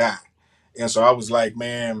thing to die. And so I was like,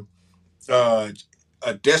 man, a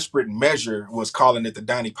desperate measure was calling it the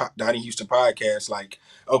Donnie Houston Podcast. Like,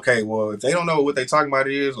 okay, well, if they don't know what they talking about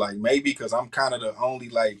is, like, maybe because I'm kind of the only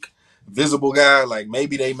like visible guy, like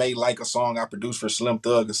maybe they may like a song I produced for Slim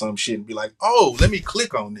Thug or some shit and be like, oh, let me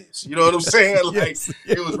click on this. You know what I'm saying? Like,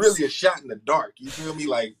 It was really a shot in the dark. You feel me?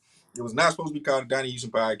 Like, it was not supposed to be called the Donnie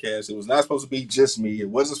Houston Podcast. It was not supposed to be just me. It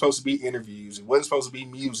wasn't supposed to be interviews. It wasn't supposed to be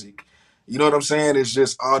music. You know what I'm saying? It's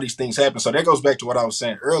just all these things happen. So that goes back to what I was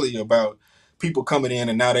saying earlier about people coming in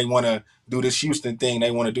and now they want to do this Houston thing.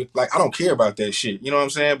 They want to do, like, I don't care about that shit. You know what I'm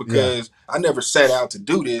saying? Because I never set out to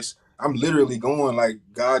do this. I'm literally going like,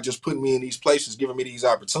 God just put me in these places, giving me these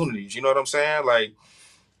opportunities. You know what I'm saying? Like,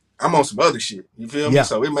 I'm on some other shit. You feel me?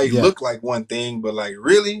 So it may look like one thing, but like,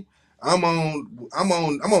 really, I'm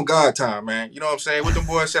on God time, man. You know what I'm saying? What them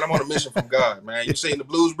boys said, I'm on a mission from God, man. You seen the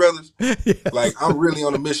Blues Brothers? Like, I'm really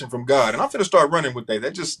on a mission from God. And I'm finna start running with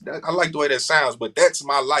that. I like the way that sounds, but that's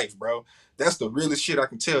my life, bro. That's the realest shit I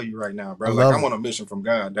can tell you right now, bro. Like, I'm on a mission from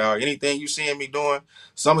God, dog. Anything you seeing me doing,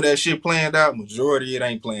 some of that shit planned out, majority it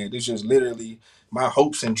ain't planned. It's just literally my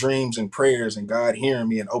hopes and dreams and prayers and God hearing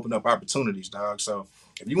me and open up opportunities, dog. So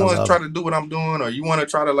if you want to try to do what I'm doing, or you want to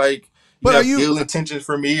try to like, but have ill intentions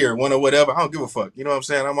for me or one or whatever, I don't give a fuck. You know what I'm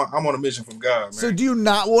saying? I'm on a mission from God, man. So do you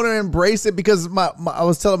not want to embrace it? Because I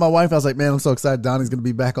was telling my wife, I was like, man, I'm so excited. Donnie's going to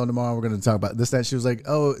be back on tomorrow. We're going to talk about this, that. She was like,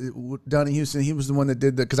 oh, Donnie Houston, he was the one that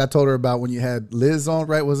did because I told her about when you had Liz on,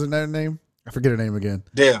 right? Wasn't that her name? I forget her name again.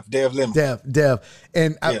 Dev Lemon. Dev.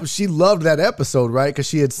 And she loved that episode, right? Because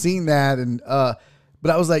she had seen that. And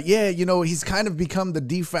but I was like, yeah, you know, he's kind of become the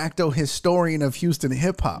de facto historian of Houston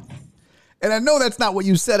hip hop. And I know that's not what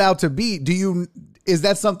you set out to be. Is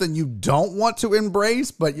that something you don't want to embrace,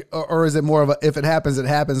 but or is it more of a if it happens, it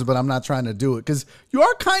happens, but I'm not trying to do it? Because you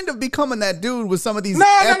are kind of becoming that dude with some of these No.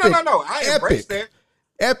 I embrace that.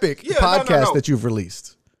 Epic podcasts that you've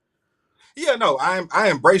released. Yeah, no, I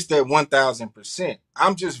embrace that 1,000%.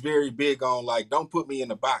 I'm just very big on like, don't put me in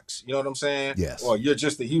the box. You know what I'm saying? Yes. Or you're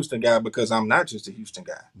just the Houston guy, because I'm not just a Houston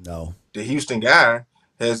guy. No. The Houston guy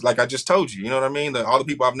has, like I just told you know what I mean? All the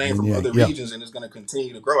people I've named from other regions, and it's going to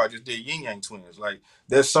continue to grow. I just did Yin Yang Twins. Like,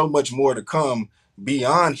 there's so much more to come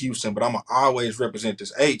beyond Houston, but I'm going to always represent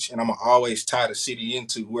this H, and I'm going to always tie the city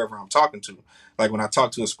into whoever I'm talking to. Like, when I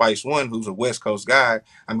talk to a Spice One, who's a West Coast guy,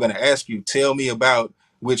 I'm going to ask you, tell me about,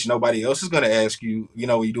 which nobody else is going to ask you, you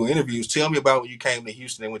know, when you do interviews, tell me about when you came to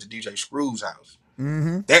Houston and went to DJ Screw's house.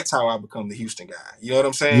 Mm-hmm. That's how I become the Houston guy. You know what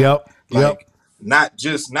I'm saying? Yep.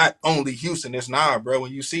 Not only Houston. It's bro.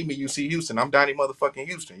 When you see me, you see Houston. I'm Donnie motherfucking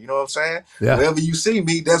Houston. You know what I'm saying? Yeah. Wherever you see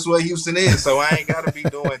me, that's where Houston is. So I ain't got to be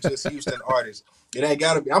doing just Houston artists. It ain't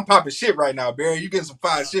got to be. I'm popping shit right now, Barry. You getting some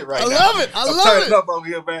fire shit right now. I love it. I'm turning up over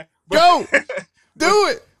here, man. Go. Do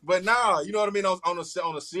it. But nah, you know what I mean? On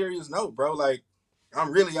a serious note, bro, like, I'm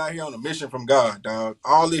really out here on a mission from God, dog.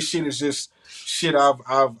 All this shit is just shit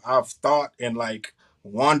I've thought and like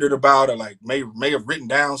wondered about, or like may have written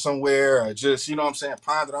down somewhere, or just, you know what I'm saying,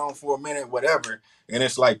 pondered on for a minute, whatever. And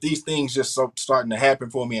it's like these things just starting to happen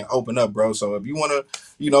for me and open up, bro. So if you want to,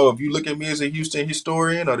 you know, if you look at me as a Houston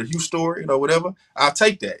historian or the Houstorian or whatever, I'll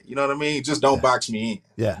take that. You know what I mean? Just don't box me in.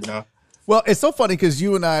 Yeah. You know? Well, it's so funny because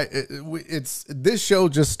you and I, this show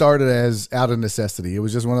just started as out of necessity. It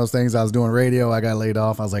was just one of those things. I was doing radio. I got laid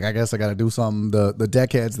off. I was like, I guess I got to do something. The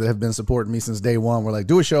deckheads that have been supporting me since day one were like,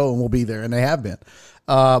 do a show and we'll be there. And they have been.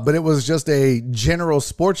 But it was just a general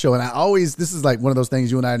sports show. And this is like one of those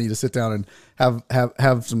things you and I need to sit down and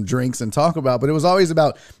have some drinks and talk about. But it was always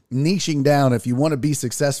about niching down. If you want to be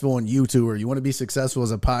successful on YouTube or you want to be successful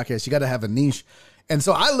as a podcast, you got to have a niche. And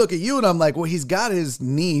so I look at you and I'm like, well, he's got his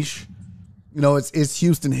niche. You know, it's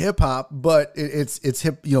Houston hip hop, but it's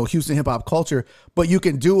hip, you know, Houston hip hop culture, but you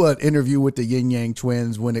can do an interview with the Yin Yang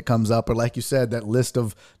Twins when it comes up, or like you said, that list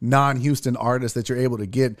of non-Houston artists that you're able to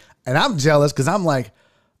get. And I'm jealous because I'm like,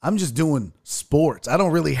 I'm just doing sports. I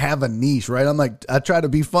don't really have a niche, right? I'm like, I try to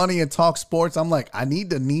be funny and talk sports. I'm like, I need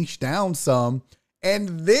to niche down some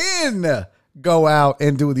and then go out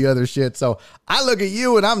and do the other shit. So I look at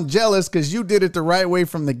you and I'm jealous because you did it the right way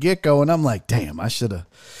from the get-go. And I'm like, damn, I should have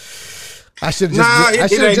just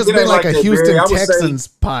been like a Houston Texans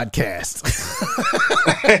podcast.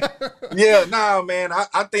 Yeah, nah, man.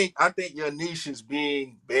 I think your niche is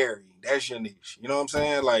being Barry. That's your niche. You know what I'm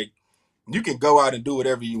saying? Like, you can go out and do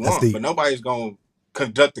whatever you want, but nobody's going to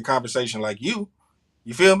conduct the conversation like you.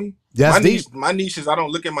 You feel me? My niche is, I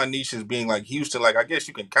don't look at my niche as being like Houston. Like, I guess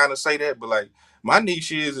you can kind of say that, but like, my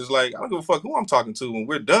niche is like, I don't give a fuck who I'm talking to. When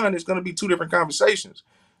we're done, it's going to be two different conversations.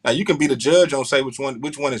 Now, you can be the judge on say which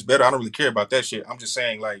one is better. I don't really care about that shit. I'm just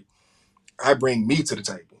saying, like, I bring me to the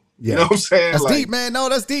table. Yeah. You know what I'm saying? That's like, deep, man. No,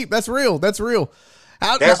 that's deep. That's real. That's real.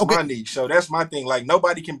 That's my niche. So that's my thing. Like,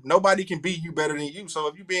 nobody can be you better than you. So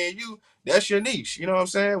if you being you, that's your niche. You know what I'm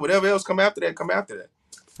saying? Whatever else come after that, come after that.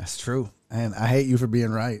 That's true. And I hate you for being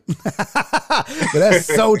right. But that's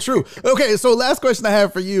so true. Okay, so last question I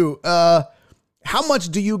have for you. How much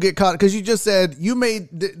do you get caught? Because you just said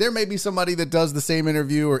there may be somebody that does the same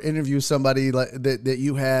interview or interviews somebody like that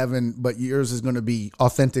you have, but yours is going to be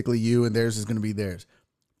authentically you and theirs is going to be theirs.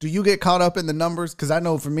 Do you get caught up in the numbers? Because I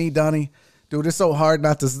know for me, Donnie, dude, it's so hard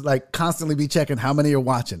not to like constantly be checking how many are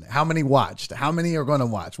watching, how many watched, how many are going to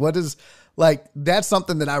watch. What is like, that's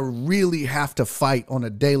something that I really have to fight on a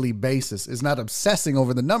daily basis, is not obsessing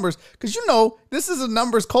over the numbers. Because, you know, this is a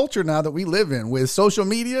numbers culture now that we live in with social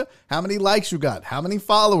media. How many likes you got, how many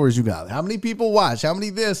followers you got, how many people watch, how many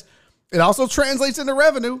this. It also translates into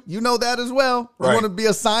revenue. You know that as well. You want to be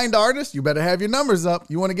a signed artist, you better have your numbers up.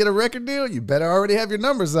 You want to get a record deal, you better already have your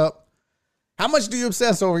numbers up. How much do you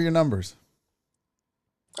obsess over your numbers?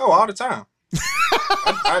 Oh, all the time.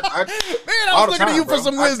 I was looking at you for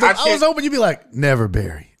some wisdom. I was hoping you'd be like, never,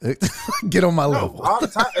 Barry. Get on my level. All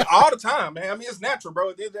the time, man. I mean, it's natural, bro.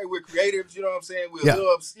 At the end of the day, we're creatives, you know what I'm saying? We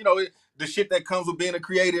love, you know, the shit that comes with being a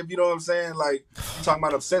creative, you know what I'm saying? Like, you talking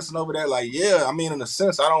about obsessing over that, like, yeah, I mean, in a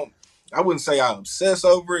sense, I wouldn't say I obsess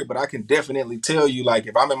over it, but I can definitely tell you, like,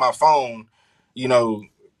 if I'm in my phone, you know,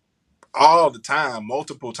 all the time,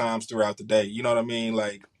 multiple times throughout the day, you know what I mean?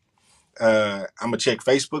 Like, I'm gonna check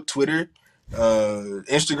Facebook, Twitter,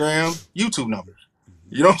 Instagram, YouTube numbers.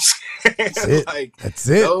 You know what I'm saying? That's it. Like, that's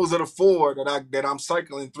it. Those are the four that I'm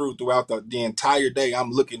cycling throughout the entire day.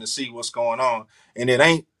 I'm looking to see what's going on, and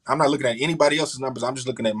I'm not looking at anybody else's numbers. I'm just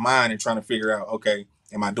looking at mine and trying to figure out, okay,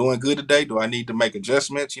 am I doing good today? Do I need to make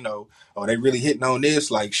adjustments? You know, are they really hitting on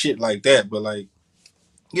this? Like, shit like that. But like,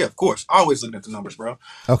 yeah, of course, always looking at the numbers, bro,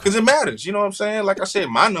 because it matters. You know what I'm saying? Like I said,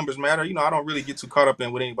 my numbers matter. You know, I don't really get too caught up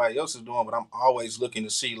in what anybody else is doing, but I'm always looking to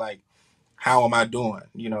see, like, how am I doing?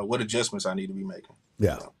 You know, what adjustments I need to be making.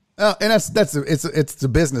 Yeah. And it's the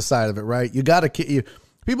business side of it, right? You got to,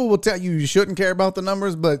 people will tell you shouldn't care about the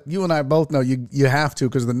numbers, but you and I both know you have to,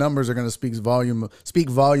 because the numbers are going to speak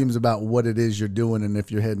volumes about what it is you're doing and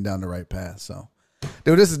if you're heading down the right path. So,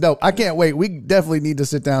 dude, this is dope. I can't wait. We definitely need to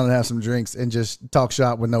sit down and have some drinks and just talk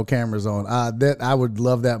shop with no cameras on. I would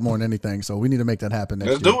love that more than anything. So we need to make that happen next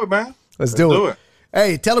year. Let's do it, man. Let's do it.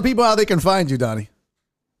 Hey, tell the people how they can find you, Donnie.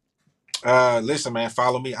 Listen, man,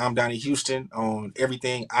 follow me. I'm Donnie Houston on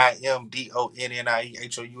everything. I am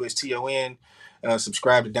DonnieHouston.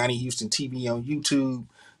 Subscribe to Donnie Houston TV on YouTube.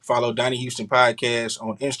 Follow Donnie Houston Podcast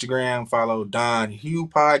on Instagram. Follow Don Hugh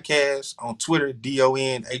Podcast on Twitter.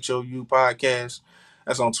 DonHou Podcast.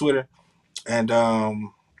 That's on Twitter. And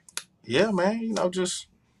yeah, man, you know, just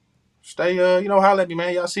stay, you know, holler at me,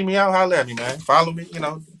 man. Y'all see me out, holler at me, man. Follow me, you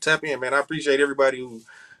know, tap in, man. I appreciate everybody who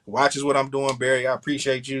watches what I'm doing, Barry. I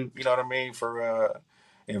appreciate you, you know what I mean, for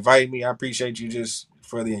inviting me. I appreciate you just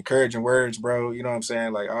for the encouraging words, bro. You know what I'm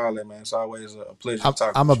saying? Like, all that, man. It's always a pleasure to talk to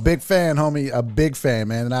you. I'm a big fan, homie. A big fan,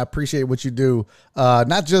 man. And I appreciate what you do,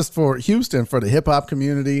 not just for Houston, for the hip-hop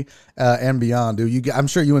community and beyond, dude. I'm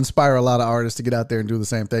sure you inspire a lot of artists to get out there and do the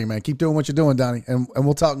same thing, man. Keep doing what you're doing, Donnie. And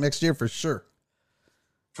we'll talk next year for sure.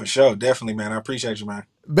 For sure. Definitely, man. I appreciate you, man.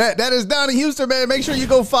 Bet. That is Donnie Houston, man. Make sure you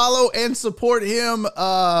go follow and support him.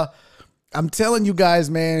 I'm telling you guys,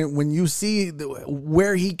 man, when you see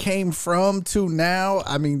where he came from to now,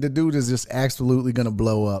 I mean, the dude is just absolutely going to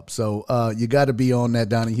blow up. So you got to be on that,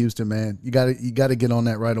 Donnie Houston, man. You got to get on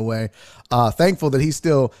that right away. Thankful that he's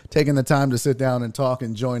still taking the time to sit down and talk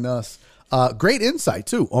and join us. Great insight,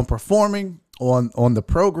 too, on performing, on the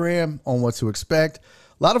program, on what to expect.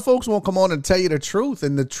 A lot of folks won't come on and tell you the truth,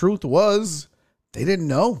 and the truth was they didn't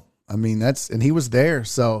know. I mean, and he was there.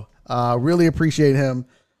 So really appreciate him.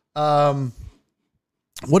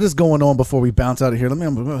 What is going on before we bounce out of here? I'm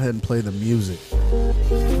going to go ahead and play the music.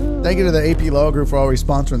 Thank you to the AP Law Group for always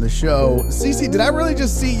sponsoring the show. Cece, did I really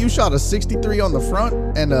just see you shot a 63 on the front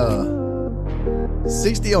and a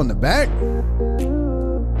 60 on the back?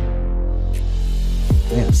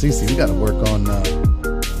 Damn, Cece, we got to work on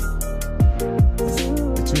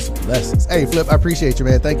get you some lessons. Hey, Flip, I appreciate you,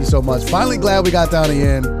 man. Thank you so much. Finally glad we got Donnie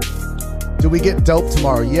in. Do we get dope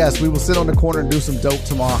tomorrow? Yes, we will sit on the corner and do some dope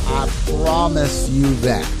tomorrow. I promise you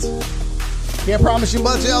that. Can't promise you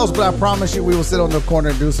much else, but I promise you we will sit on the corner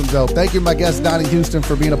and do some dope. Thank you, my guest, Donnie Houston,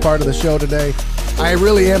 for being a part of the show today. I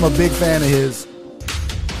really am a big fan of his.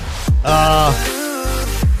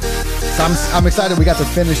 So I'm excited we got to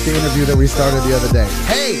finish the interview that we started the other day.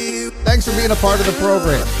 Hey, thanks for being a part of the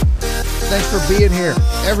program. Thanks for being here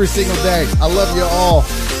every single day. I love you all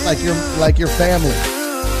like your family.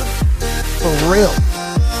 For real.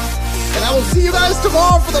 And I will see you guys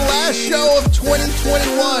tomorrow for the last show of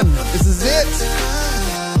 2021. This is it.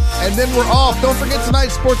 And then we're off. Don't forget tonight,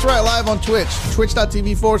 Sports Right Live on Twitch.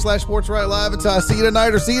 Twitch.tv/Sports Right Live. Until I see you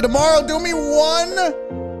tonight or see you tomorrow, do me one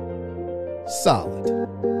solid.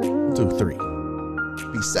 1, 2, 3.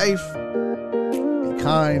 Be safe, be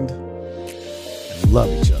kind, and love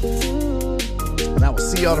each other. And I will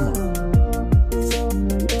see y'all tomorrow.